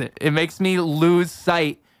complacent. It makes me lose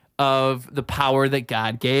sight of the power that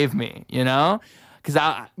God gave me, you know?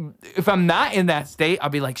 Because if I'm not in that state,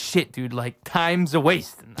 I'll be like, shit, dude, like, time's a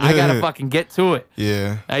waste. I got to fucking get to it.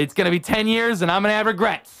 Yeah. It's going to be 10 years, and I'm going to have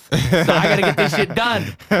regrets. So I got to get this shit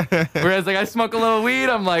done. Whereas, like, I smoke a little weed,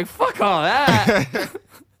 I'm like, fuck all that.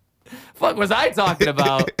 Fuck was I talking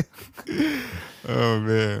about? Oh,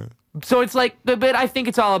 man. So it's like, but I think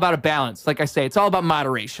it's all about a balance. Like I say, it's all about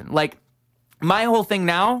moderation. Like, my whole thing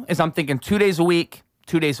now is I'm thinking 2 days a week,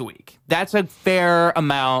 2 days a week. That's a fair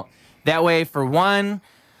amount. That way, for one,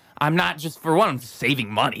 I'm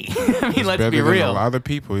saving money. I mean, let's be real. A lot of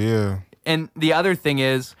people, yeah. And the other thing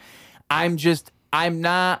is, I'm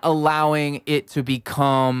not allowing it to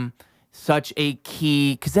become such a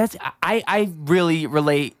key, because I really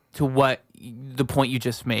relate to what the point you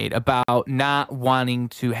just made about not wanting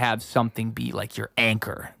to have something be like your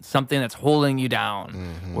anchor, something that's holding you down,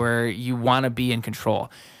 where you want to be in control.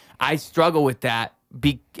 I struggle with that,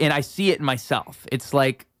 and I see it in myself. It's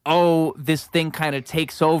like, oh, this thing kind of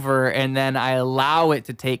takes over, and then I allow it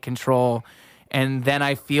to take control, and then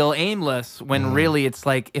I feel aimless, when really it's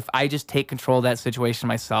like, if I just take control of that situation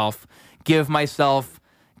myself, give myself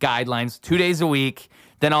guidelines 2 days a week,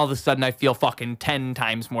 then all of a sudden I feel fucking 10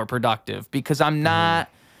 times more productive, because I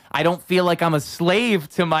don't feel like I'm a slave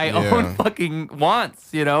to my own fucking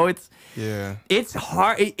wants, you know? It's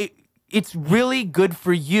hard. It's really good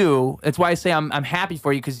for you. That's why I say I'm happy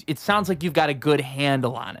for you, because it sounds like you've got a good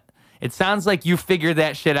handle on it. It sounds like you figured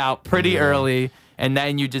that shit out pretty early, and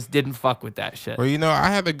then you just didn't fuck with that shit. Well, you know, I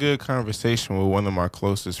had a good conversation with one of my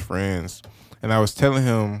closest friends, and I was telling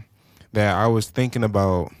him that I was thinking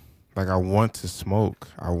about, like, I want to smoke.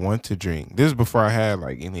 I want to drink. This is before I had,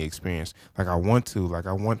 like, any experience. Like, I want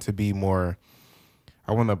to be more...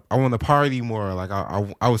 I want to party more. Like,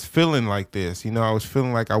 I was feeling like this, you know. I was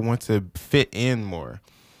feeling like I want to fit in more.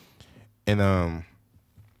 And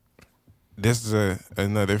this is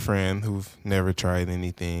another friend who's never tried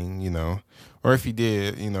anything, you know, or if he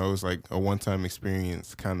did, you know, it was like a one-time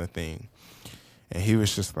experience kind of thing. And he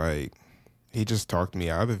was just like, he just talked me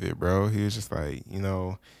out of it, bro. He was just like, you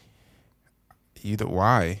know,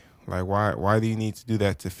 why? Like, why do you need to do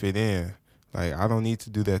that to fit in? Like, I don't need to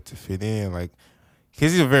do that to fit in. Like,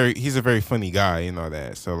 because he's a very funny guy and all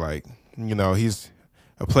that. So, like, you know, he's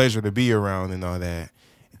a pleasure to be around and all that.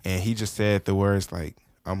 And he just said the words, like,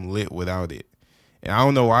 I'm lit without it. And I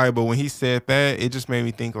don't know why, but when he said that, it just made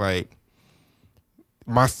me think, like,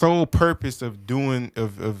 my sole purpose of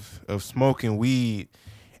of smoking weed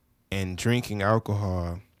and drinking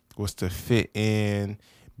alcohol was to fit in,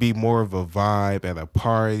 be more of a vibe at a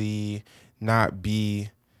party, not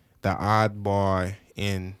be the oddball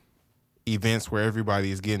in events where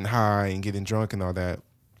everybody is getting high and getting drunk and all that,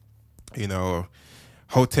 you know,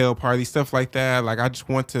 hotel party, stuff like that. Like, I just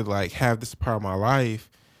want to, like, have this part of my life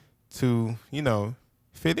to, you know,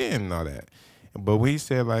 fit in and all that. But when he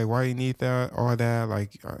said, like, why you need that, all that,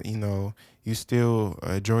 like, you know, you still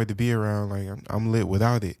enjoy to be around, like, I'm lit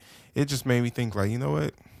without it. It just made me think, like, you know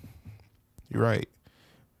what? You're right.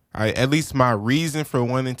 At least my reason for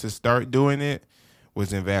wanting to start doing it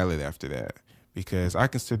was invalid after that, because I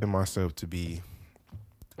consider myself to be,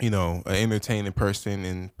 you know, an entertaining person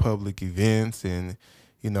in public events and,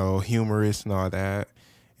 you know, humorous and all that.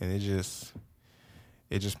 And it just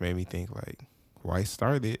made me think, like, why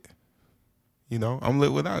start it? You know, I'm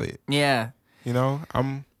lit without it. Yeah. You know,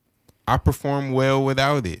 I perform well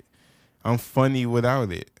without it. I'm funny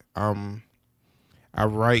without it. I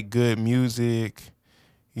write good music,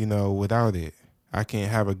 you know, without it. I can't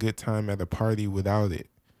have a good time at a party without it.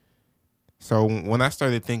 So when I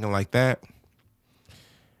started thinking like that,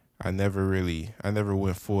 I never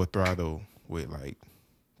went full throttle with, like,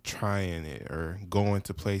 trying it or going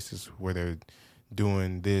to places where they're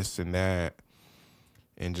doing this and that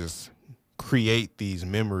and just create these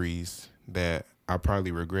memories that I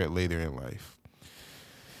probably regret later in life.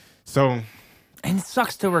 So, and it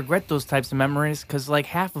sucks to regret those types of memories, because, like,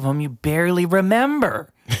 half of them you barely remember.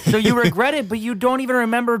 So you regret it, but you don't even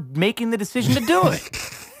remember making the decision to do it.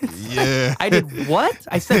 Yeah. I did what?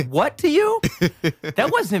 I said what to you? That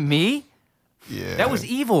wasn't me. Yeah. That was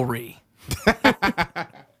evilry.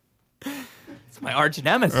 It's my arch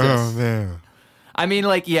nemesis. Oh, man. I mean,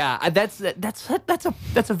 like, yeah, that's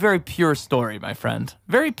a very pure story, my friend.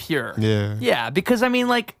 Very pure. Yeah. Yeah, because I mean,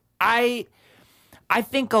 like, I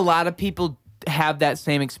think a lot of people have that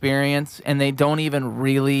same experience, and they're not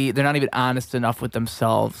even honest enough with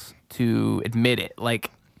themselves to admit it.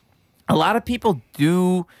 Like, a lot of people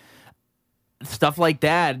do stuff like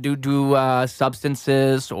that, do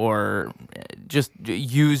substances or just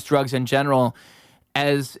use drugs in general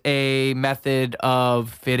as a method of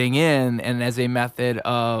fitting in and as a method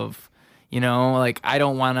of, like, I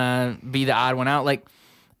don't want to be the odd one out. Like,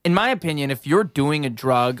 in my opinion, if you're doing a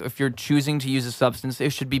drug, if you're choosing to use a substance,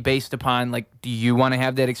 it should be based upon, like, do you want to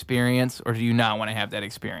have that experience or do you not want to have that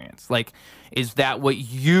experience? Like, is that what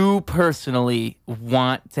you personally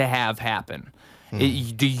want to have happen?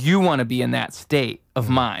 Do you want to be in that state of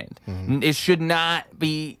mind? It should not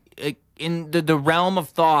be in the realm of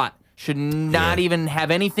thought, should not even have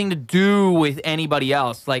anything to do with anybody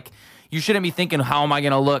else. Like, you shouldn't be thinking, how am I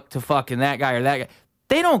going to look to fucking that guy or that guy?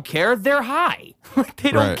 They don't care. They're high.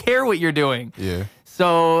 They don't care what you're doing. Yeah.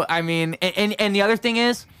 So, I mean, and the other thing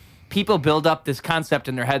is, people build up this concept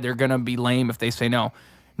in their head they're going to be lame if they say no.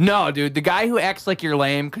 No, dude, the guy who acts like you're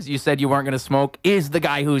lame because you said you weren't going to smoke is the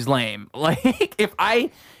guy who's lame. Like, if I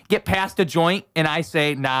get past a joint and I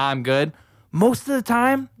say, nah, I'm good, most of the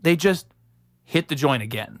time, they just hit the joint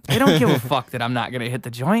again. They don't give a fuck that I'm not going to hit the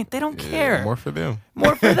joint. They don't care. More for them.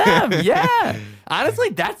 More for them, yeah. Honestly,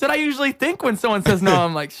 that's what I usually think when someone says no.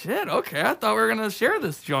 I'm like, shit, okay, I thought we were going to share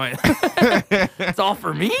this joint. It's all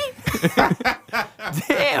for me?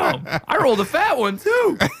 Damn, I rolled a fat one,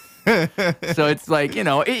 too. So it's like,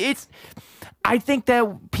 I think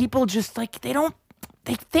that people just, like,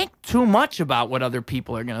 they think too much about what other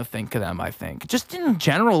people are going to think of them, I think. Just in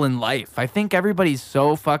general in life. I think everybody's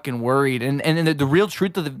so fucking worried. And the real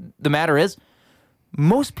truth of the matter is,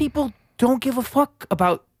 most people don't give a fuck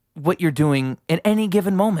about what you're doing at any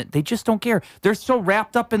given moment. They just don't care. They're so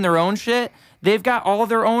wrapped up in their own shit. They've got all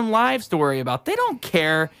their own lives to worry about. They don't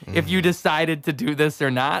care if you decided to do this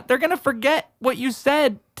or not. They're going to forget what you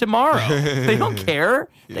said tomorrow. They don't care.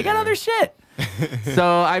 They got other shit. So,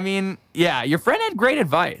 I mean, yeah, your friend had great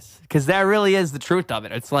advice because that really is the truth of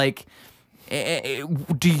it. It's like,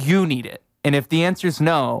 do you need it? And if the answer is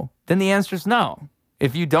no, then the answer is no.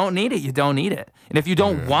 If you don't need it, you don't need it. And if you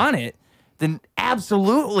don't want it, then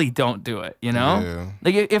absolutely don't do it, Yeah.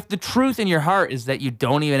 Like, if the truth in your heart is that you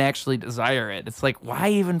don't even actually desire it, it's like, why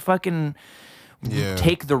even fucking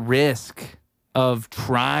take the risk of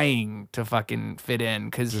trying to fucking fit in?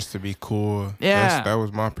 Because just to be cool. Yeah. That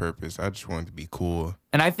was my purpose. I just wanted to be cool.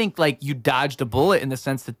 And I think, like, you dodged a bullet in the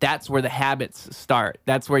sense that that's where the habits start.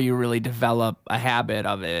 That's where you really develop a habit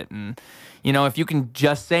of it. And, if you can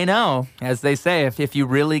just say no, as they say, if you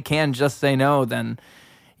really can just say no, then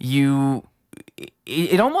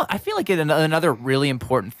it almost, I feel like another really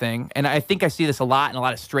important thing, and I think I see this a lot in a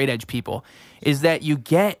lot of straight edge people, is that you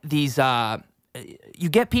get these, you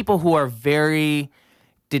get people who are very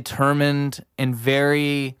determined and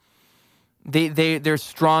very, they're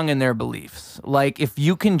strong in their beliefs. Like, if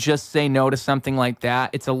you can just say no to something like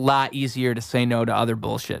that, it's a lot easier to say no to other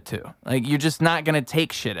bullshit too. Like, you're just not gonna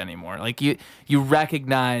take shit anymore. Like, you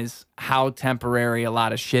recognize how temporary a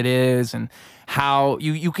lot of shit is, and how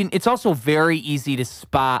you can, it's also very easy to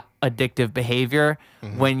spot addictive behavior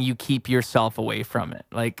when you keep yourself away from it.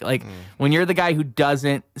 Like when you're the guy who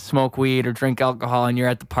doesn't smoke weed or drink alcohol and you're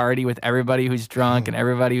at the party with everybody who's drunk and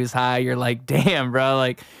everybody who's high, you're like, damn, bro,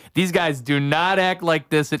 like, these guys do not act like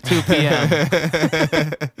this at 2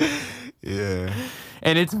 p.m. Yeah.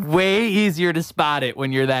 And it's way easier to spot it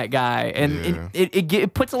when you're that guy. And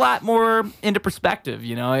it puts a lot more into perspective,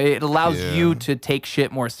 It allows you to take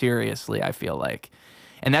shit more seriously, I feel like.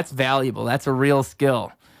 And that's valuable. That's a real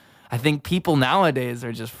skill. I think people nowadays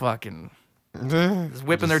are just fucking just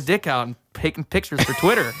whipping their dick out and taking pictures for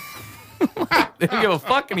Twitter. They don't give a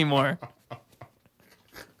fuck anymore.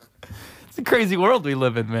 It's a crazy world we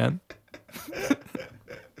live in, man.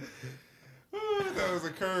 That was a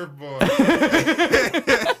curveball.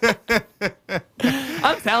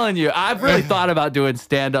 I'm telling you, I've really thought about doing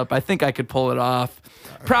stand-up. I think I could pull it off.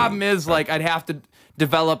 Problem is, like, I'd have to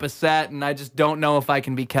develop a set, and I just don't know if I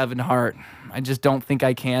can be Kevin Hart. I just don't think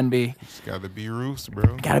I can be. It's gotta be Ruse,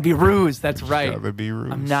 bro. Gotta be Ruse, that's right. Gotta be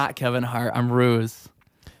Ruse. I'm not Kevin Hart, I'm Ruse.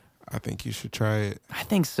 I think you should try it. I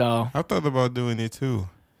think so. I thought about doing it too.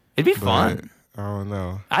 It'd be fun. I don't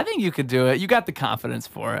know. I think you could do it. You got the confidence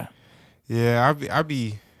for it. Yeah,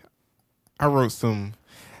 I wrote some.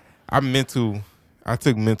 I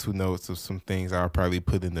took mental notes of some things I'll probably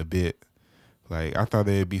put in the bit. Like, I thought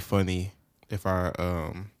it'd be funny if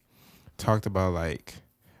I talked about, like,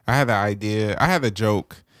 I had an idea. I had a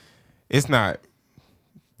joke. It's not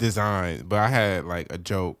designed, but I had like a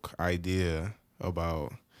joke idea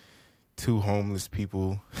about two homeless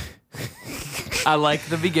people. I like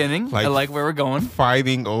the beginning. I like where we're going.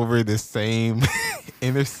 Fighting over the same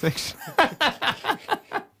intersection.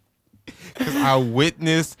 Because I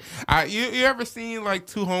witnessed. You ever seen like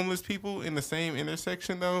two homeless people in the same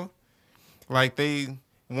intersection though? Like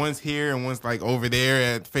one's here and one's like over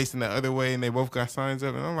there facing the other way, and they both got signs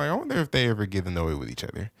up. And I'm like, I wonder if they ever get annoyed with each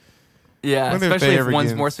other. Yeah, especially if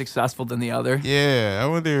one's more successful than the other. Yeah, I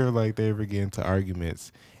wonder if like they ever get into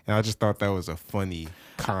arguments. And I just thought that was a funny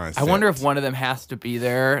concept. I wonder if one of them has to be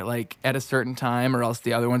there like at a certain time, or else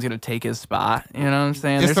the other one's gonna take his spot. You know what I'm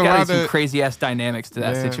saying? There's gotta be some crazy ass dynamics to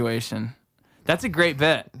that situation. That's a great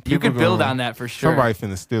bit. You could build on that for sure. Somebody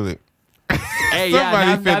finna steal it. Hey,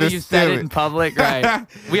 yeah, now that you've said it in public, right?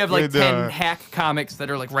 We have like 10 hack comics that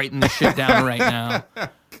are like writing this shit down right now.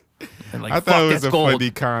 Like, I thought it was a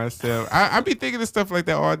funny concept. I be thinking of stuff like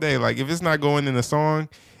that all day. Like if it's not going in a song,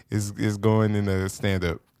 it's going in a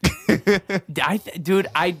stand-up. Dude,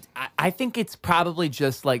 I think it's probably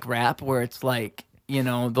just like rap, where it's like, you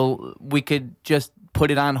know, we could just put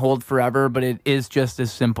it on hold forever, but it is just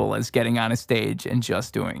as simple as getting on a stage and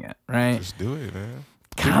just doing it, right? Just do it, man.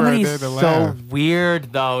 Comedy is so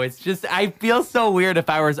weird, though. It's just, I feel so weird if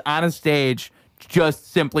I was on a stage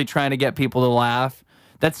just simply trying to get people to laugh.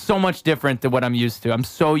 That's so much different than what I'm used to.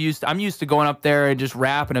 I'm used to going up there and just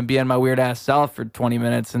rapping and being my weird ass self for 20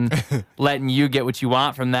 minutes and letting you get what you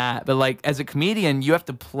want from that. But like as a comedian, you have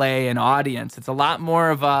to play an audience. It's a lot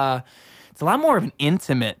more of an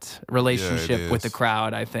intimate relationship with the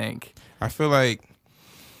crowd, I think. I feel like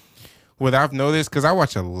what I've noticed, because I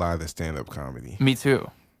watch a lot of stand-up comedy. Me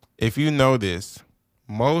too. If you know this,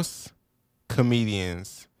 most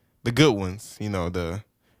comedians, the good ones, you know, the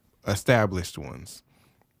established ones,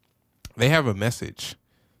 they have a message,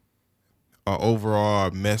 an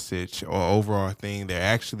overall message or overall thing they're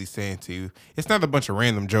actually saying to you. It's not a bunch of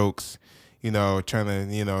random jokes, you know, trying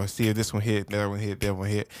to, you know, see if this one hit, that one hit, that one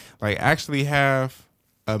hit. Like, actually have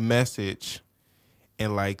a message,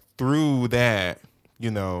 and like through that,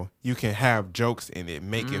 you know, you can have jokes in it,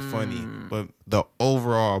 make it funny. But the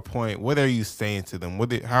overall point, what are you saying to them?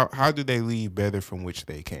 How do they leave better from which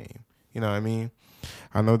they came? You know what I mean?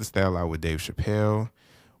 I noticed that a lot with Dave Chappelle,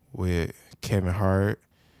 with Kevin Hart,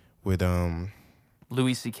 with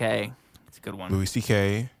Louis C.K. It's a good one. Louis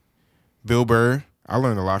C.K., Bill Burr. I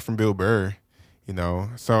learned a lot from Bill Burr, you know.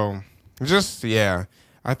 So just, yeah,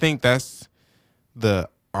 I think that's the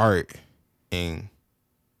art in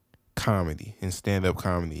comedy, in stand-up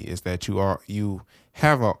comedy, is that you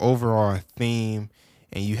have an overall theme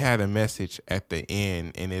and you had a message at the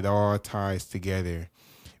end, and it all ties together.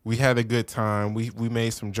 We had a good time. We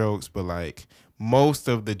made some jokes, but like most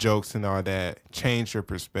of the jokes and all that change your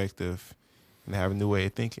perspective and have a new way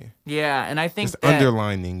of thinking. Yeah, and I think it's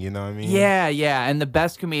underlining, you know what I mean? Yeah, and the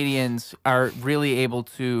best comedians are really able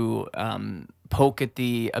to poke at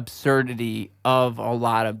the absurdity of a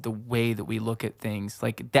lot of the way that we look at things.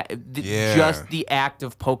 Like that, just the act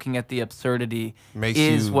of poking at the absurdity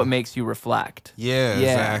is what makes you reflect. Yeah,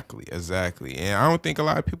 exactly. And I don't think a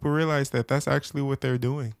lot of people realize that that's actually what they're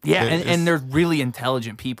doing. Yeah, and they're really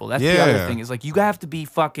intelligent people. That's the other thing, is like you have to be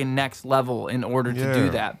fucking next level in order to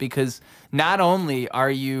do that, because not only are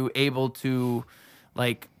you able to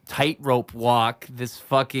like tightrope walk this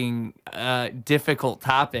fucking difficult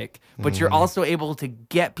topic, but you're also able to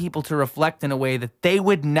get people to reflect in a way that they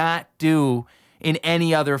would not do in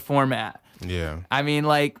any other format. Yeah. I mean,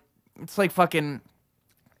 like, it's like fucking,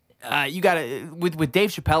 you gotta, with Dave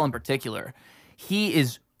Chappelle in particular, he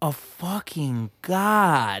is a fucking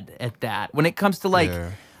god at that. When it comes to like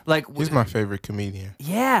he's my favorite comedian.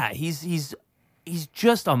 Yeah, he's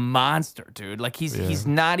just a monster, dude. Like he's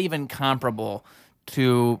not even comparable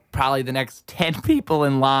to probably the next 10 people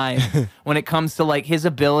in line when it comes to like his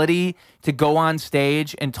ability to go on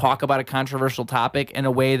stage and talk about a controversial topic in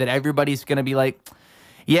a way that everybody's gonna be like,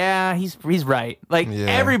 yeah, he's right. Like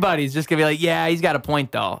everybody's just gonna be like, yeah, he's got a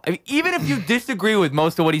point though. I mean, even if you disagree with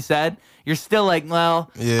most of what he said, you're still like,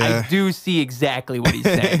 well, I do see exactly what he's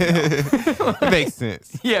saying. Makes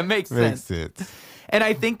sense. Yeah, it makes sense. And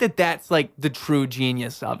I think that that's like the true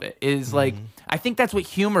genius of it, is like, I think that's what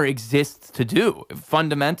humor exists to do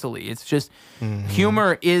fundamentally. It's just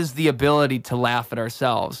humor is the ability to laugh at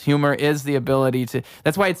ourselves. Humor is the ability to,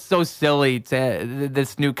 that's why it's so silly to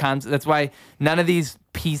this new concept. That's why none of these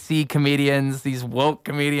PC comedians, these woke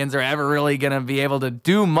comedians are ever really going to be able to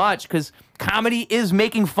do much, because comedy is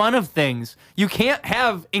making fun of things. You can't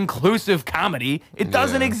have inclusive comedy. It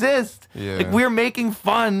doesn't exist. Like, we're making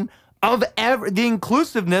fun of the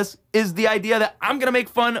inclusiveness is the idea that I'm going to make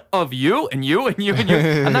fun of you and you and you and you.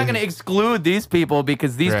 I'm not going to exclude these people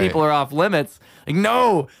because these people are off limits. Like,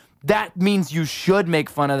 no, that means you should make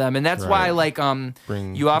fun of them. And that's why, like,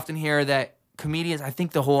 you often hear that comedians, I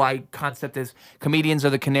think the whole concept is comedians are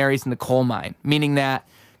the canaries in the coal mine, meaning that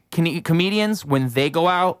comedians, when they go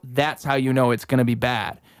out, that's how you know it's going to be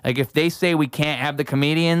bad. Like, if they say we can't have the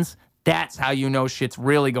comedians, that's how you know shit's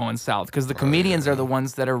really going south, because the comedians are the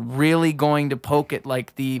ones that are really going to poke at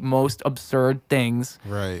like the most absurd things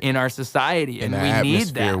in our society, and we need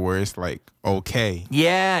that. Where it's like okay,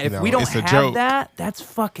 if we don't have that, that's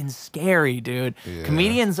fucking scary, dude.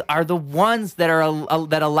 Comedians are the ones that are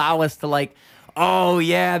that allow us to like, oh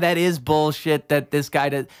yeah, that is bullshit that this guy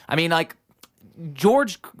does. I mean, like,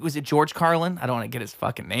 George Carlin? I don't want to get his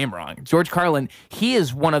fucking name wrong. George Carlin, he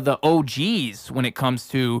is one of the OGs when it comes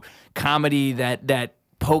to comedy that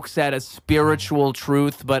pokes at a spiritual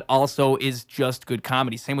truth, but also is just good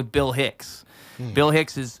comedy. Same with Bill Hicks. Bill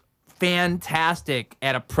Hicks is fantastic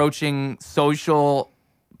at approaching social,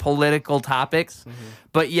 political topics,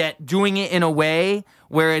 but yet doing it in a way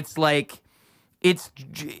where it's like, it's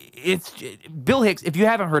Bill Hicks. If you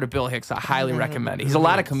haven't heard of Bill Hicks, I highly recommend it. He's a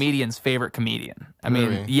lot of comedians' favorite comedian. I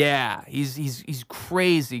mean, yeah, he's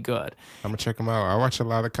crazy good. I'm gonna check him out. I watch a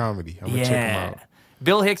lot of comedy. I'm gonna check him out.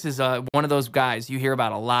 Bill Hicks is one of those guys you hear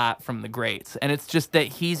about a lot from the greats, and it's just that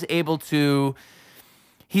he's able to.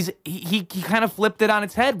 He kind of flipped it on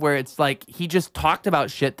its head, where it's like he just talked about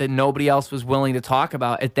shit that nobody else was willing to talk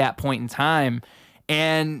about at that point in time,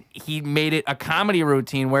 and he made it a comedy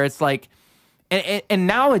routine where it's like. And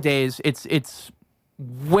nowadays, it's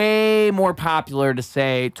way more popular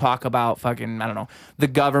to talk about fucking, I don't know, the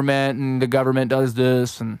government, and the government does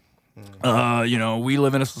this, and, you know, we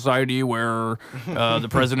live in a society where the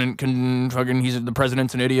president can fucking, the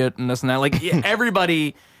president's an idiot, and this and that. Like,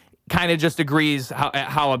 everybody kind of just agrees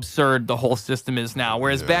how absurd the whole system is now.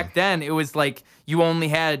 Whereas back then, it was like you only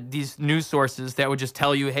had these news sources that would just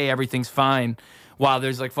tell you, hey, everything's fine, while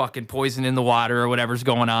there's like fucking poison in the water or whatever's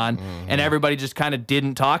going on. And everybody just kind of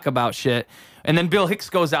didn't talk about shit. And then Bill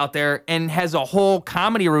Hicks goes out there and has a whole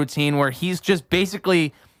comedy routine where he's just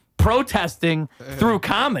basically protesting through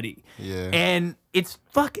comedy. And it's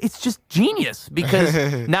just genius,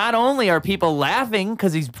 because not only are people laughing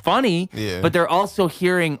because he's funny, but they're also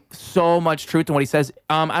hearing so much truth in what he says.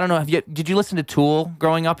 I don't know, did you listen to Tool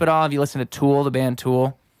growing up at all? Have you listened to Tool, the band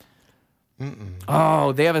Tool?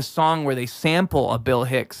 Oh, they have a song where they sample a Bill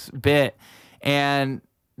Hicks bit, and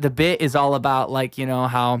the bit is all about, like, you know,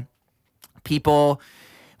 how people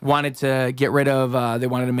wanted to get rid of, they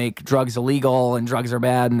wanted to make drugs illegal, and drugs are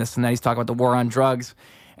bad, and this and that. He's talking about the war on drugs.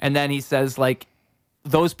 And then he says, like,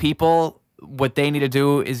 those people, what they need to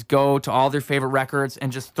do is go to all their favorite records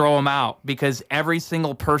and just throw them out, because every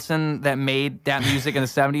single person that made that music in the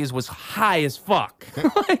 70s was high as fuck.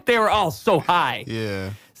 Like, they were all so high.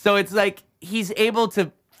 So it's like, he's able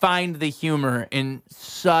to find the humor in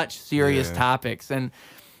such serious topics. And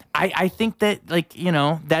I think that, like, you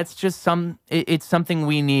know, that's just it's something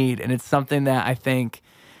we need. And it's something that I think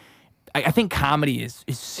comedy is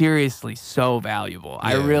seriously so valuable.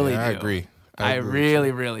 I really do. I agree. I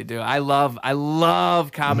really, really do. I love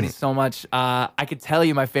comedy so much. I could tell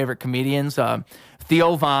you my favorite comedians.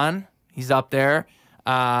 Theo Von, he's up there.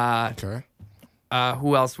 Who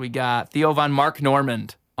else we got? Theo Von, Mark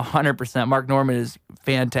Normand. 100%. Mark Normand is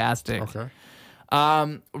fantastic.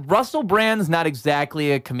 Russell Brand's not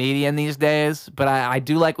exactly a comedian these days, but I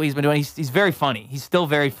do like what he's been doing. He's very funny. He's still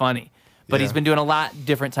very funny, but he's been doing a lot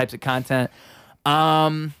different types of content.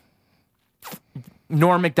 Norm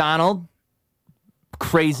Macdonald,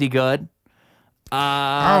 crazy good.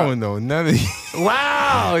 I don't know none of these.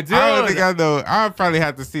 Wow, dude. I don't think I know. I'll probably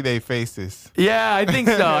have to see their faces. Yeah, I think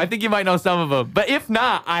so. I think you might know some of them. But if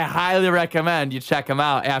not, I highly recommend you check them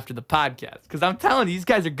out after the podcast, because I'm telling you, these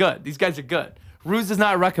guys are good. These guys are good. Ruse does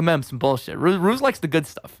not recommend some bullshit. Ruse likes the good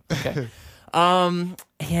stuff. Okay.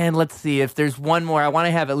 And let's see if there's one more. I want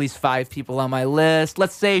to have at least 5 people on my list.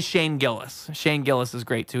 Let's say Shane Gillis. Shane Gillis is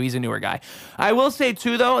great too. He's a newer guy. I will say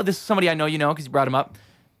too, though, this is somebody I know you know because you brought him up.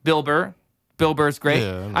 Bill Burr. Bill Burr's great.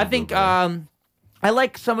 I think I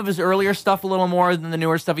like some of his earlier stuff a little more than the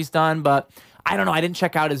newer stuff he's done, but I don't know. I didn't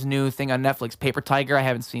check out his new thing on Netflix, Paper Tiger. I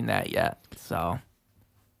haven't seen that yet. So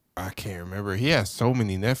I can't remember. He has so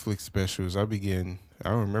many Netflix specials. I don't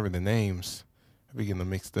remember the names. I be getting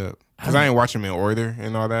them mixed up because I ain't watching them in order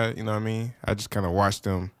and all that. You know what I mean? I just kind of watched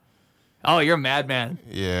them. Oh, you're a madman.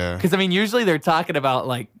 Yeah. Because I mean, usually they're talking about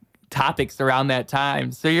like topics around that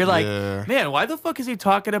time, so you're like, man, why the fuck is he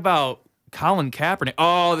talking about Colin Kaepernick?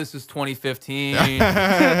 Oh, this is 2015.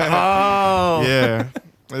 Oh. Yeah.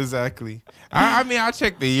 Exactly. I mean, I'll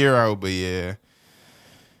check the year out, but yeah.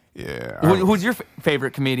 Yeah. Who's your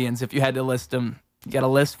favorite comedians if you had to list them? You got a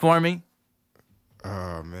list for me?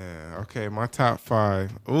 Oh, man. Okay, my top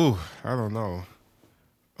 5. Ooh, I don't know.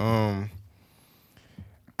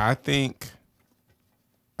 I think,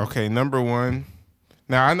 okay, number 1.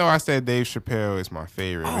 Now, I know I said Dave Chappelle is my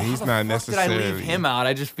favorite, but he's not necessarily. Did I leave him out?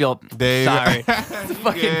 I just feel Dave. sorry.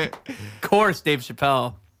 Fucking course, Dave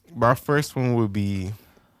Chappelle. My first one would be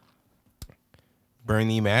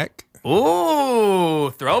Bernie Mac. Ooh,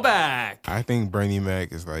 throwback. I think Bernie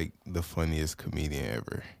Mac is like the funniest comedian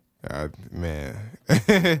ever. Man,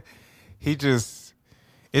 it's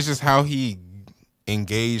just how he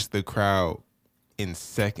engaged the crowd in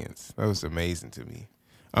seconds. That was amazing to me.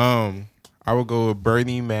 I would go with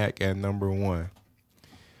Bernie Mac at number 1.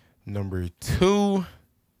 Number 2.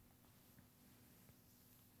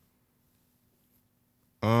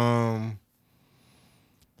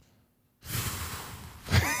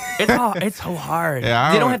 It's so hard.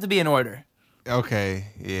 Yeah, they don't have to be in order. Okay,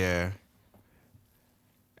 yeah.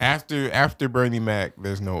 After Bernie Mac,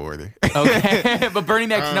 there's no order. Okay, but Bernie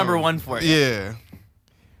Mac's number 1 for you. Yeah.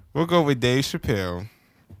 We'll go with Dave Chappelle,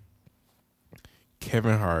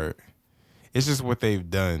 Kevin Hart. It's just what they've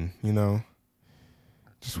done, you know?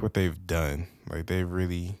 Just what they've done. Like, they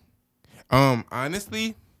really...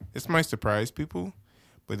 honestly, this might surprise people,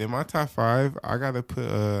 but in my top 5, I gotta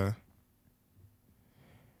put...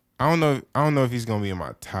 I don't know if he's gonna be in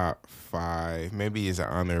my top 5. Maybe it's an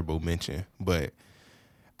honorable mention, but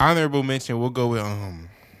honorable mention, we'll go with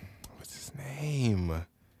what's his name?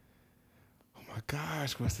 Oh my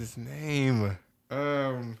gosh, what's his name?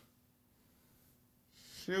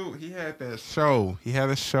 Shoot, he had that show. He had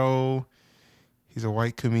a show. He's a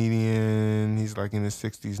white comedian. He's like in his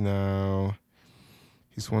 60s now.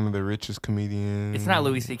 He's one of the richest comedians. It's not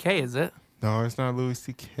Louis C.K., is it? No, it's not Louis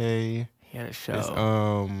C.K. He had a show.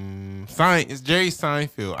 It's Jerry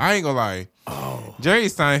Seinfeld. I ain't gonna lie. Oh. Jerry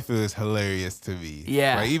Seinfeld is hilarious to me.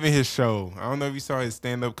 Yeah. Like, even his show. I don't know if you saw his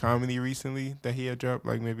stand-up comedy recently that he had dropped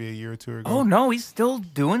like maybe a year or 2 ago. Oh, no, he's still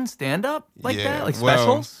doing stand-up like that? Like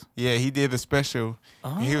specials? Yeah, he did a special.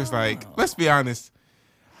 Oh. And he was like, let's be honest.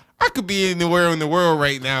 I could be anywhere in the world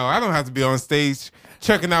right now. I don't have to be on stage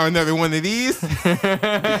checking out another one of these. He's right,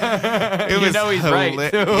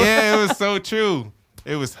 too. Yeah, it was so true.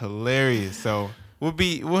 It was hilarious. So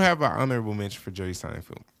we'll have an honorable mention for Jerry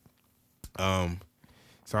Seinfeld.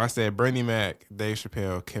 So I said Bernie Mac, Dave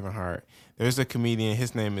Chappelle, Kevin Hart. There's a comedian.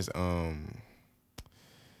 His name is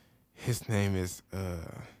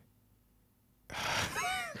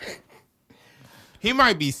he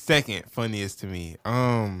might be second funniest to me.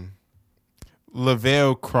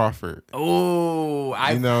 Lavelle Crawford. Oh,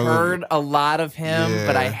 I've heard a lot of him,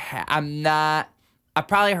 but I'm not. I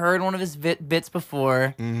probably heard one of his bits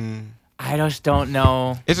before. Mm-hmm. I just don't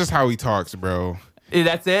know. It's just how he talks, bro.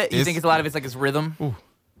 That's it? You think it's a lot of it's like his rhythm? Ooh.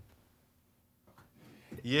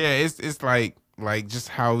 Yeah, it's like just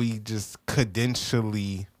how he just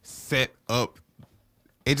cadentially set up.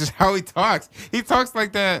 It's just how he talks. He talks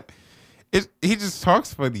like that. He just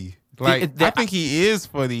talks funny. Like, I think he is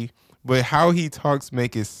funny. But how he talks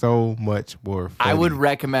make it so much more funny. I would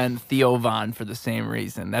recommend Theo Von for the same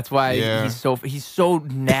reason. That's why he's so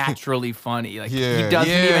naturally funny. Like he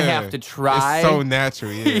doesn't even have to try. It's so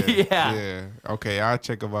natural. Yeah. Okay, I'll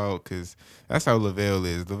check him out because that's how Lavelle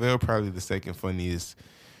is. Lavelle probably the second funniest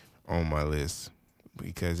on my list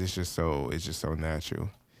because it's just so natural.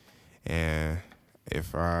 And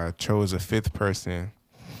if I chose a fifth person,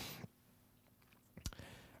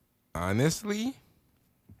 honestly,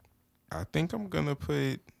 I think I'm going to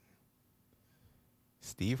put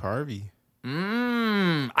Steve Harvey.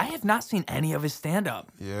 I have not seen any of his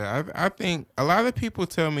stand-up. Yeah, I think a lot of people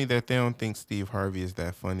tell me that they don't think Steve Harvey is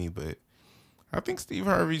that funny, but I think Steve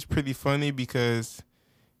Harvey's pretty funny because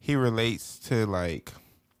he relates to, like,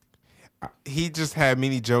 he just had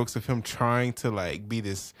many jokes of him trying to, like, be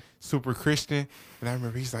this super Christian. And I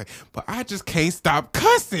remember he's like, but I just can't stop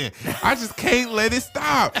cussing. I just can't let it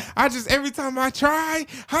stop. Every time I try,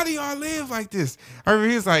 how do y'all live like this? I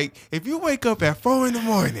remember he's like, if you wake up at 4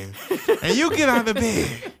 a.m. and you get out of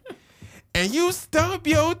bed and you stub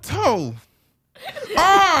your toe,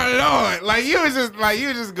 oh Lord, like you was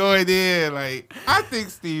just going in. Like, I think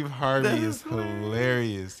Steve Harvey is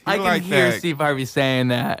hilarious. I can hear Steve Harvey saying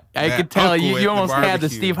that. I could tell you almost had the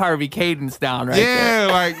Steve Harvey cadence down right there.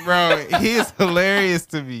 Yeah, like, bro, he is hilarious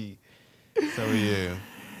to me. So yeah.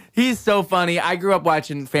 He's so funny. I grew up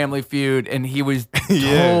watching Family Feud, and he was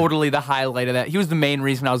totally the highlight of that. He was the main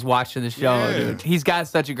reason I was watching the show, dude. He's got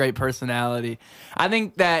such a great personality. I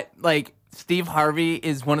think that, like, Steve Harvey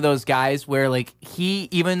is one of those guys where, like,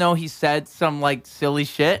 even though he said some, like, silly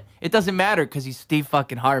shit, it doesn't matter because he's Steve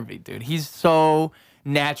fucking Harvey, dude. He's so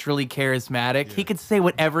naturally charismatic. Yeah. He could say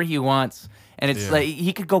whatever he wants, and it's like,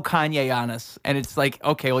 he could go Kanye on us, and it's like,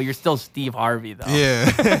 okay, well, you're still Steve Harvey, though.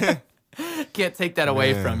 Yeah. Can't take that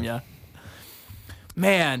away from you.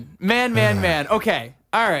 Man. Okay,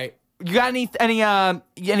 all right. You got any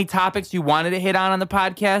topics you wanted to hit on the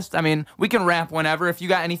podcast? I mean, we can wrap whenever. If you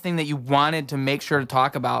got anything that you wanted to make sure to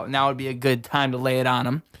talk about, now would be a good time to lay it on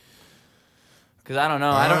them. Because I don't know.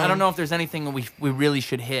 I don't know if there's anything we really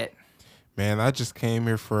should hit. Man, I just came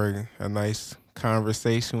here for a nice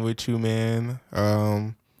conversation with you, man.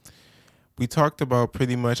 We talked about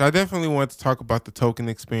pretty much. I definitely want to talk about the token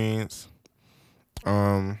experience.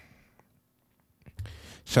 Shout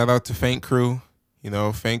out to Faint Crew. You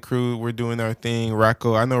know, Faint Crew, we're doing our thing.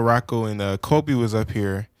 Rocco, I know Rocco and Kobe was up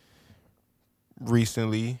here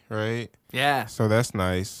recently, right? Yeah. So that's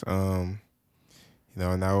nice. You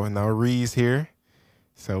know, now Ree's here.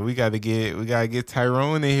 So we gotta get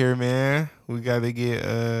Tyrone in here, man. We gotta get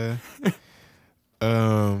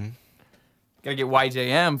gotta get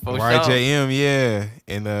YJM for YJM, yeah.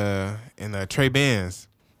 And Trey Bands.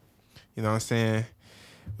 You know what I'm saying?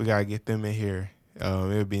 We gotta get them in here.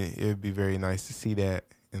 It would be very nice to see that.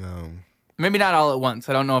 And maybe not all at once.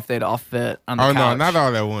 I don't know if they'd all fit on the couch. No, not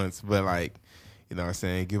all at once, but like, you know what I'm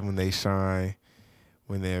saying, give them they shine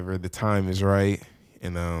whenever the time is right,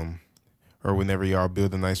 and or whenever y'all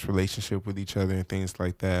build a nice relationship with each other and things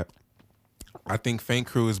like that. I think Faint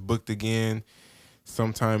Crew is booked again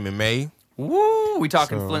sometime in May. Woo! We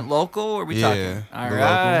talking Flint local, or we talking? All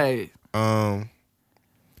right. Local.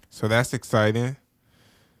 So that's exciting.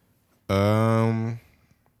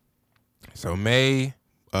 So May,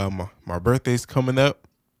 my birthday's coming up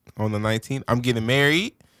on the 19th. I'm getting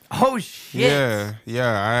married. Oh shit!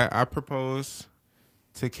 Yeah. I proposed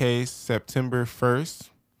to Case September 1st.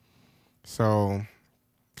 So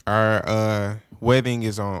our wedding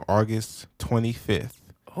is on August 25th.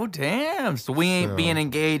 Oh damn! So we ain't being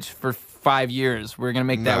engaged for 5 years. We're gonna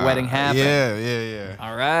make that wedding happen. Yeah.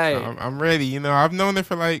 All right. I'm ready. You know, I've known it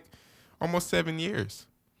for like almost 7 years.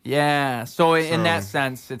 Yeah, so in that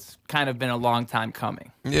sense, it's kind of been a long time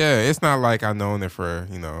coming. Yeah, it's not like I've known it for,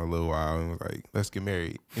 you know, a little while and was like, let's get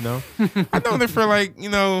married, you know? I've known it for like, you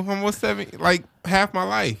know, almost half my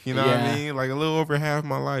life, you know what I mean? Like a little over half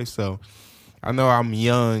my life. So I know I'm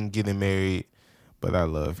young getting married, but I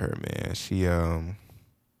love her, man.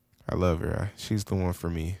 I love her. She's the one for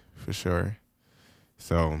me, for sure.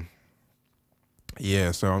 So, yeah,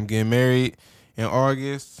 so I'm getting married in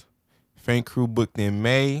August. Faint Crew booked in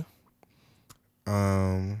May.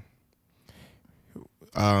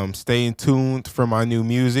 Stay tuned for my new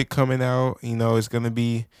music coming out. You know,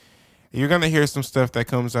 you're gonna hear some stuff that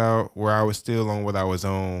comes out where I was still on what I was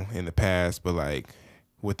on in the past, but like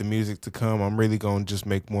with the music to come, I'm really gonna just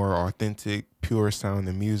make more authentic, pure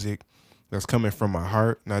sounding music that's coming from my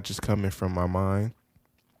heart, not just coming from my mind.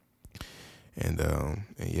 And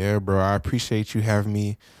yeah, bro, I appreciate you having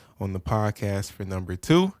me on the podcast for number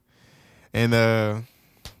 2. And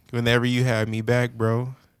whenever you have me back,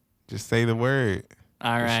 bro, just say the word.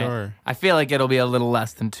 All right. Sure. I feel like it'll be a little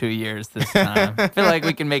less than 2 years this time. I feel like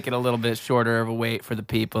we can make it a little bit shorter of a wait for the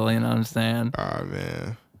people, you know what I'm saying? Oh,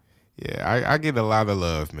 man. Yeah, I get a lot of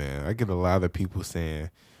love, man. I get a lot of people saying,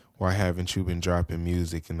 why haven't you been dropping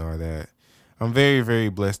music and all that? I'm very, very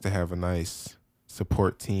blessed to have a nice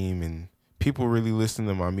support team, and people really listen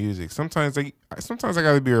to my music. Sometimes I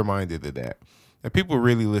got to be reminded of that people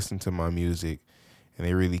really listen to my music and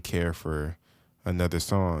they really care for another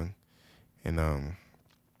song. And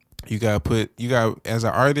you got as an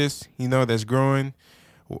artist, you know, that's growing,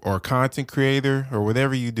 or content creator, or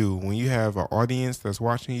whatever you do, when you have an audience that's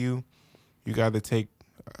watching you, you got to take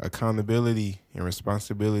accountability and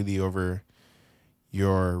responsibility over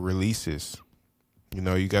your releases. You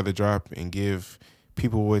know, you got to drop and give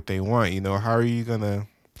people what they want. You know, how are you going to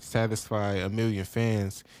satisfy 1 million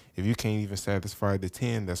fans if you can't even satisfy the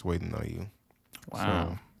 10 that's waiting on you? Wow.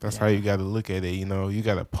 So that's how you got to look at it. You know, you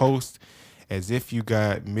got to post as if you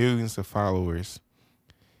got millions of followers,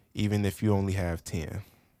 even if you only have 10.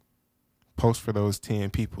 Post for those 10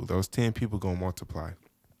 people. Those 10 people going to multiply.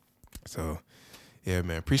 So, yeah,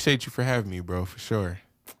 man. Appreciate you for having me, bro, for sure.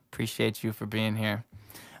 Appreciate you for being here.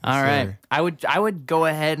 All right. I would go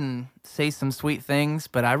ahead and say some sweet things,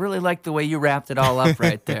 but I really like the way you wrapped it all up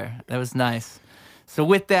right there. That was nice. So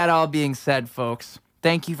with that all being said, folks,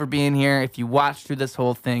 thank you for being here. If you watched through this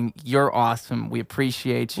whole thing, you're awesome. We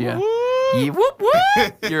appreciate you. Whoop,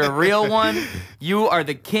 whoop. You're a real one. You are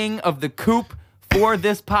the king of the coop. for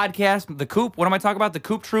this podcast. The Coop, what am I talking about? The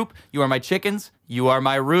Coop Troop. You are my chickens. You are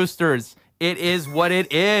my roosters. It is what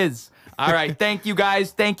it is. All right. Thank you,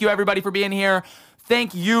 guys. Thank you, everybody, for being here.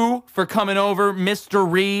 Thank you for coming over,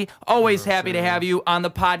 MysterWre. Always happy to have you on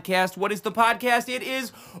the podcast. What is the podcast? It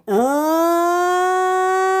is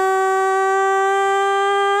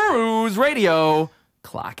Ruse Radio.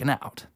 Clocking out.